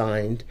already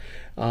signed,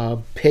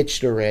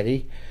 pitched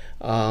already.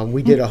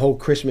 We did a whole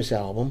Christmas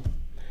album,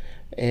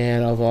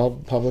 and of all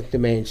public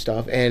domain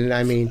stuff. And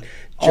I mean,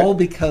 all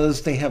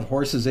because they have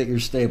horses at your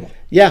stable.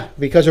 yeah,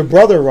 because her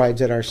brother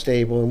rides at our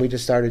stable, and we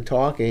just started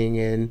talking,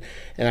 and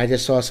I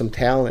just saw some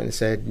talent and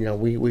said, you know,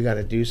 we got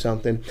to do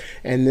something.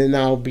 And then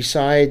now,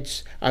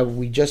 besides,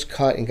 we just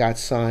cut and got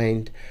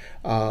signed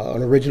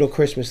an original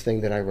Christmas thing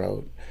that I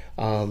wrote.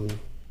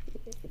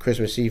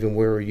 Christmas Eve and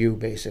Where Are You,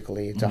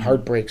 basically. It's a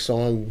heartbreak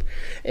song,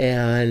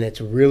 and it's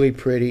really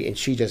pretty, and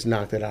she just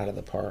knocked it out of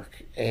the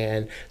park.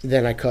 And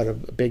then I cut a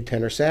big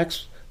tenor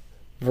sax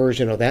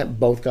version of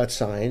that. Both got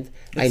signed.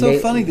 It's so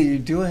funny that you're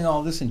doing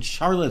all this in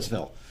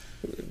Charlottesville.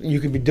 You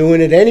could be doing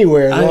it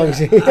anywhere as long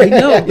as I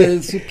know,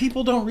 but see,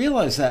 people don't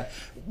realize that.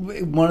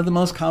 One of the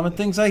most common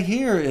things I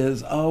hear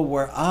is, oh,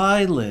 where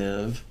I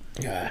live.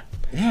 Yeah.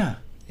 Yeah.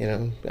 You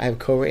know, I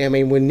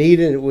mean, when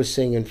Nita was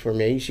singing for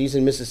me, she's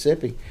in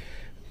Mississippi.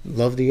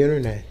 Love the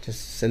internet.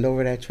 Just send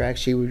over that track.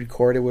 She would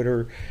record it with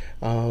her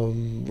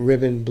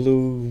ribbon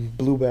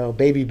Bluebell,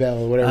 Baby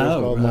Bell, whatever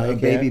it's called.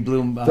 Baby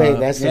Blue.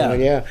 That's the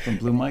one, yeah. From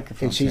Blue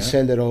Microphones. And she'd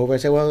send it over. I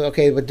said, well,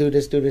 okay, but do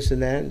this,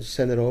 and that, and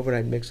send it over, and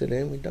I'd mix it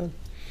in. We're done.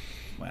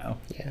 Wow.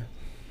 Yeah.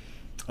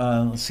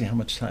 Let's see how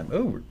much time.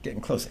 Oh, we're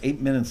getting close.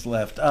 8 minutes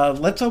left.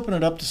 Let's open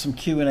it up to some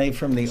Q&A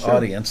from the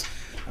audience.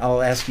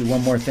 I'll ask you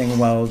one more thing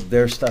while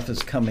their stuff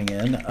is coming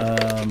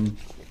in.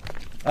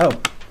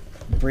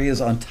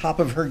 Bria's on top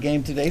of her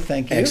game today.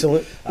 Thank you.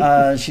 Excellent.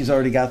 She's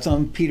already got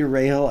some. Peter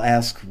Rahill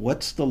asks,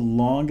 what's the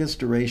longest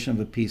duration of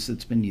a piece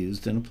that's been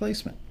used in a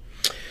placement?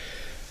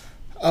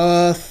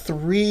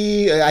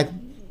 3, I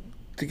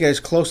think as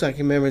close as I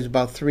can remember, is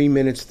about 3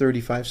 minutes,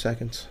 35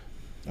 seconds.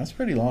 That's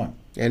pretty long.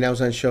 And that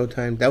was on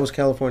Showtime. That was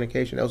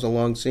Californication. That was a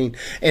long scene.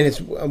 And it's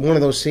one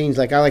of those scenes,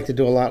 like I like to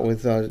do a lot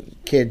with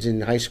kids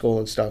in high school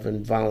and stuff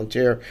and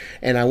volunteer.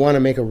 And I want to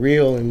make a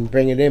reel and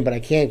bring it in, but I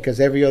can't because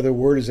every other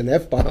word is an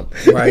F-bomb.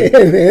 Right.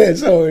 And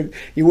so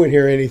you wouldn't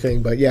hear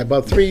anything. But yeah,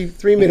 about 3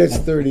 minutes,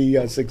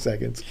 36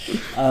 seconds.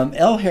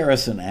 L.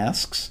 Harrison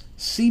asks,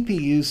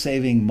 CPU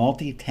saving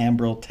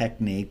multi-timbral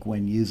technique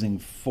when using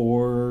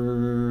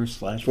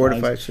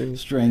 4/5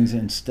 strings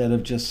instead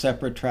of just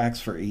separate tracks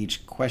for each ?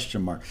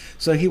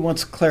 So he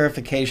wants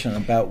clarification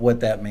about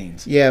what that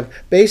means. Yeah,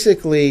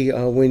 basically,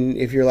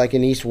 if you're like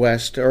in East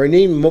West or in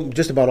even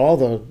just about all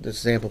the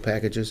sample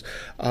packages,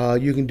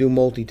 you can do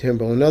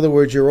multi-timbral. In other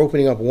words, you're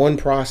opening up one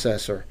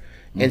processor.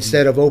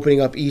 Instead of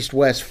opening up East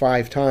West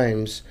 5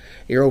 times,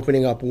 you're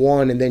opening up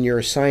one, and then you're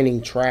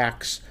assigning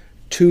tracks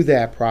to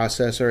that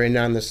processor and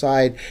on the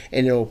side,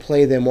 and it'll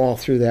play them all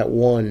through that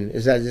one,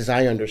 as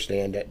I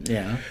understand it.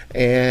 Yeah.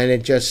 And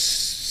it just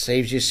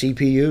saves you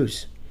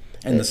CPUs.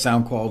 And the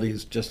sound quality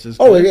is just as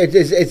good? Oh,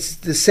 it's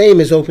the same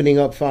as opening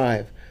up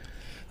 5.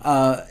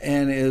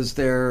 And is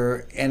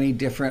there any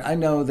different? I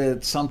know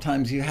that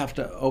sometimes you have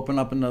to open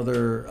up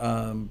another...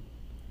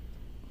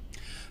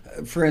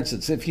 for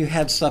instance, if you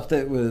had stuff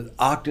that was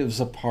octaves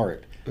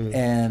apart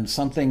and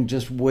something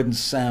just wouldn't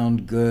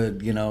sound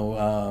good, you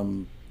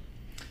know...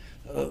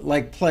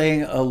 like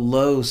playing a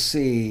low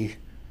C,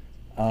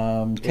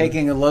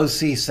 taking a low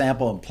C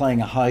sample and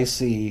playing a high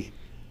C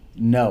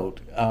note,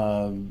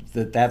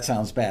 that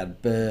sounds bad,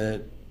 but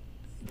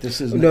this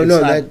is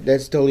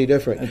that's totally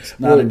different. It's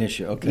not an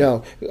issue. Okay.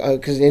 No,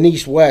 because in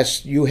East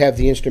West you have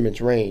the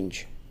instrument's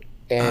range,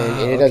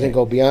 and it doesn't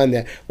go beyond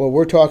that. What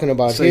we're talking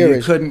about so here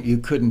you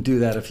couldn't do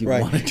that if you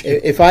wanted to.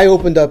 If I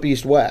opened up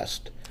East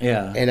West,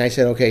 yeah, and I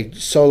said, okay,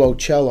 solo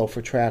cello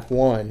for track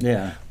 1,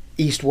 yeah.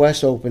 East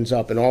West opens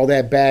up, and all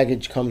that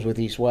baggage comes with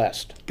East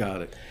West.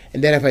 Got it.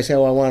 And then if I say, I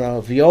want a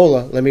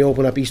viola, let me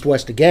open up East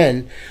West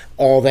again,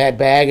 all that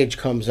baggage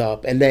comes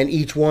up. And then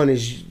each one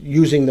is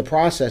using the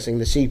processing,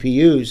 the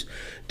CPUs,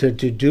 to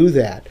do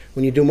that.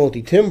 When you do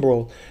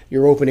multi-timbral,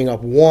 you're opening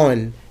up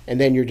one, and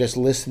then you're just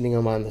listening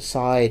them on the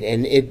side,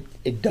 and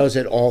it does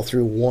it all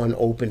through one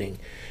opening.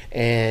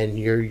 and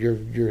you're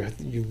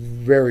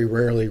very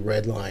rarely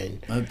redline.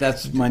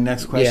 That's my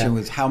next question. Yeah.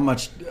 Was how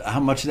much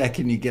of that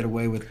can you get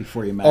away with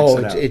before you max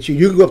it out?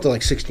 You can go up to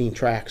like 16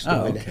 tracks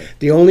doing okay. that.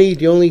 The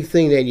only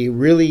thing that you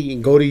really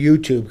go to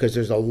YouTube, because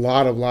there's a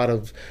lot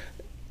of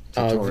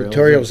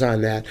tutorials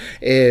on that,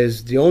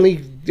 is the only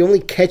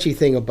catchy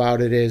thing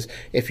about it is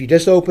if you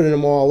just open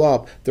them all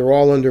up, they're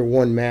all under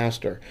one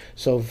master.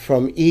 So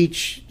from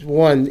each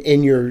one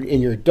in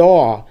your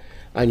DAW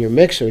on your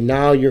mixer,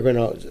 now you're going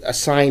to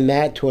assign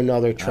that to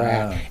another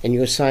track, and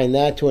you assign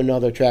that to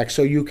another track,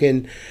 so you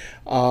can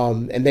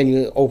and then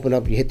you open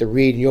up, you hit the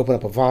read, and you open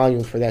up a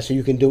volume for that, so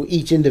you can do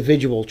each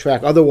individual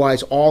track.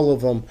 Otherwise, all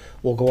of them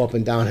will go up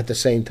and down at the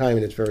same time,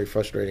 and it's very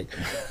frustrating.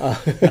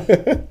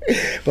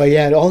 But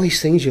yeah, all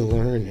these things you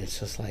learn, it's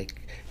just like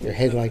your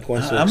head like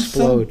wants to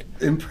explode. I'm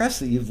so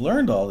impressed that you've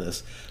learned all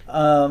this.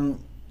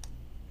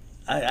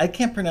 I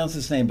can't pronounce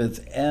his name, but it's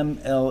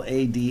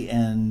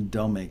Mladn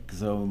Domic.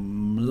 So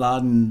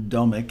Mladen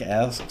Domic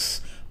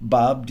asks,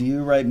 Bob, do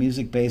you write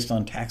music based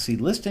on taxi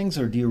listings,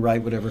 or do you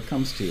write whatever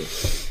comes to you?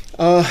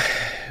 A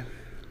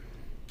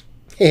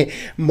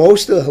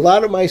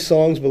lot of my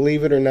songs,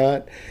 believe it or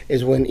not,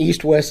 is when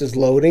East West is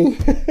loading.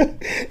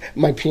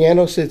 My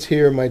piano sits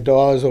here, my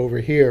DAW is over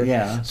here.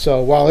 Yeah.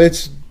 So while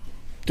it's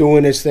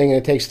doing this thing and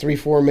it takes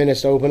 3-4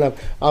 minutes to open up,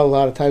 I'll a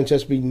lot of times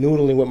just be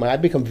noodling with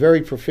I've become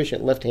very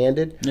proficient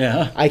left-handed.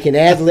 Yeah. I can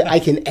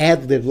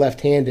ad-lib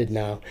left-handed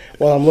now.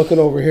 While I'm looking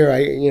over here,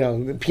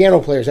 the piano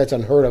players, that's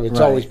unheard of. It's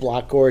Right. always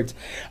block chords.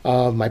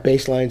 My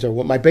bass lines are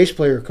what my bass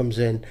player comes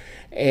in,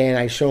 and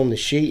I show him the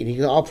sheet, and he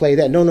goes, I'll play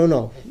that.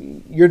 No.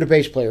 You're the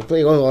bass player.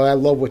 Oh, I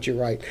love what you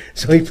write.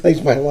 So he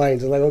plays my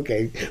lines. I'm like,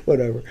 okay,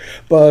 whatever.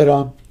 But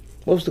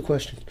what was the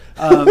question?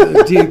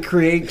 Do you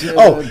create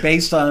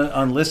based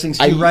on listings?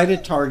 Do you write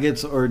at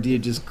targets, or do you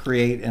just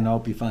create and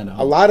hope you find a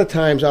home? A lot of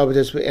times I'll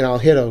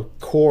hit a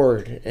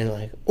chord and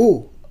like,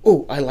 ooh,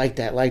 I like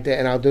that,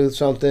 and I'll do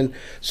something.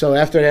 So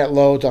after that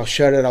loads, I'll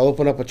shut it. I'll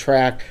open up a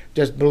track,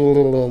 just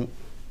boom,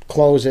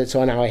 close it.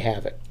 So now I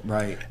have it.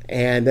 Right.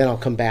 And then I'll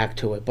come back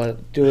to it.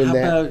 But doing How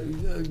that.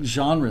 about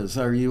genres?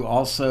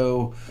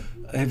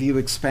 Have you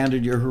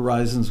expanded your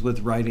horizons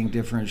with writing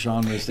different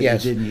genres that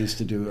Yes. you didn't used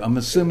to do? I'm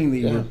assuming that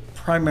you were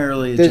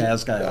primarily a The-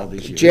 jazz guy all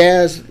these years.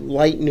 Jazz,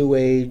 light new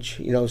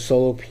age,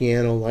 solo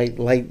piano, light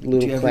Do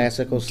little you ever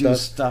classical do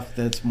stuff.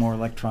 that's more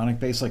electronic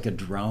based, like a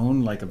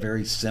drone, like a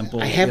very simple?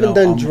 I haven't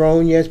done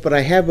drone yet, but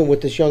I have been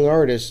with this young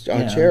artist,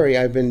 Yeah. Cherry.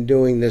 I've been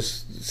doing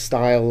this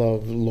style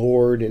of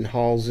Lord and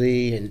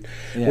Halsey, and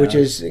Yeah. which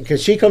is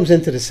because she comes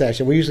into the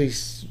session. We usually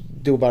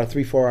do about a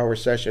 3-4 hour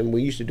session.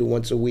 We used to do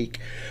once a week,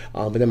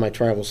 but then my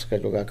travel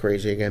schedule got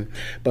crazy again.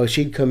 But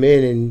she'd come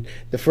in, and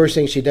the first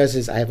thing she does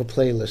is, I have a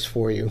playlist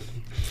for you.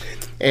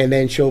 And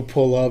then she'll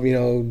pull up,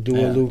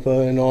 Dua Lipa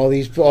and all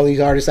these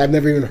artists I've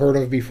never even heard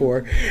of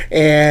before,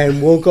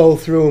 and we'll go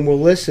through and we'll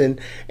listen,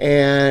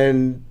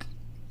 and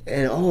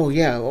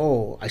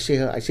I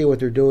see what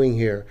they're doing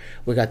here.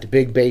 We got the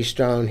big bass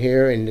down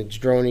here, and it's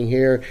droning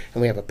here,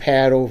 and we have a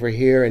pad over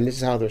here, and this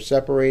is how they're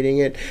separating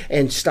it.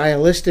 And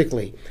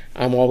stylistically,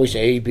 I'm always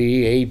A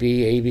B A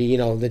B A B,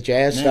 the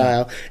jazz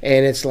style,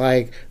 and it's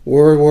like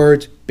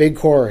words, big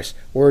chorus,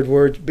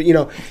 words, but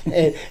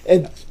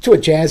and to a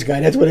jazz guy,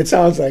 that's what it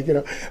sounds like,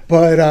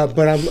 But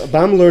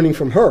I'm learning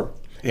from her,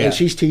 and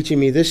she's teaching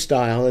me this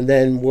style, and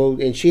then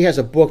and she has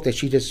a book that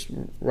she just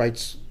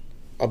writes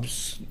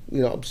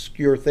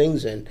obscure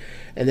things in,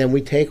 and then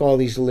we take all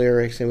these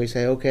lyrics and we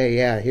say, okay,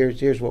 yeah,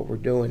 here's what we're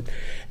doing.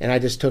 And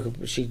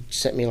she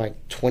sent me like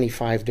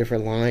 25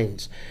 different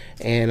lines,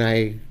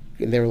 and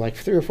there were like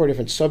 3 or 4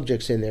 different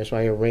subjects in there, so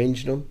I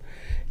arranged them,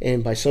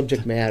 and by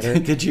subject matter.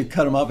 Did you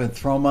cut them up and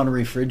throw them on a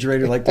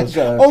refrigerator like those?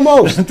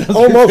 Almost. those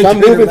I'm moving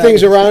refrigerator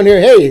things magnets? around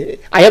here. Hey,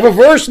 I have a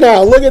verse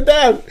now. Look at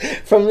that.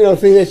 From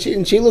thing that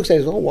she looks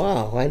at it, oh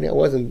wow, that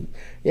wasn't.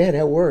 Yeah,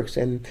 that works.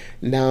 And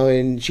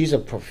she's a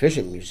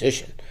proficient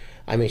musician.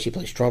 I mean, she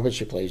plays trumpet,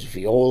 she plays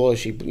viola,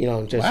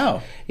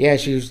 Wow. Yeah,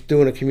 she was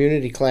doing a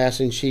community class,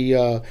 and she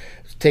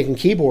taking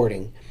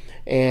keyboarding.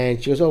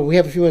 And she goes, we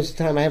have a few minutes of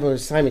time. I have an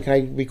assignment. Can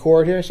I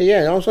record here? I said, yeah.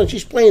 And all of a sudden,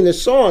 she's playing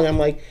this song. I'm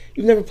like,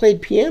 you've never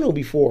played piano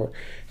before.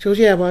 She goes,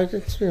 yeah, but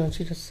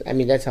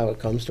that's how it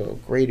comes to a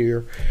great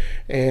ear.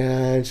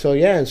 And so,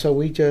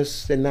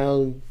 and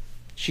now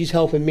she's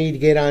helping me to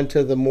get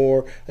onto the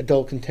more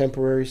adult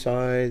contemporary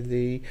side,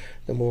 the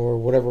more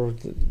whatever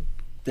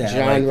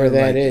genre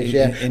that is.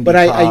 Yeah, but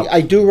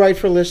I do write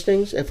for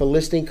listings. If a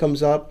listing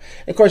comes up,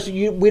 of course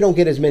we don't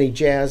get as many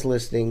jazz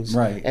listings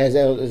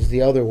as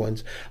the other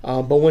ones.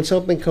 But when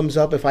something comes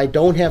up, if I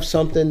don't have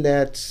something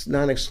that's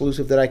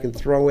non-exclusive that I can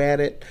throw at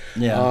it,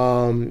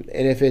 and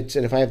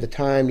if I have the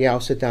time, I'll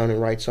sit down and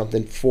write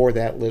something for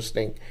that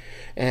listing.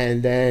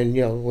 And then,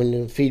 when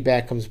the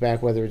feedback comes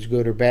back, whether it's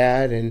good or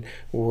bad, and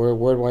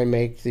where do I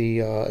make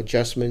the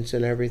adjustments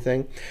and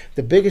everything.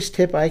 The biggest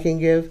tip I can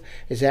give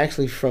is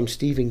actually from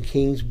Stephen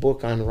King's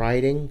book on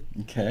writing.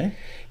 Okay.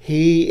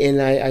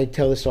 I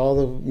tell this to all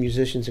the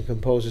musicians and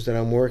composers that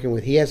I'm working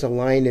with. He has a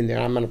line in there,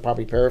 I'm going to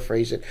probably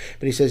paraphrase it,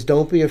 but he says,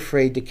 don't be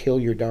afraid to kill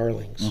your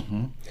darlings.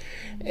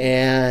 Mm-hmm.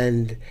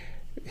 And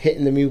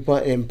hitting the mute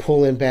button and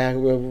pulling back.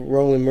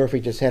 Roland Murphy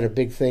just had a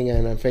big thing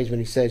on Facebook.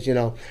 He says,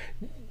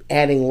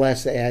 adding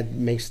less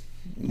makes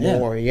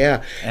more.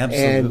 Yeah,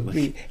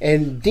 absolutely.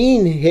 And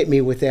Dean hit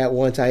me with that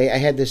once. I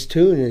had this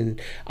tune,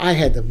 and I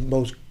had the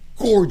most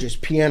gorgeous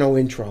piano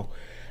intro.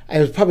 It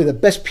was probably the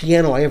best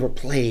piano I ever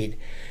played.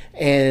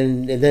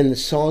 And then the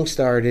song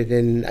started,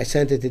 and I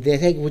sent it to Dan.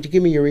 Hey, would you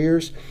give me your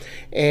ears?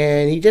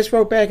 And he just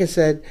wrote back and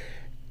said,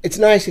 it's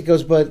nice. It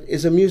goes, but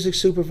is a music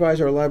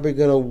supervisor or library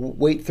going to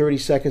wait 30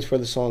 seconds for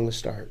the song to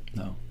start?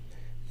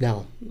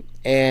 No.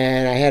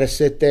 And I had to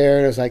sit there,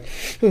 and I was like,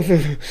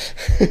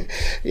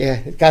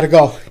 yeah, gotta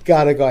go.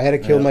 I had to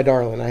kill my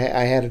darling.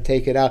 I had to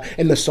take it out.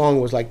 And the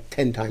song was like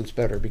 10 times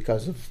better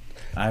because of...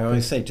 I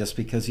always say, just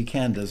because you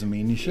can doesn't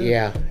mean you should.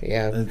 Yeah.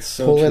 It's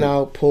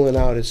so pulling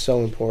out is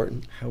so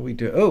important. How we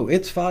do? Oh,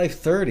 it's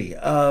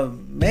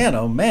 5:30. Man,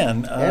 oh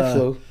man. That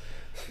flew.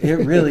 It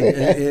really,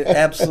 it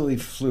absolutely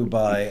flew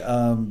by.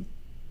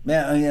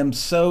 Man, I am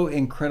so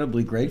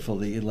incredibly grateful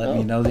that you let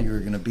me know that you were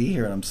going to be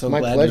here, and I'm so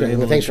my glad pleasure. you're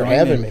able Thanks to for join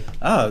having me.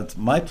 Oh, it's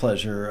my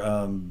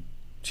pleasure.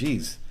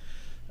 Geez.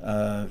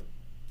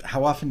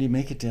 How often do you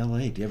make it to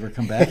LA? Do you ever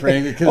come back for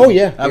anything? Oh,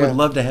 yeah. I would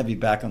love to have you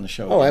back on the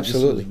show. Oh,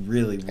 absolutely. This was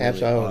really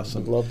absolutely.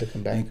 awesome. I'd love to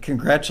come back. And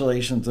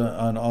congratulations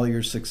on all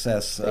your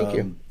success. Thank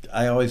you.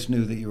 I always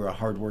knew that you were a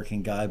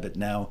hardworking guy, but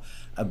now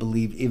I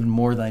believe even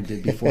more than I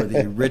did before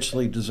that you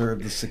richly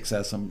deserve the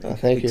success. I'm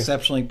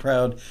exceptionally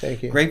proud.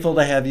 Thank you. Grateful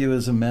to have you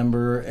as a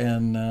member,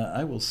 and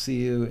I will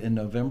see you in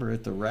November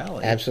at the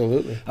rally.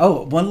 Absolutely.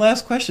 Oh, one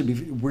last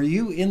question. Were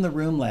you in the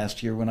room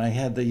last year when I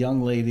had the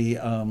young lady,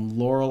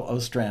 Laurel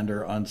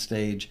Ostrander, on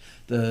stage,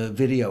 the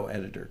video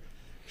editor,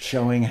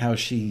 showing how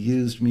she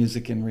used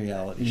music in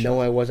reality shows?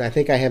 No, I wasn't. I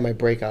think I had my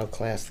breakout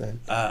class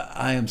then.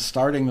 I am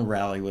starting the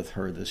rally with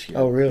her this year.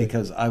 Oh, really?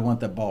 Because I want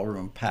that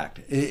ballroom packed.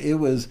 It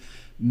was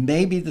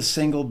maybe the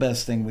single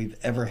best thing we've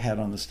ever had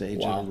on the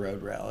stage at a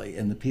road rally,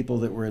 and the people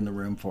that were in the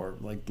room for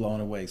it, like, blown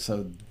away.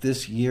 So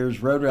this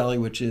year's road rally,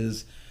 which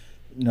is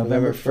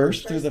November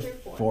 1st through the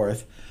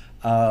 4th,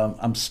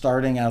 I'm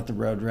starting out the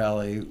road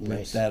rally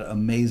with that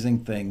amazing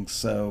thing.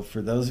 So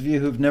for those of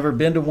you who've never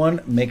been to one,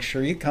 make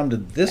sure you come to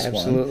this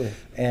one.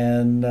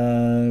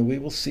 And we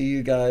will see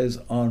you guys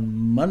on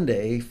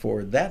Monday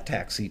for that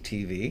Taxi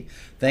TV.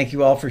 Thank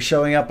you all for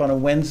showing up on a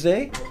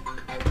Wednesday.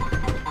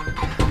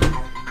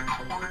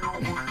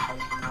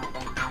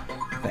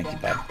 Thank you,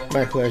 Bob.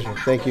 My pleasure.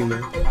 Thank you,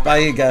 man. Bye,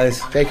 you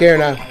guys. Take care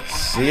now.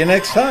 See you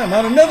next time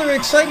on another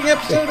exciting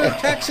episode of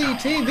Taxi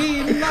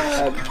TV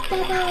Live.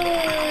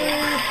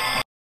 Bye-bye.